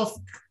commit yourself,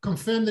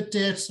 confirm the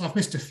dates. I've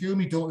missed a few of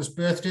my daughter's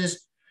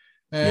birthdays,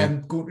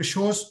 going to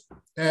shows,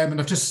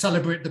 and I've just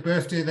celebrated the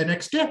birthday the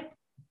next day.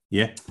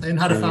 And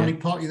had a family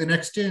party the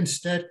next day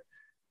instead.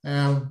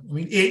 I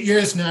mean, 8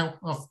 years now,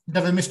 I've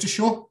never missed a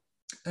show.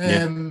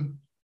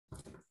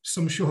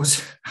 Some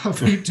shows I've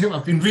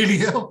been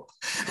really ill.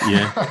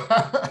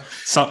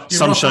 Some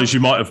shows you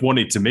might have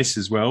wanted to miss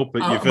as well,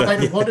 but I might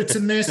have wanted to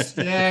miss.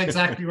 Yeah,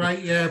 exactly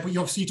right. But you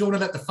obviously don't want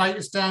to let the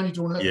fighters down. You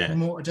don't want to let the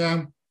promoter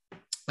down.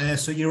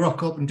 So you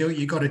rock up and do what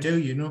you got to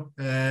do,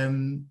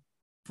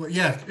 But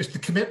it's the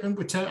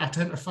commitment I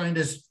tend to find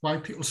is why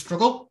people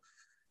struggle,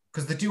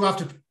 because they do have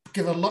to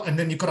give a lot, and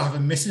then you've got to have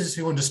a missus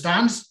who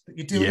understands that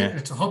you're doing it.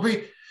 It's a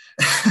hobby.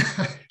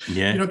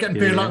 Yeah, You're not getting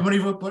paid a lot of money,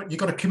 but you've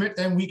got to commit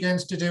them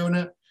weekends to doing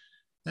it.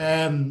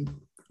 And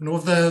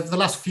over the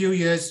last few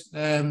years,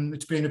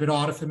 it's been a bit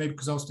harder for me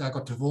because obviously I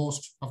got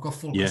divorced. I've got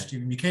full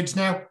custody of my kids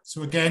now.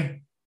 So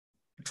again,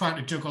 trying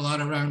to juggle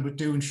that around with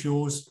doing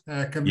shows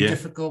can be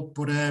difficult.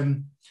 But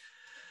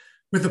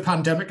with the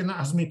pandemic, and that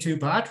hasn't been too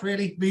bad,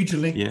 really,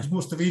 regionally, because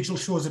most of the regional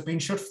shows have been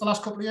shut for the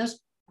last couple of years.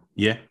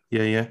 Yeah,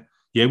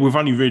 we've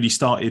only really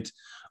started.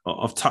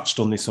 I've touched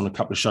on this on a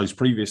couple of shows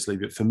previously,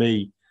 but for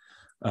me,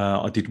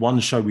 I did one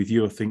show with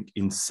you, I think,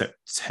 in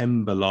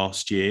September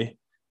last year.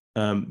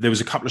 There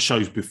was a couple of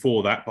shows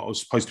before that, but I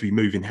was supposed to be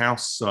moving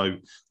house, so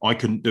I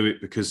couldn't do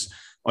it because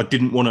I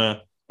didn't want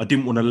to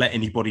let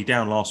anybody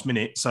down last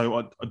minute. So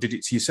I did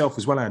it to yourself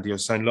as well, Andy. I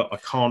was saying, look, I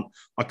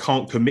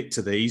can't commit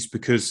to these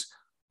because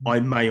I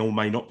may or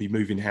may not be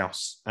moving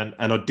house, and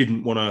I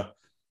didn't want to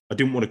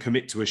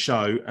commit to a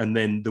show and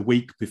then the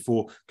week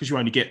before, because you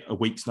only get a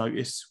week's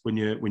notice when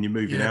you're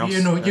moving house.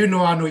 I know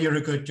you're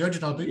a good judge,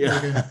 and I'll beat you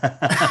again.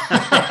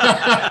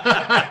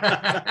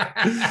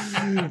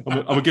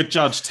 I'm a good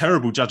judge,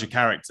 terrible judge of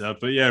character,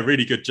 but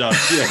really good judge.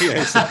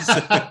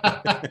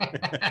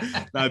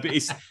 No, but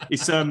it's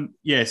So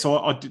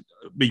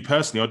me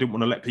personally, I didn't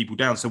want to let people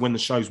down. So when the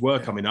shows were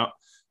coming up,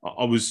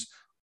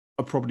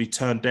 I probably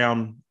turned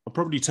down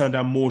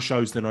more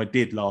shows than I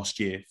did last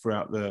year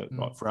throughout the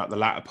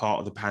latter part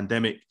of the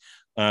pandemic,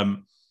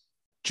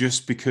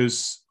 just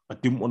because I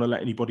didn't want to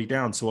let anybody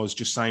down. So I was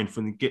just saying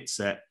from the get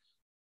set,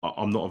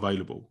 I'm not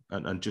available,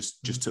 and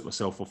just took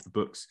myself off the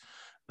books.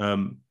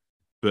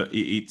 But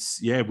we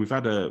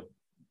had a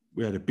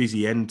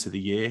busy end to the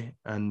year,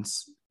 and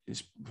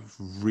it's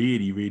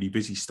really, really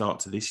busy start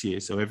to this year.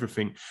 So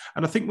everything,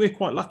 and I think we're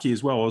quite lucky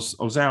as well. I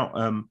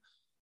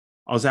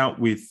was out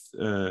with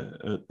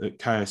at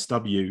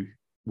KSW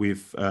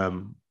with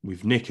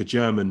Nick, a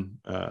German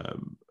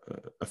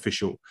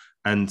official,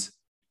 and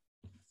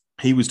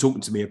he was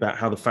talking to me about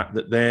how the fact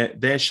that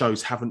their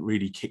shows haven't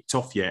really kicked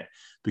off yet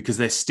because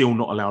they're still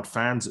not allowed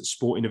fans at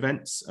sporting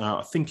events.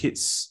 I think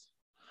it's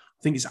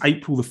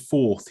April the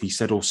 4th, he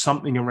said, or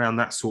something around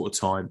that sort of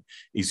time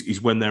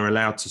is when they're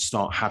allowed to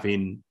start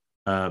having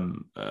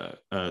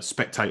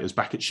spectators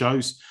back at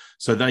shows.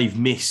 So they've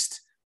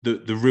missed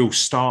the real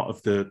start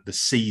of the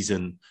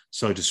season,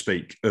 so to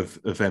speak,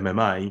 of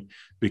MMA,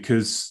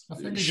 because I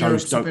think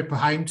shows a bit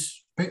behind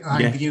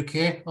the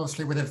UK,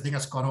 obviously, with everything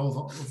that's gone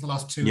over the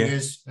last 2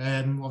 years.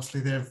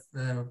 Obviously,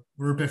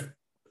 we're a bit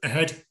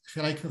ahead, if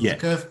you like, of the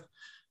curve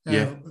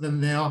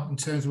than they are in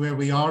terms of where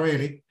we are,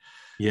 really.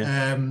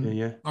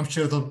 I'm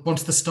sure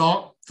once they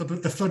start,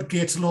 the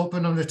floodgates will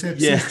open, and it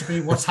seems to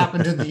be what's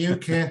happened in the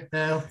UK.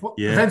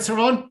 Events are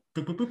on.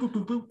 Boop, boop, boop,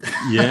 boop, boop,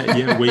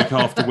 boop. Week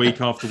after week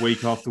after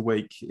week after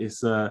week.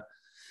 It's I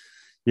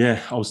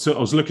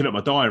was looking at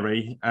my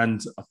diary,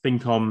 and I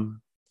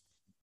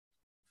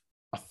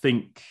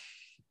think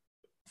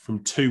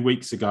from 2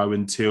 weeks ago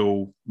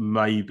until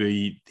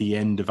maybe the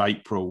end of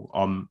April,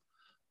 I'm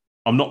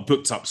not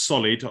booked up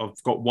solid.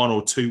 I've got 1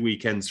 or 2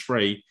 weekends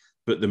free,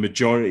 but the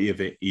majority of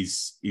it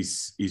is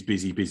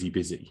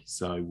busy.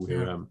 So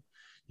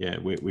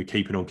we're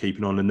keeping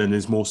on, and then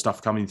there's more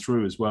stuff coming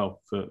through as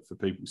well for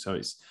people. So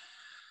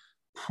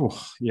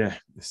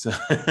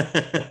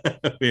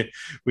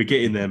we're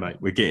getting there,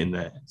 mate. We're getting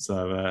there.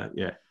 So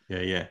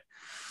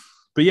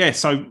But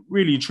so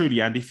really and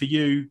truly, Andy, for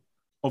you,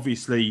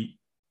 obviously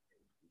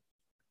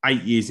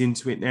 8 years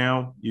into it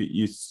now,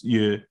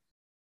 you're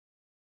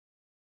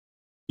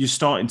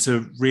starting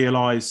to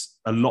realise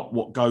a lot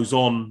what goes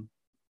on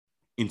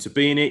into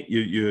being it.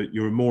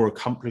 You're a more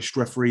accomplished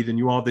referee than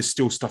you are. There's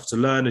still stuff to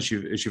learn, as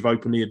you've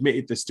openly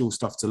admitted. There's still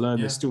stuff to learn.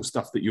 There's still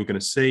stuff that you're going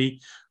to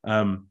see,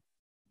 so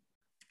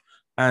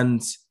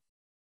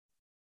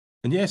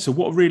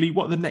what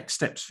are the next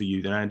steps for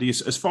you then, Andy,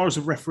 as far as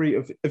a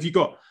referee? Have you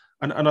got,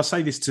 and I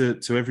say this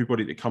to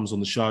everybody that comes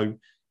on the show,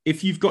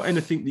 if you've got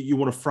anything that you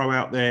want to throw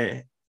out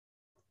there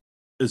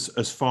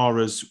as far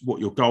as what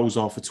your goals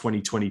are for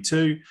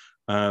 2022,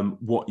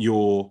 what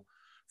you're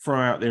throw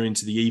out there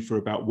into the ether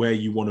about where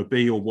you want to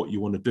be or what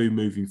you want to do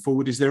moving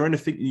forward. Is there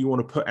anything that you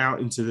want to put out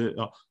into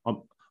the,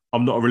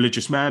 I'm not a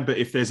religious man, but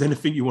if there's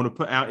anything you want to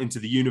put out into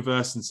the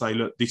universe and say,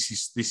 look, this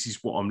is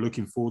what I'm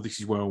looking for. This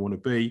is where I want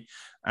to be.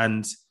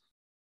 And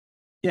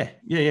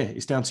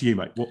it's down to you,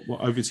 mate.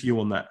 What over to you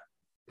on that?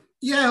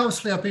 Yeah,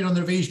 obviously I've been on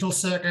the regional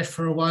circuit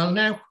for a while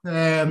now.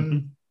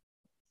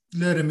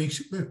 Getting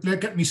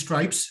me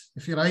stripes,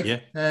 if you like.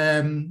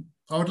 I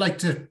would like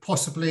to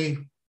possibly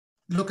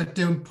look at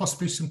doing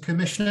possibly some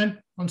commissioning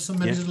on some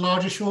of these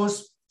larger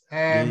shows.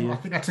 I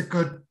think that's a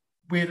good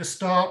way to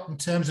start in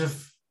terms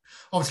of,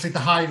 obviously, the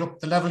higher up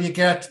the level you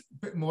get, a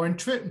bit more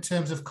into it in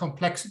terms of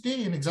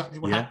complexity and exactly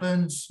what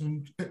happens,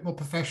 and a bit more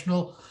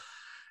professional.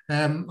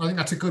 I think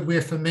that's a good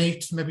way for me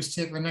to maybe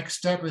take the next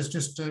step, is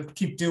just to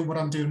keep doing what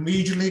I'm doing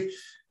regionally,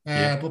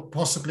 but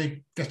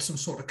possibly get some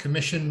sort of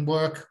commission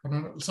work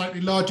on a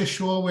slightly larger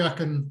show where I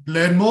can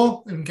learn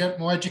more and get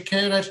more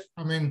educated.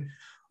 I mean,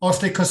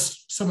 obviously,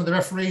 because some of the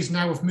referees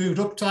now have moved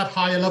up to that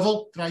higher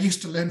level that I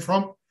used to learn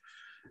from.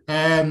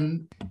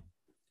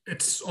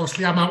 it's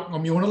obviously I'm out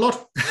on my own a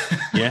lot.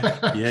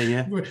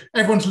 Yeah.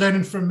 Everyone's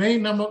learning from me,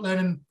 and I'm not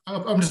learning.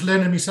 I'm just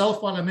learning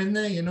myself while I'm in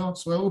there,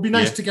 So it would be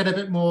nice to get a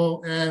bit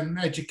more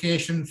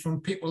education from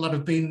people that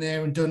have been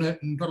there and done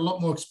it and got a lot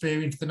more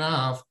experience than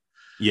I have.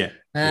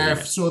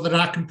 So that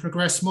I can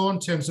progress more in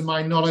terms of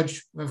my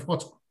knowledge of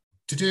what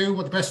to do,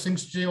 what the best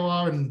things to do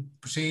are, and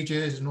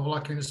procedures and all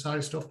that kind of side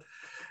of stuff.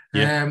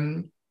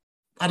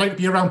 I'd like to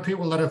be around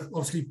people that are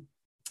obviously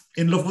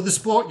in love with the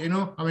sport,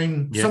 I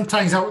mean,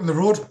 sometimes out on the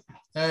road,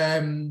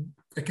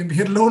 it can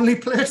be a lonely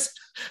place.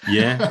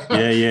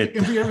 It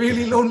can be a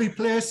really lonely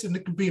place, and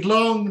it can be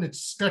long and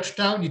it's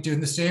stretched out and you're doing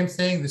the same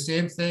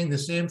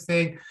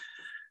thing.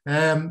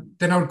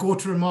 Then I would go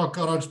to a Mark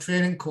Goddard's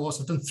training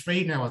course. I've done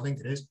 3 now, I think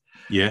it is.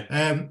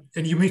 And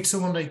you meet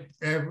someone like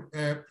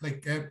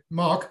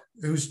Mark,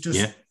 who's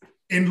just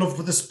in love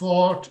with the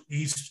sport.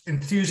 He's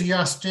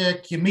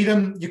enthusiastic. You meet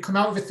him, you come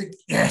out of it, think,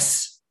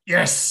 yes,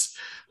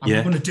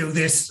 I'm going to do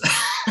this.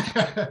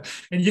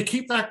 And you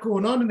keep that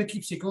going on, and it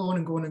keeps you going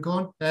and going and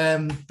going.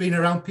 Being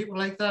around people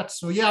like that.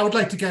 So I would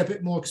like to get a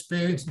bit more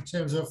experience in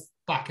terms of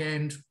back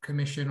end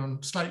commission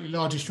on slightly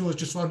larger shows,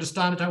 just to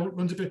understand how it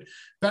runs a bit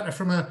better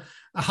from a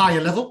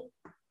higher level.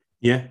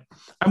 Yeah,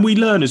 and we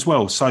learn as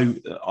well. So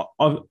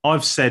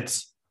I've said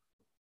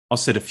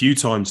a few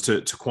times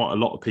to quite a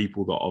lot of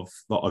people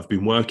that I've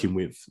been working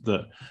with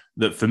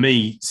that for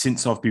me,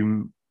 since I've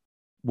been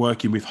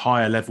working with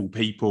higher level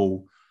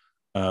people,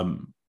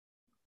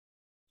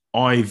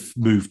 I've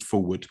moved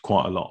forward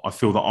quite a lot. I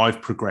feel that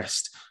I've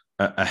progressed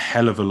a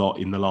hell of a lot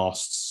in the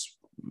last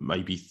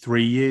maybe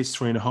 3 years,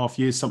 3.5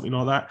 years, something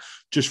like that.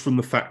 Just from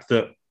the fact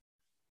that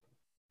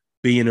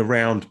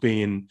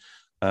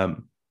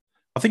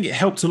I think it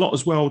helped a lot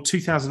as well.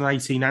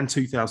 2018 and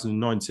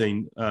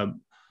 2019,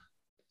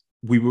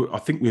 we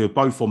were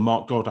both on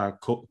Mark Goddard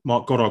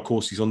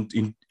courses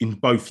in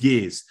both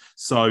years.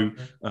 So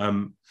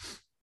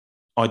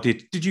I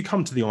did. Did you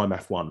come to the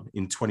IMAF one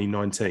in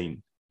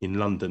 2019 in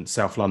London,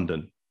 South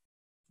London?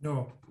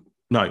 No.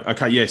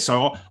 Okay. Yeah.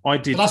 So I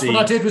did. Well, that's what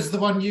I did. Was the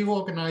one you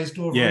organised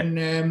over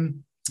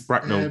in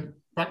Bracknell.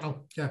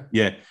 Bracknell.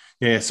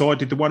 Yeah. So I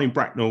did the one in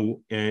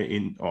Bracknell.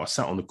 I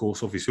sat on the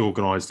course. Obviously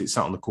organised it.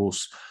 Sat on the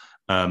course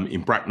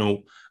in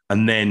Bracknell,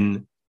 and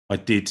then I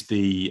did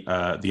the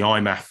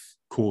IMAF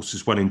course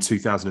as well in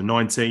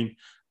 2019,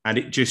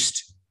 and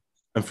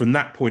from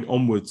that point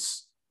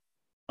onwards,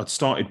 I'd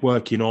started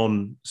working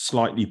on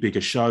slightly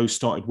bigger shows,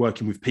 started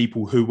working with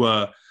people who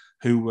were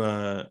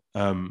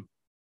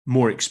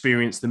more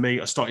experienced than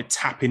me. I started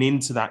tapping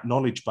into that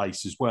knowledge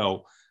base as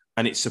well,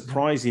 and it's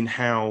surprising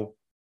how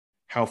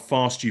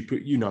fast you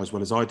put, as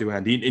well as I do,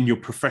 Andy, in your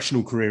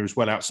professional career as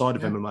well, outside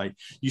of MMA,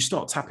 you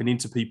start tapping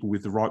into people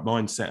with the right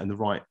mindset and the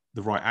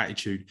right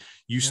attitude.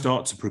 You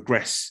start to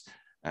progress,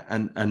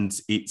 and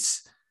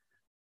it's,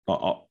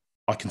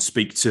 I can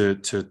speak to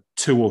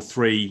 2 or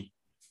 3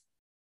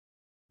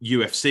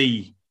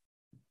 UFC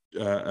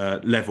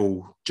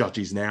level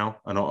judges now,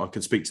 and I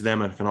can speak to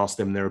them and I can ask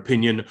them their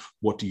opinion.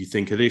 What do you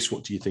think of this?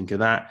 What do you think of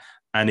that?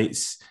 And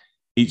it's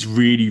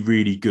really,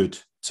 really good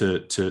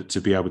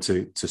to be able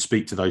to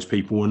speak to those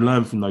people and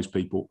learn from those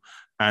people.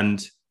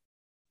 And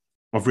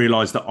I've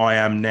realised that I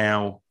am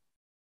now,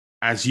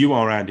 as you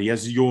are, Andy,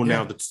 as you're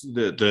now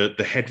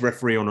the head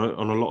referee on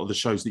a lot of the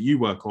shows that you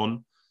work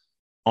on,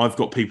 I've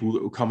got people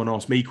that will come and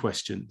ask me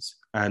questions.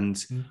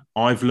 And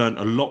I've learned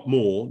a lot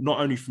more, not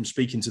only from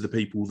speaking to the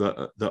people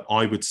that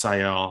I would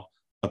say are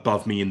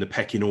above me in the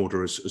pecking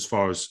order as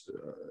far as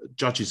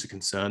judges are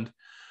concerned,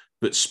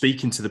 but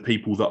speaking to the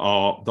people that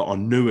are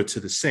newer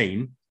to the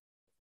scene,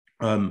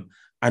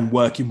 and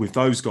working with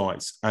those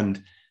guys,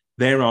 and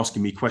they're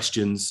asking me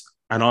questions,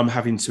 and I'm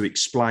having to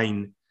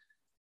explain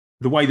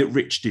the way that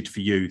Rich did for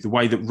you, the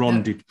way that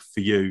Ron did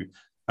for you,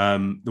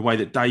 the way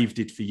that Dave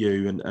did for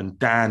you, and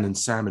Dan and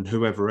Sam and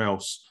whoever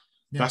else.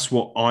 That's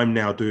what I'm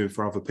now doing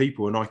for other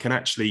people, and I can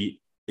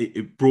actually,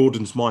 it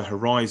broadens my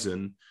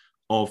horizon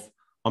of,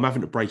 I'm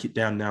having to break it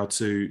down now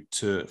to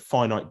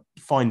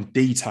find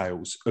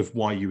details of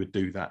why you would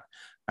do that,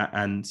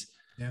 and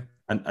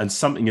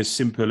something as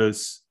simple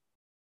as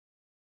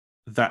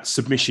that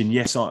submission.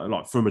 Yes,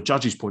 like from a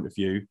judge's point of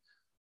view,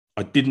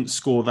 I didn't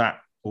score that,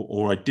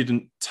 or I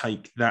didn't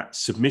take that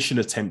submission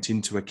attempt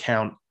into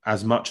account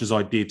as much as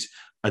I did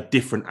a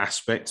different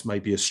aspect,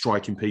 maybe a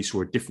striking piece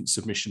or a different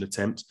submission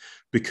attempt,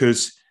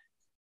 because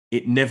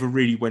it never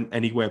really went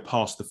anywhere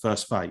past the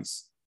first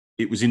phase.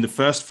 It was in the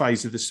first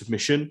phase of the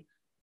submission,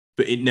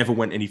 but it never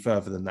went any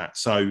further than that.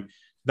 So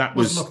that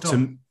was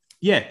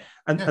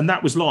and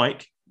that was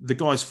like the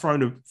guy's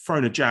thrown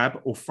a jab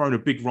or thrown a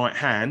big right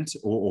hand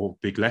or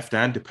big left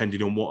hand,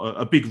 depending on what,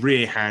 a big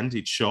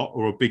rear-handed shot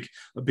or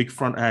a big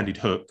front-handed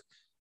hook,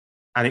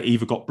 and it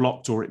either got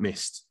blocked or it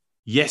missed.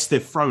 Yes,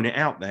 they've thrown it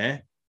out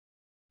there,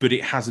 but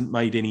it hasn't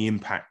made any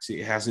impact.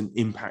 It hasn't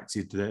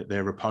impacted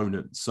their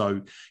opponent.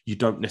 So you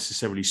don't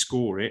necessarily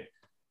score it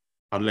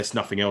unless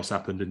nothing else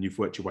happened and you've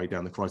worked your way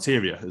down the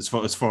criteria as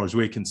far as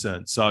we're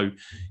concerned. So,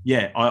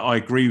 yeah, I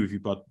agree with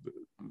you, bud.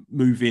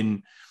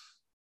 Moving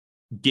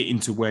getting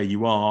to where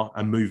you are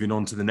and moving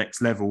on to the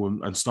next level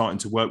and starting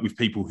to work with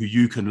people who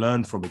you can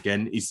learn from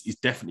again is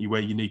definitely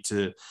where you need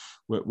to,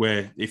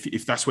 where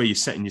if that's where you're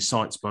setting your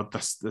sights, bud,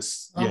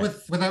 that's yeah.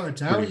 Without a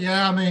doubt. Brilliant.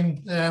 Yeah, I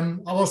mean,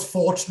 I was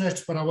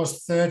fortunate when I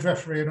was third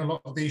referee in a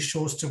lot of these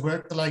shows to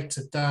work the likes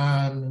of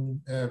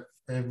Dan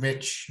and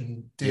Rich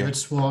and David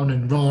Swan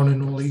and Ron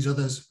and all these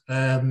others.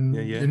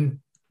 And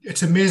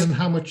it's amazing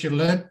how much you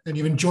learn and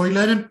you enjoy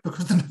learning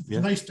because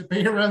they're nice to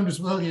be around as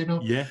well, you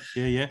know. Yeah.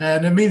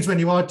 And it means when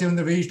you are doing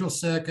the regional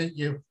circuit,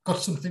 you've got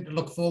something to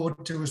look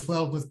forward to as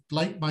well with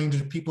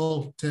like-minded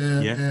people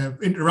to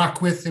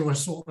interact with who are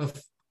sort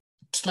of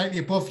slightly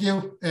above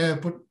you,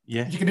 but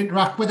you can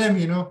interact with them,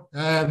 you know.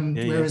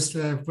 Whereas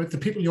with the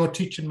people you're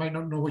teaching might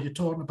not know what you're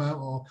talking about,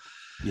 or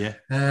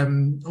I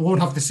won't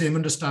have the same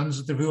understanding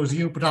of the rules as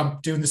you, but I'm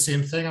doing the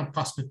same thing. I'm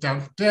passing it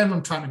down to them.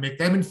 I'm trying to make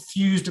them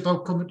enthused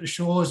about coming to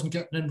shows and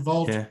getting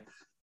involved.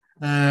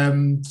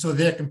 So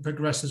they can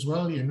progress as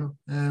well, you know.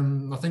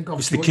 I think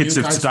obviously it's the kids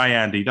of today,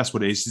 Andy. That's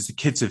what it is. It's the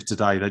kids of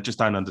today. They just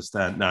don't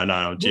understand. No,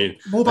 I'm kidding.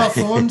 Mobile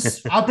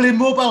phones. I blame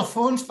mobile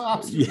phones for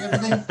absolutely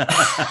everything.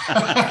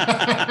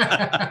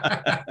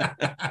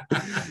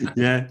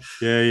 Yeah.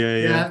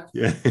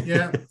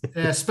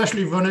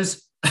 Especially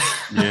runners.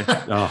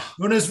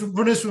 Runners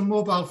with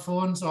mobile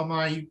phones are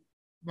my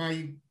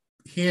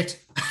hate.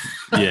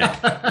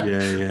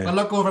 I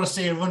look over and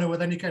see a runner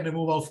with any kind of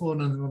mobile phone,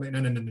 and I'm like,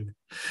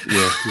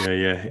 no.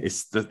 Yeah.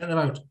 It's the. Get them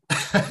out.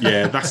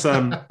 That's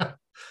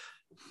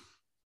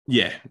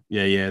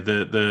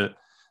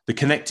The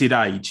connected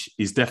age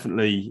is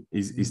definitely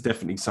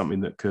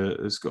something that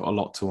has got a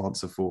lot to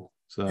answer for.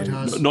 So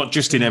not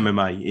just in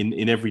MMA,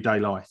 in everyday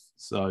life.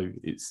 So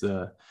it's.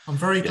 I'm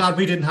very glad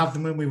we didn't have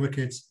them when we were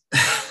kids.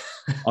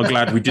 I'm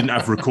glad we didn't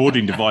have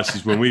recording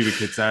devices when we were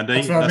kids, Andy.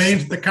 That's what I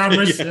mean. The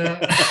cameras.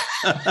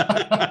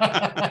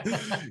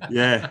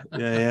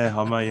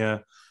 I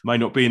may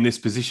not be in this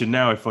position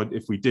now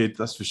if we did.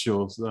 That's for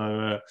sure.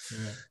 So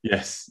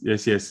yes.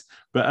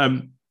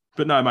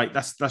 But no, mate,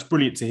 that's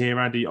brilliant to hear,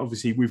 Andy.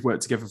 Obviously, we've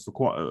worked together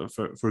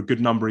for a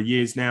good number of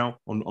years now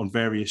on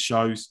various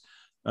shows.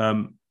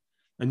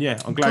 And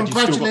I'm glad you've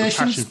still got the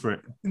passion for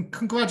it. And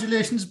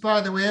congratulations, by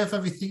the way, of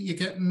everything you're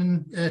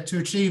getting to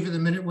achieve at the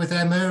minute with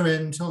Emma,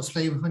 and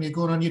obviously when you're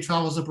going on your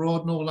travels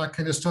abroad and all that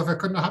kind of stuff. I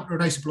couldn't have happened to a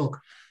nicer bloke.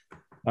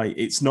 Hey,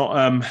 it's not.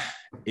 I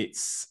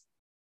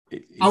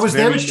was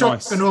there as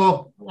shocked and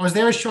all. I was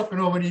there as shocked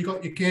and all when you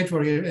got your Cage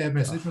Warrior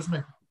message, wasn't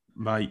it?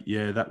 Mate,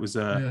 that was.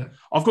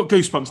 I've got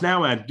goosebumps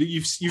now, man.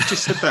 You've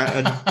just said that,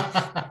 and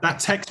that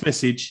text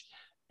message,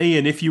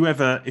 Ian. If you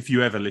ever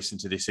listen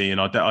to this, Ian,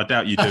 I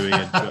doubt you do,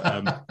 Ian.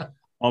 But,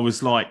 I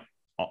was like,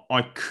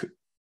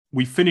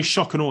 we finished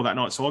Shock and Awe that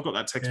night. So I got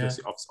that text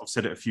message. I've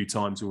said it a few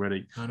times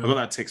already. I got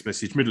that text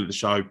message, middle of the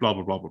show, blah,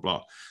 blah, blah, blah,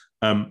 blah.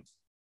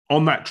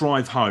 On that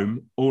drive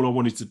home, all I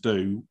wanted to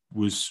do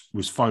was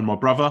phone my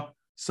brother.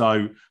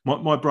 So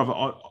my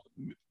brother,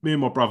 me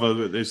and my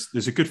brother,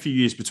 there's a good few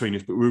years between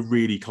us, but we're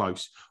really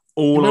close.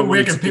 All I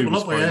wanted to do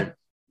was phone him.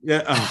 Mate,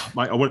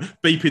 I want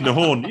beeping the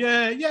horn.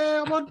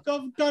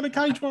 I'm going to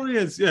Cage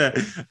Warriors.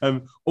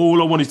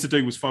 All I wanted to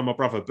do was phone my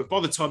brother. But by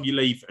the time you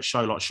leave a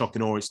show like Shock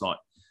and Awe, it's like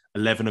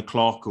 11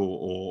 o'clock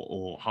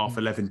or half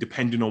 11,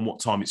 depending on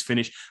what time it's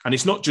finished. And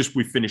it's not just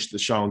we've finished the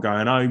show and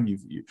going home.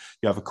 You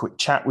have a quick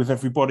chat with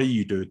everybody.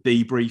 You do a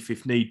debrief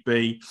if need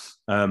be.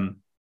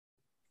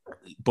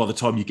 By the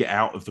time you get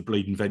out of the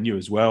bleeding venue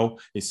as well,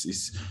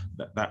 it's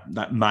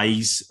that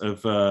maze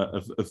of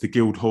the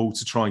guild hall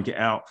to try and get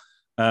out.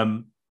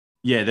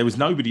 There was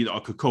nobody that I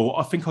could call.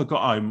 I think I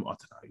got home, I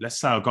don't know, let's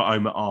say I got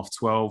home at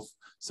 12:30,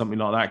 something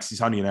like that, because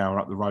it's only an hour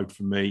up the road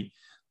from me.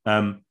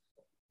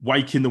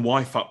 Waking the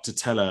wife up to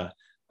tell her,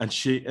 and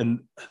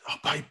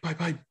babe,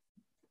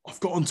 I've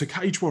got onto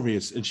Cage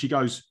Warriors. And she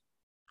goes,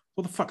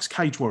 what the fuck's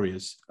Cage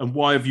Warriors? And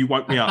why have you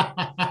woke me up?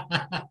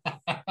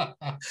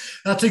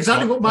 That's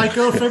exactly what my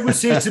girlfriend would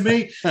say to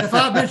me. If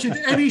I mentioned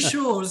any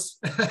shows,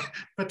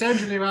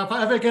 potentially, if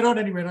I ever get on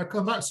anywhere and I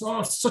come back,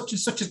 so such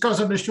and such has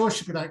got on the show,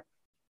 she'd be like,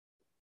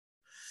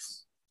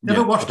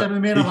 never watched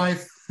MMA in her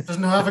life,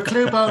 doesn't have a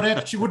clue about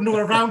it. She wouldn't know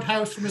a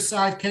roundhouse from a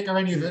sidekick or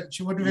any of it.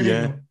 She wouldn't really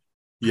know.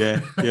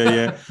 Yeah.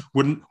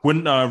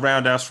 Wouldn't know a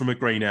roundhouse from a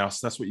greenhouse.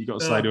 That's what you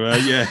got to say to her.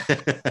 Yeah.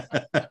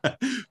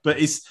 But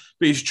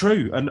it's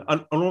true. And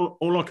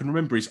all I can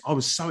remember is I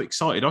was so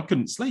excited. I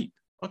couldn't sleep,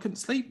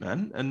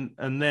 man.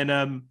 And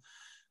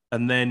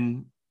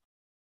then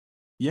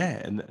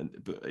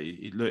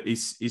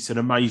it's an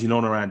amazing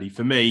honour, Andy,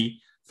 for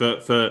me,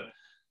 for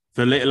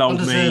little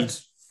old me.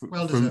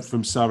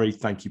 From Surrey,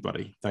 thank you,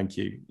 buddy. Thank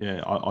you.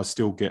 Yeah, I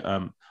still get.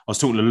 I was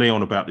talking to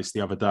Leon about this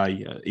the other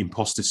day.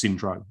 Imposter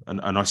syndrome,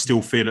 and I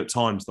still feel at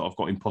times that I've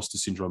got imposter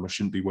syndrome. I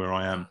shouldn't be where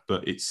I am,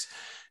 but it's.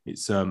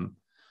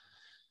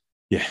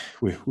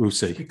 We'll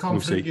see. Be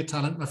confident in your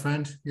talent, my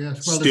friend. Yeah,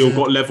 still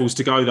got levels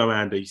to go though,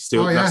 Andy.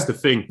 Still, that's the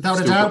thing.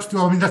 Without a doubt.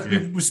 I mean, that's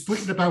we were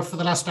speaking about for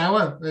the last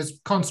hour. There's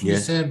constantly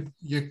saying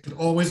you can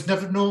always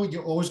never know.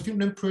 You always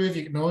can improve.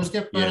 You can always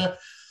get better. Yeah.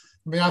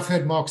 I mean, I've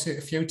heard Mark say it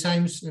a few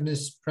times in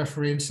his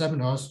refereeing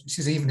seminars. He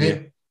says even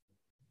here,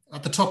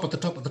 at the top,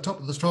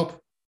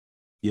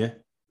 Yeah.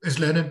 is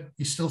learning.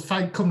 He's still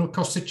coming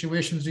across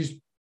situations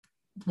he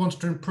wants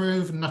to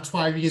improve, and that's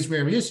why he is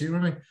where he is. You know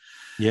what I mean?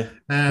 Yeah.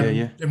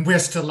 And we're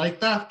still like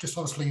that, just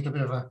obviously at a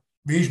bit of a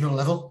regional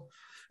level,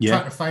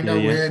 trying to find our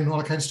way and all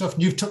that kind of stuff.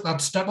 And you've took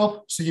that step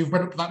up, so you've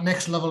went up to that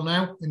next level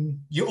now, and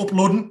you're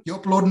uploading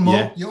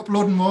more.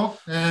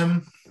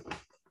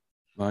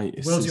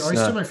 Mate, World's your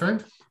oyster, my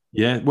friend.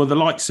 Yeah, well, the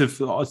likes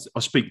of I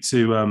speak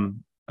to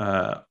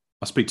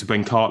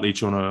Ben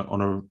Cartledge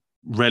on a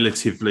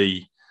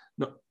relatively.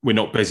 We're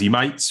not busy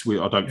mates.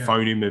 I don't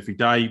phone him every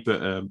day,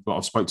 but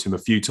I've spoke to him a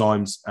few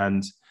times,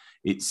 and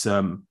it's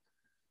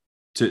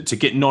to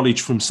get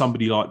knowledge from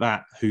somebody like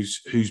that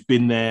who's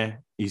been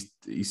there.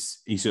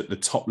 He's at the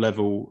top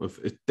level of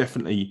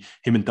definitely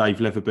him and Dave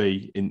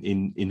Leatherby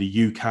in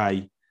the UK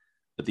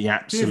at the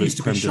absolute. He used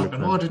to be shot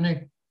and didn't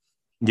he?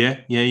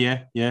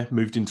 Yeah.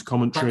 Moved into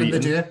commentary. Back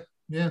in the day.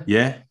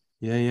 Yeah.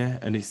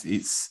 And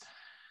it's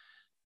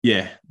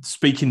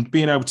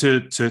being able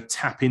to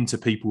tap into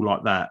people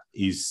like that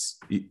is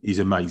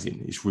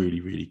amazing. It's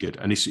really, really good.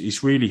 And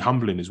it's really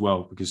humbling as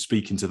well, because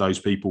speaking to those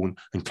people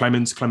and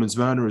Clemens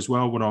Werner as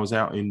well, when I was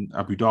out in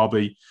Abu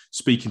Dhabi,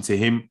 speaking to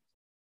him,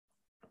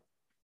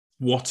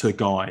 what a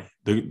guy.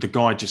 The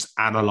guy just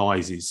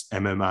analyzes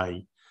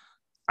MMA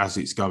as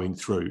it's going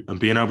through, and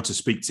being able to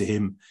speak to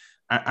him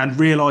and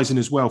realizing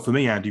as well, for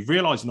me, Andy,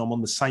 realizing I'm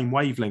on the same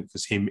wavelength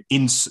as him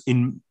in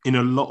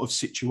a lot of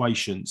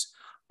situations,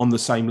 on the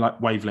same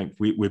wavelength.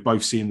 We're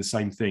both seeing the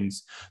same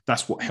things.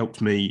 That's what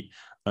helped me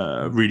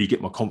really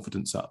get my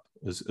confidence up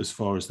as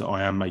far as that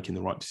I am making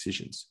the right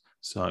decisions.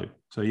 So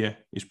yeah,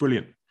 it's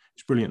brilliant.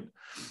 It's brilliant.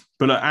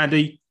 But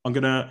Andy, I'm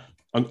gonna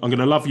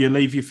love you and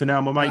leave you for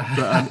now, my mate.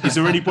 But is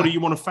there anybody you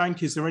want to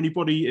thank? Is there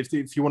anybody,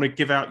 if you want to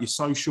give out your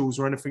socials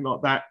or anything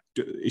like that?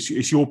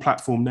 It's your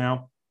platform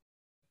now.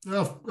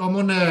 Well, I'm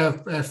on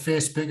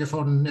Facebook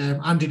on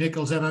Andy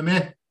Nichols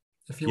MMA.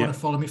 If you want to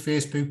follow my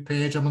Facebook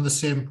page, I'm on the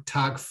same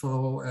tag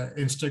for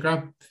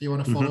Instagram. If you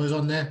want to follow us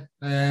on there.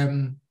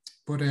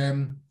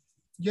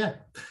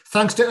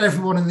 Thanks to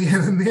everyone in the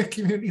MMA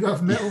community who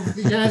I've met over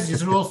the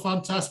years. You're all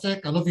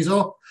fantastic. I love you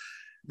all.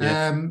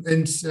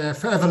 And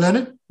forever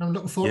learning. I'm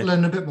looking forward to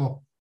learning a bit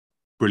more.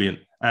 Brilliant.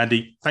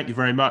 Andy, thank you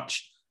very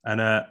much. And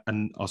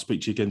I'll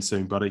speak to you again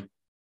soon, buddy.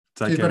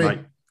 Take care, mate.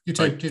 You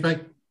too. Cheers,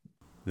 mate.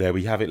 There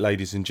we have it,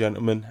 ladies and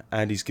gentlemen.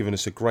 Andy's given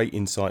us a great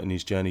insight in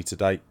his journey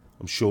today.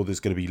 I'm sure there's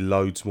going to be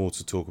loads more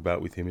to talk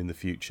about with him in the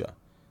future.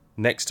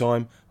 Next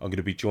time, I'm going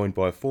to be joined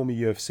by a former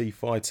UFC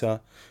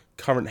fighter,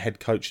 current head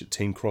coach at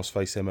Team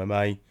Crossface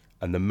MMA,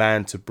 and the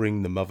man to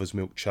bring the mother's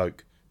milk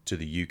choke to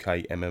the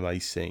UK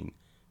MMA scene,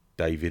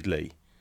 David Lee.